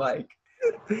 and like,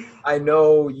 I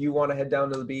know you want to head down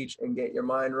to the beach and get your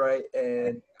mind right,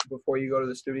 and before you go to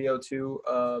the studio too.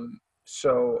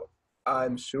 So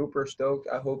I'm super stoked.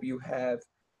 I hope you have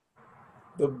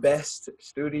the best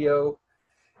studio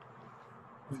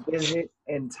visit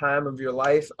and time of your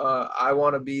life. I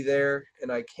want to be there,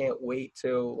 and I can't wait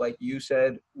till, like you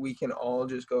said, we can all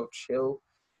just go chill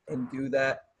and do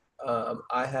that.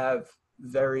 I have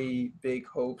very big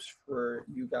hopes for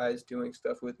you guys doing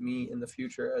stuff with me in the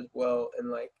future as well. And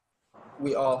like,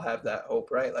 we all have that hope,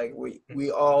 right? Like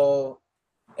we all,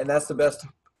 and that's the best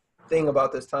thing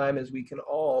about this time is we can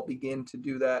all begin to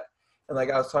do that. And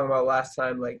like I was talking about last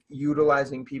time, like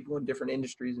utilizing people in different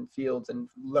industries and fields and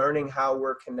learning how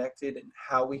we're connected and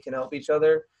how we can help each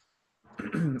other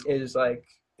is like,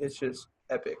 it's just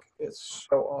epic. It's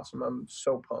so awesome. I'm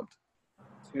so pumped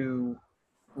to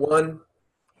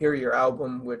hear your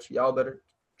album, which y'all better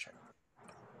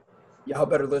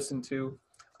listen to.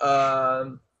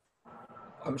 I'm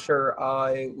sure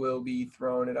I will be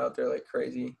throwing it out there like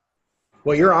crazy.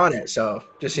 Well, you're on it, so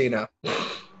just so you know.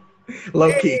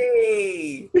 Low key.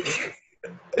 Hey!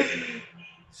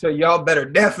 So y'all better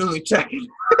definitely check it.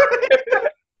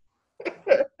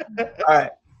 All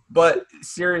right. But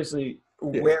seriously,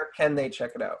 where can they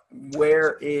check it out?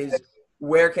 Where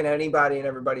can anybody and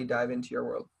everybody dive into your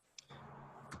world?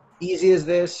 Easy as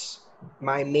this.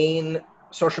 My main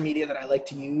social media that I like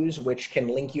to use, which can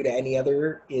link you to any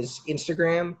other, is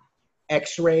Instagram,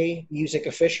 X-Ray Music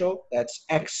Official. That's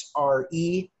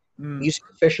XRE Music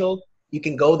Official. You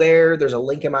can go there. There's a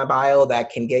link in my bio that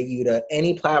can get you to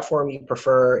any platform you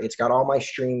prefer. It's got all my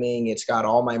streaming. It's got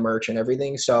all my merch and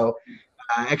everything. So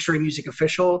X-Ray Music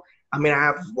Official. I mean, I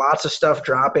have lots of stuff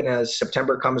dropping as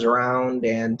September comes around.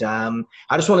 And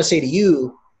I just want to say to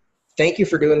you, thank you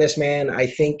for doing this, man. I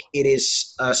think it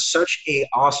is such a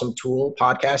awesome tool,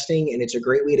 podcasting, and it's a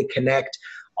great way to connect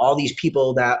all these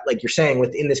people that, like you're saying,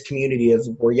 within this community of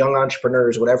we're young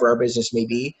entrepreneurs, whatever our business may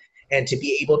be, and to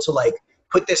be able to like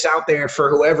put this out there for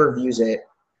whoever views it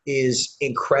is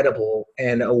incredible.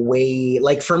 And a way,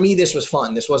 like for me, this was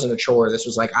fun. This wasn't a chore. This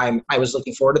was like I was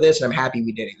looking forward to this, and I'm happy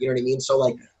we did it. You know what I mean? So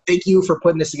like, thank you for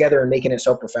putting this together and making it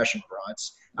so professional, bro.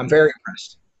 I'm very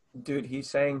impressed. Dude, he's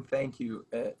saying thank you.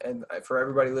 And for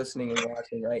everybody listening and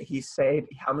watching, right? He said,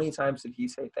 how many times did he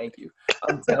say thank you?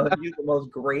 I'm telling you, the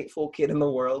most grateful kid in the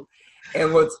world.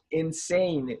 And what's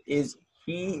insane is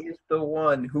he is the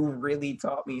one who really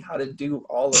taught me how to do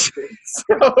all of this.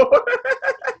 So,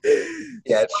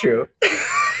 yeah, it's true.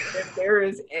 If there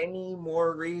is any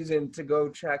more reason to go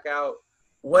check out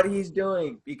what he's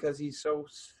doing, because he's so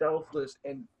selfless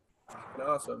and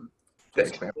awesome.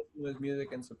 Just Thanks, man. listen to his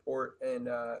music and support, and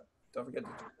don't forget to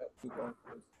check out coupon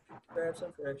codes. Grab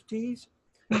some fresh teas.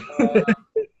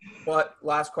 But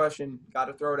last question, got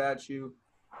to throw it at you.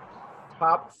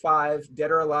 Top 5 dead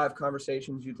or alive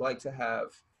conversations you'd like to have.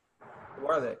 Who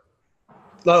are they?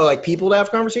 Oh, like people to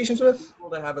have conversations with?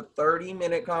 People to have a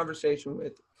 30-minute conversation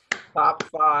with. Top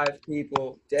 5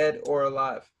 people, dead or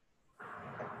alive.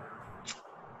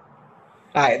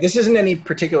 All right, this isn't any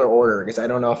particular order because I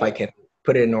don't know if I can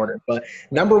put it in order. But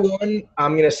number one,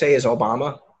 I'm gonna say is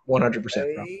Obama,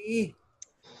 100%. Bro. Hey.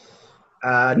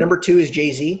 Number two is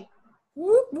Jay-Z.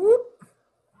 Whoop, whoop.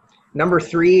 Number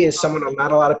three is someone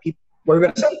not a lot of people. What are we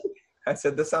gonna say? I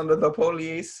said the sound of the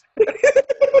police.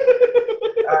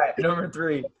 All right, number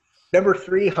three. Number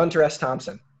three, Hunter S.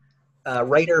 Thompson,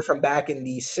 writer from back in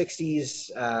the '60s,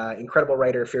 incredible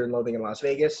writer, Fear and Loathing in Las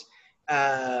Vegas.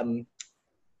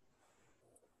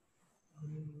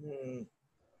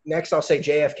 Next, I'll say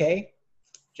JFK,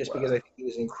 just because I think he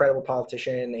was an incredible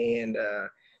politician and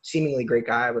seemingly great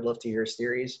guy. I would love to hear his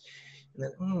theories. And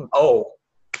then,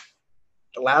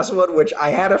 the last one, which I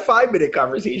had a 5-minute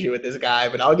conversation with this guy,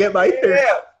 but I'll get my theory,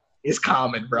 is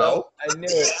Common, bro. No, I knew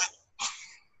it.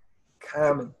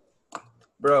 Common.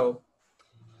 Bro.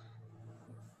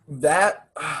 That,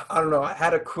 I don't know, I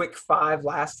had a quick 5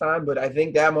 last time, but I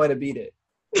think that might have beat it.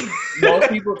 Most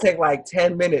people take like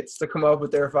 10 minutes to come up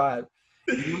with their 5.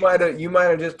 You might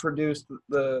have just produced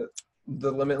the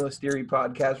Limitless Theory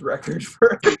podcast record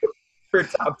for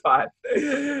top 5.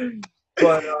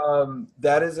 But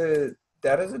that is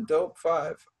a dope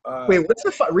 5. Wait, what's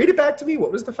the 5? Read it back to me.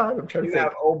 What was the 5? I'm trying to think. You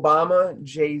have Obama,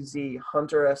 Jay-Z,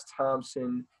 Hunter S.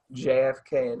 Thompson,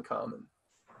 JFK, and Common.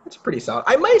 That's pretty solid.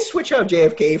 I might switch out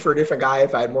JFK for a different guy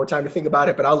if I had more time to think about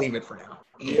it, but I'll leave it for now.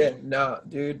 Yeah, no,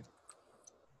 dude.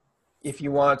 If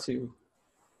you want to,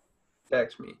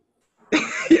 text me.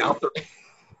 Yeah,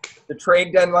 the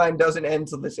trade deadline doesn't end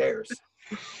till this airs.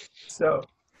 So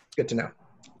good to know.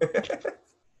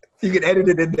 You can edit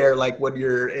it in there, like when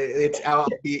it's out.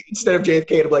 Instead of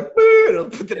JFK, it'll be like, it'll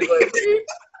put the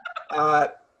name.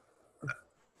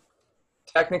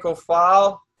 Technical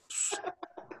foul.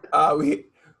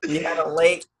 We had a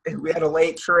late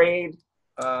trade.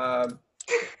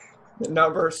 The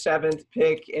number 7th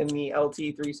pick in the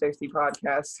LT360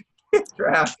 podcast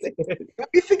drafted.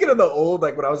 I'd be thinking of the old,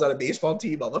 like when I was on a baseball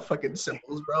team, all the fucking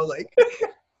symbols, bro. Like,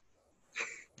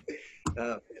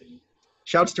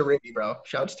 shouts to Ribby, bro.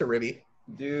 Shouts to Ribby,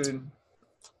 dude.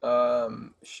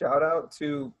 Shout out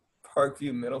to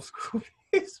Parkview Middle School.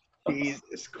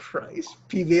 Jesus Christ,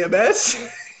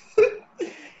 PVMS.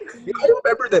 Yeah, I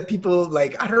remember that people,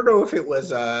 like, I don't know if it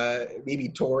was maybe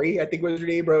Tori, I think was her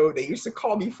name, bro. They used to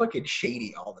call me fucking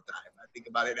shady all the time. I think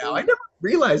about it now. I never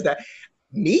realized that.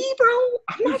 Me, bro?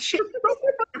 I'm not shady, bro.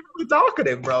 I'm really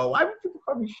talkative, bro. Why would people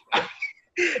call me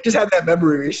shady? Just had that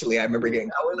memory recently. I remember getting.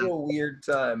 That was a weird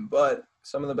time, but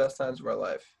some of the best times of our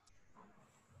life.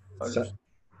 So,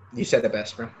 you said it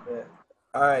best, bro. Yeah.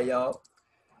 All right, y'all.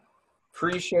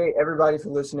 Appreciate everybody for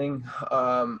listening.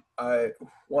 I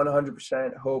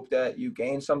 100% hope that you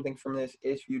gained something from this.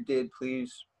 If you did,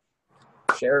 please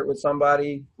share it with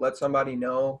somebody. Let somebody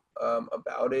know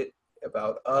about it,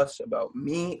 about us, about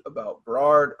me, about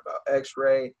Brard, about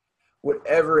X-Ray,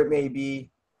 whatever it may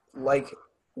be. Like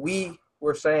we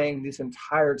were saying this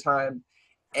entire time,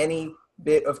 any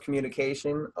bit of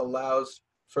communication allows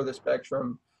for the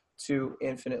spectrum to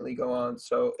infinitely go on.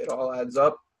 So it all adds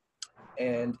up,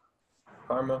 and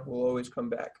karma will always come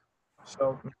back.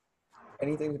 So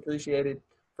anything's appreciated.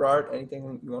 Brard,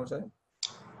 anything you want to say?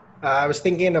 I was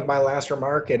thinking of my last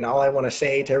remark, and all I want to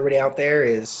say to everybody out there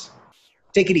is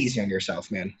take it easy on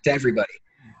yourself, man. To everybody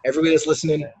that's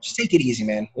listening, just take it easy,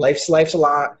 man. Life's a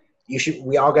lot.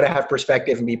 We all got to have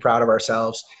perspective and be proud of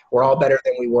ourselves. We're all better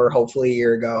than we were hopefully a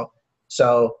year ago.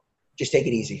 So just take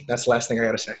it easy. That's the last thing I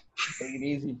got to say. Take it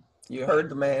easy. You heard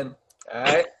the man. All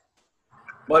right.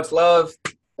 Much love.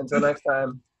 Until next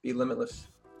time, be limitless.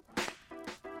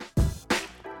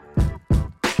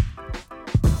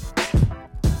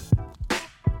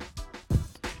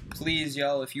 Please,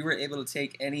 y'all, if you were able to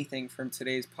take anything from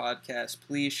today's podcast,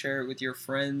 please share it with your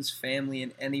friends, family,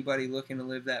 and anybody looking to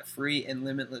live that free and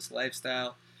limitless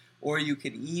lifestyle. Or you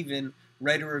could even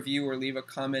write a review or leave a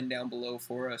comment down below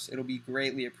for us. It'll be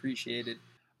greatly appreciated.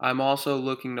 I'm also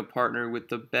looking to partner with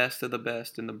the best of the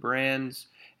best in the brands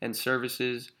and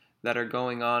services that are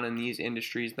going on in these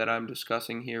industries that I'm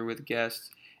discussing here with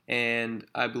guests, and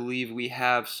I believe we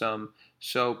have some.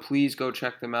 So please go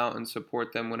check them out and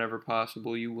support them whenever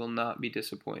possible. You will not be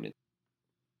disappointed.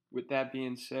 With that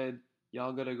being said,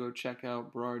 y'all gotta go check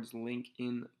out Brard's link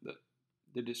in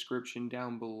the description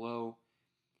down below.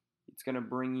 It's gonna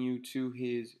bring you to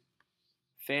his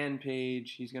fan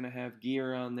page. He's gonna have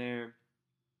gear on there,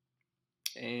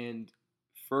 and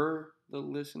for the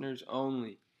listeners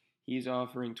only, he's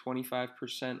offering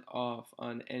 25% off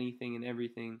on anything and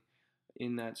everything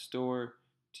in that store,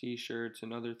 t-shirts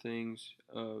and other things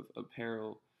of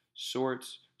apparel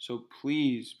sorts. So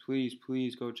please, please,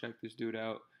 please go check this dude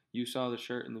out. You saw the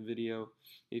shirt in the video.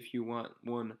 If you want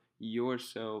one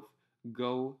yourself,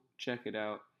 go check it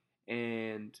out.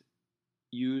 And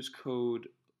use code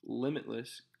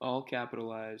limitless, all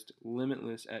capitalized,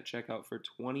 limitless at checkout for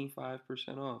 25%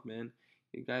 off, man.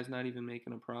 You guys not even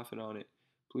making a profit on it.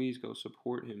 Please go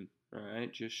support him. All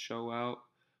right, just show out,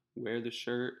 wear the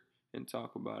shirt, and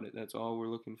talk about it. That's all we're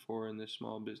looking for in this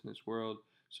small business world.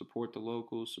 Support the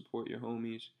locals, support your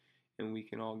homies, and we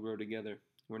can all grow together.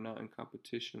 We're not in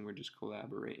competition, we're just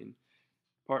collaborating.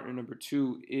 Partner number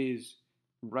two is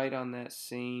right on that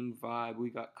same vibe. We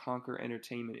got Conquer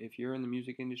Entertainment. If you're in the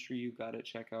music industry, you got to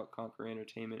check out Conquer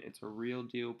Entertainment. It's a real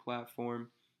deal platform.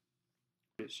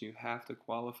 You have to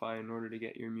qualify in order to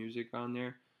get your music on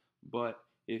there. But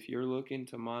if you're looking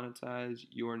to monetize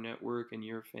your network and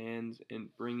your fans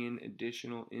and bring in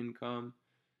additional income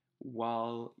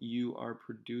while you are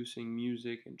producing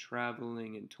music and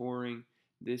traveling and touring,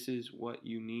 this is what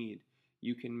you need.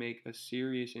 You can make a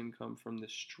serious income from the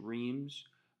streams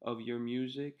of your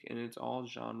music, and it's all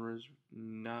genres,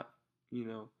 not,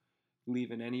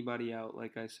 leaving anybody out.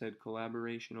 Like I said,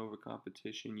 collaboration over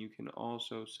competition. You can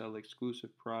also sell exclusive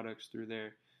products through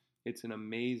there. It's an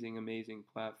amazing, amazing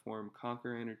platform.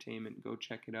 Conquer Entertainment, go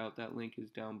check it out. That link is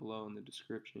down below in the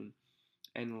description.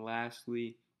 And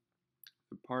lastly,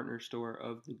 the partner store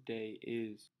of the day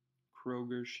is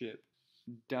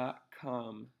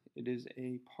KrogerShip.com. It is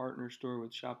a partner store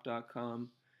with Shop.com.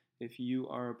 If you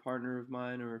are a partner of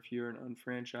mine or if you're an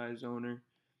unfranchised owner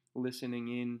listening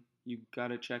in, you got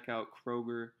to check out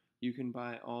Kroger. You can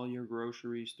buy all your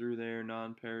groceries through there,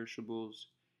 non-perishables,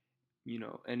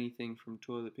 anything from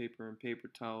toilet paper and paper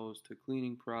towels to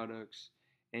cleaning products.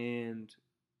 And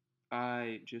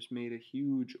I just made a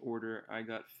huge order. I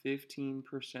got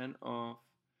 15% off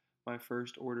my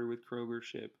first order with Kroger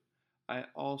Ship. I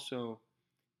also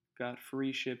got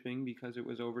free shipping because it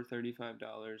was over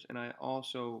 $35, and I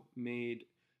also made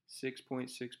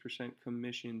 6.6%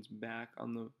 commissions back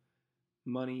on the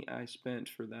money I spent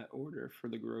for that order for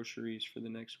the groceries for the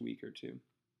next week or two.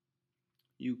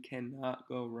 You cannot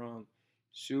go wrong.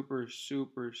 Super,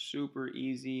 super, super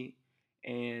easy,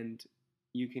 and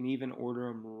you can even order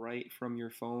them right from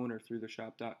your phone or through the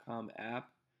shop.com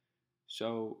app.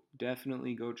 So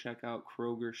definitely go check out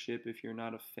Kroger Ship if you're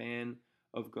not a fan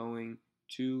of going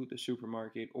to the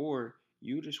supermarket, or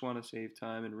you just want to save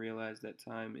time and realize that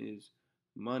time is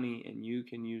money and you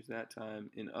can use that time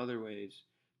in other ways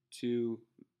to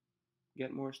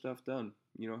get more stuff done.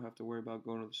 You don't have to worry about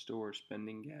going to the store,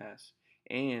 spending gas,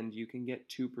 and you can get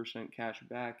 2% cash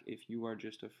back if you are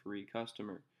just a free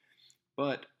customer.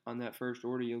 But on that first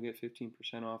order, you'll get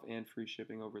 15% off and free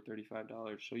shipping over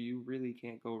 $35. So you really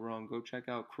can't go wrong. Go check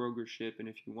out Kroger Ship, and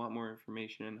if you want more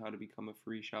information on how to become a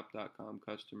free shop.com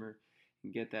customer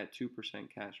and get that 2%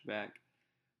 cash back,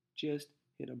 just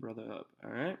hit a brother up.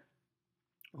 All right?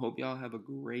 I hope y'all have a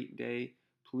great day.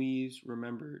 Please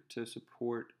remember to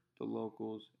support the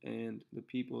locals and the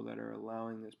people that are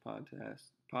allowing this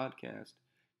podcast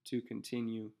to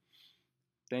continue.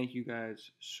 Thank you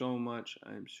guys so much.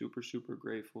 I am super, super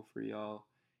grateful for y'all.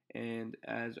 And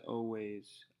as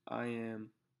always,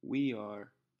 we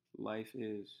are, life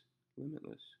is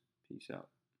limitless. Peace out.